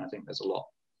temporality. And I think there's a lot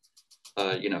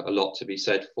to be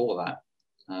said for that.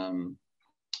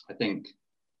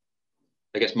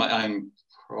 I guess my own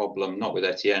problem, not with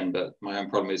Etienne, but my own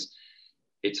problem is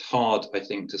it's hard, I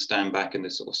think, to stand back in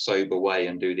this sort of sober way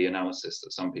and do the analysis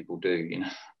that some people do.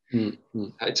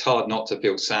 It's hard not to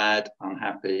feel sad,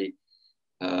 unhappy,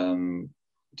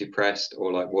 depressed,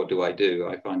 or like, what do I do?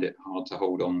 I find it hard to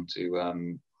hold on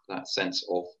to that sense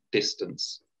of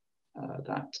distance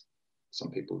that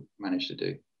some people manage to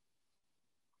do.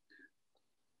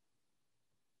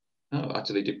 Oh,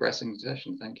 utterly depressing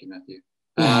session. Thank you, Matthew.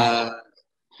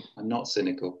 I'm not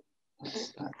cynical.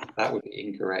 That would be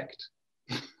incorrect.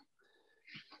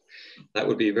 That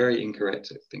would be very incorrect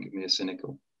to think of me as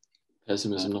cynical.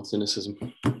 Pessimism, not cynicism.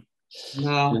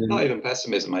 No, not even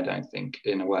pessimism, I don't think,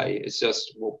 in a way. It's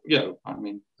just, I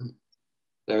mean,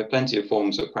 there are plenty of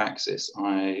forms of praxis.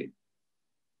 I'm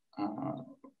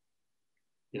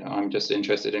just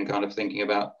interested in kind of thinking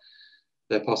about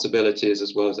their possibilities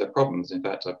as well as their problems. In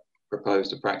fact, I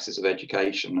proposed a praxis of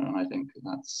education, and I think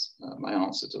that's my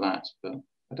answer to that. But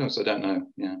I also don't know.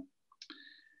 Yeah.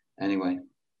 Anyway,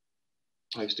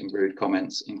 posting rude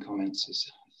comments in comments is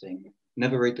a thing.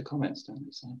 Never read the comments, don't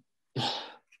we? So.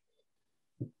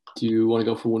 Do you want to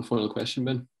go for one final question,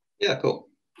 Ben? Yeah, cool.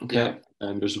 Okay.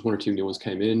 Yeah. There's just one or two new ones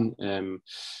came in.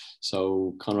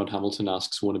 So Conrad Hamilton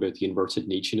asks one about the inverted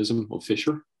Nietzscheanism of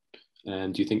Fisher.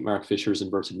 Do you think Mark Fisher's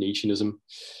inverted Nietzscheanism,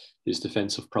 his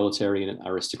defense of proletarian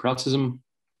aristocratism,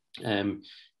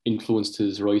 influenced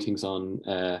his writings on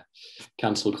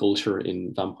cancel culture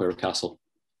in Vampire Castle?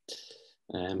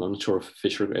 I'm not sure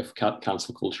if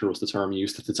cancel culture was the term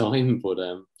used at the time, but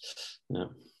yeah.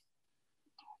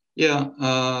 Yeah,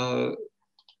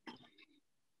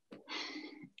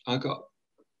 I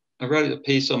wrote a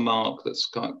piece on Mark that's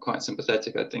quite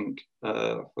sympathetic, I think,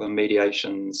 for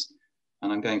mediations,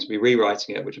 and I'm going to be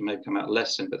rewriting it, which may come out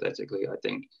less sympathetically. I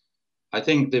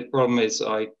think the problem is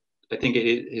I think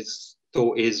his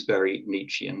thought is very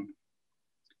Nietzschean,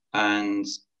 and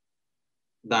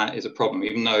that is a problem.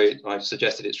 Even though I've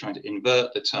suggested it's trying to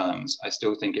invert the terms, I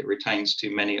still think it retains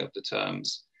too many of the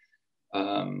terms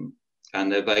and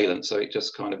their valence. So it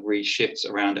just kind of reshifts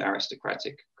around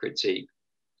aristocratic critique.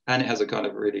 And it has a kind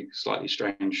of really slightly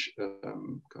strange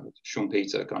kind of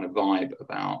Schumpeter kind of vibe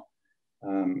about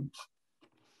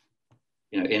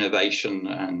innovation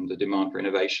and the demand for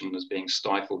innovation as being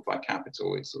stifled by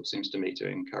capital. It sort of seems to me to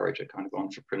encourage a kind of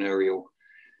entrepreneurial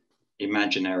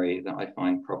imaginary that I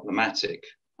find problematic.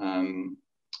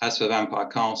 As for Vampire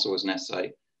Castle as an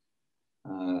essay,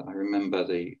 I remember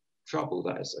the trouble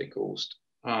that essay caused.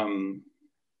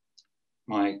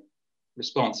 My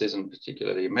response isn't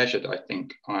particularly measured. I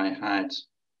think I had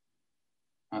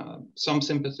some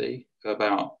sympathy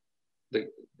about the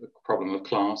problem of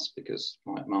class, because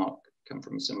like Mark come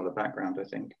from a similar background, I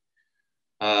think.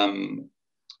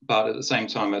 But at the same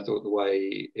time, I thought the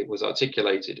way it was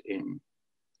articulated in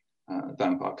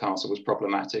Vampire Castle was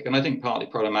problematic. And I think partly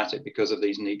problematic because of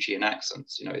these Nietzschean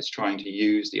accents. It's trying to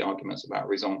use the arguments about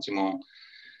ressentiment,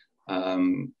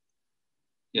 almost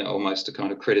to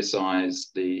kind of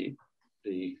criticize the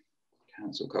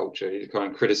cancel culture, to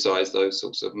kind of criticize those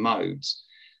sorts of modes.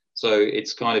 So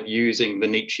it's kind of using the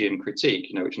Nietzschean critique,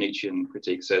 which Nietzschean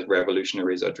critique says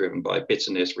revolutionaries are driven by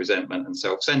bitterness, resentment, and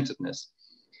self-centeredness.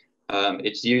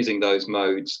 It's using those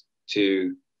modes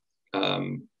to,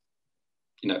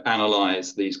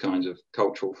 analyze these kinds of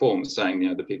cultural forms, saying,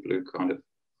 the people who kind of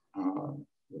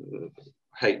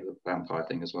hate the vampire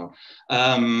thing as well,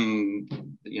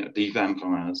 the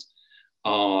vampires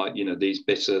are, these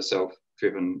bitter,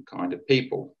 self-driven kind of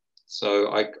people.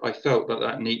 So I felt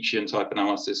that Nietzschean type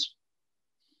analysis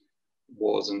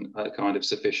wasn't a kind of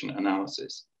sufficient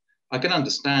analysis. I can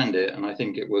understand it, and I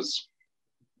think it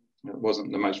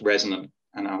wasn't the most resonant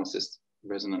analysis,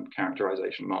 resonant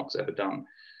characterization Mark's ever done.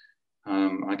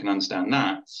 I can understand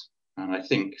that, and I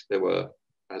think there were,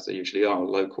 as there usually are,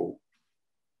 local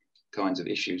kinds of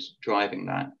issues driving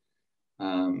that.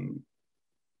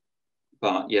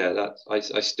 But yeah, I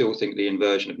still think the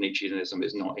inversion of Nietzscheanism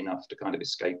is not enough to kind of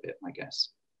escape it, I guess.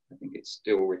 I think it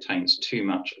still retains too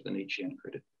much of the Nietzschean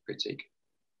critique.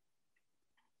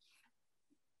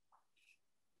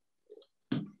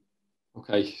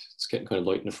 Okay, it's getting kind of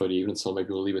light in the Friday evening, so maybe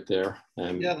we'll leave it there.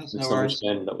 Yeah, that's no worries.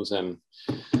 That was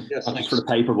yes, not just for the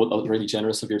paper, but that was really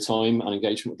generous of your time and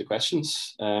engagement with the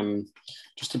questions.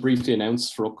 Just to briefly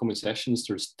announce for upcoming sessions,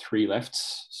 there's 3 left.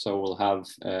 So we'll have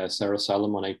Sarah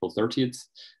Salem on April 30th,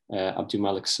 Abdul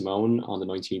Malik Simone on the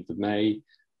 19th of May,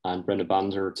 and Brenna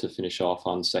Bander to finish off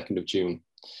on 2nd of June.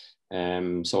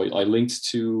 So I linked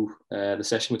to the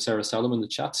session with Sarah Salem in the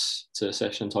chats. It's a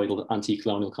session entitled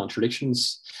Anti-Colonial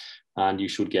Contradictions, and you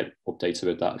should get updates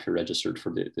about that if you're registered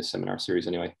for this seminar series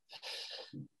anyway.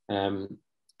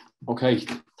 Okay,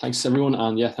 thanks everyone,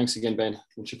 and yeah, thanks again, Ben,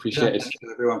 much appreciated. Thanks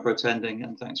to everyone for attending,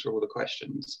 and thanks for all the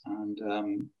questions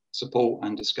and support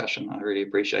and discussion. I really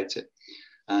appreciate it,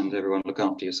 and everyone look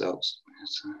after yourselves.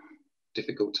 It's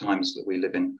difficult times that we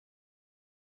live in.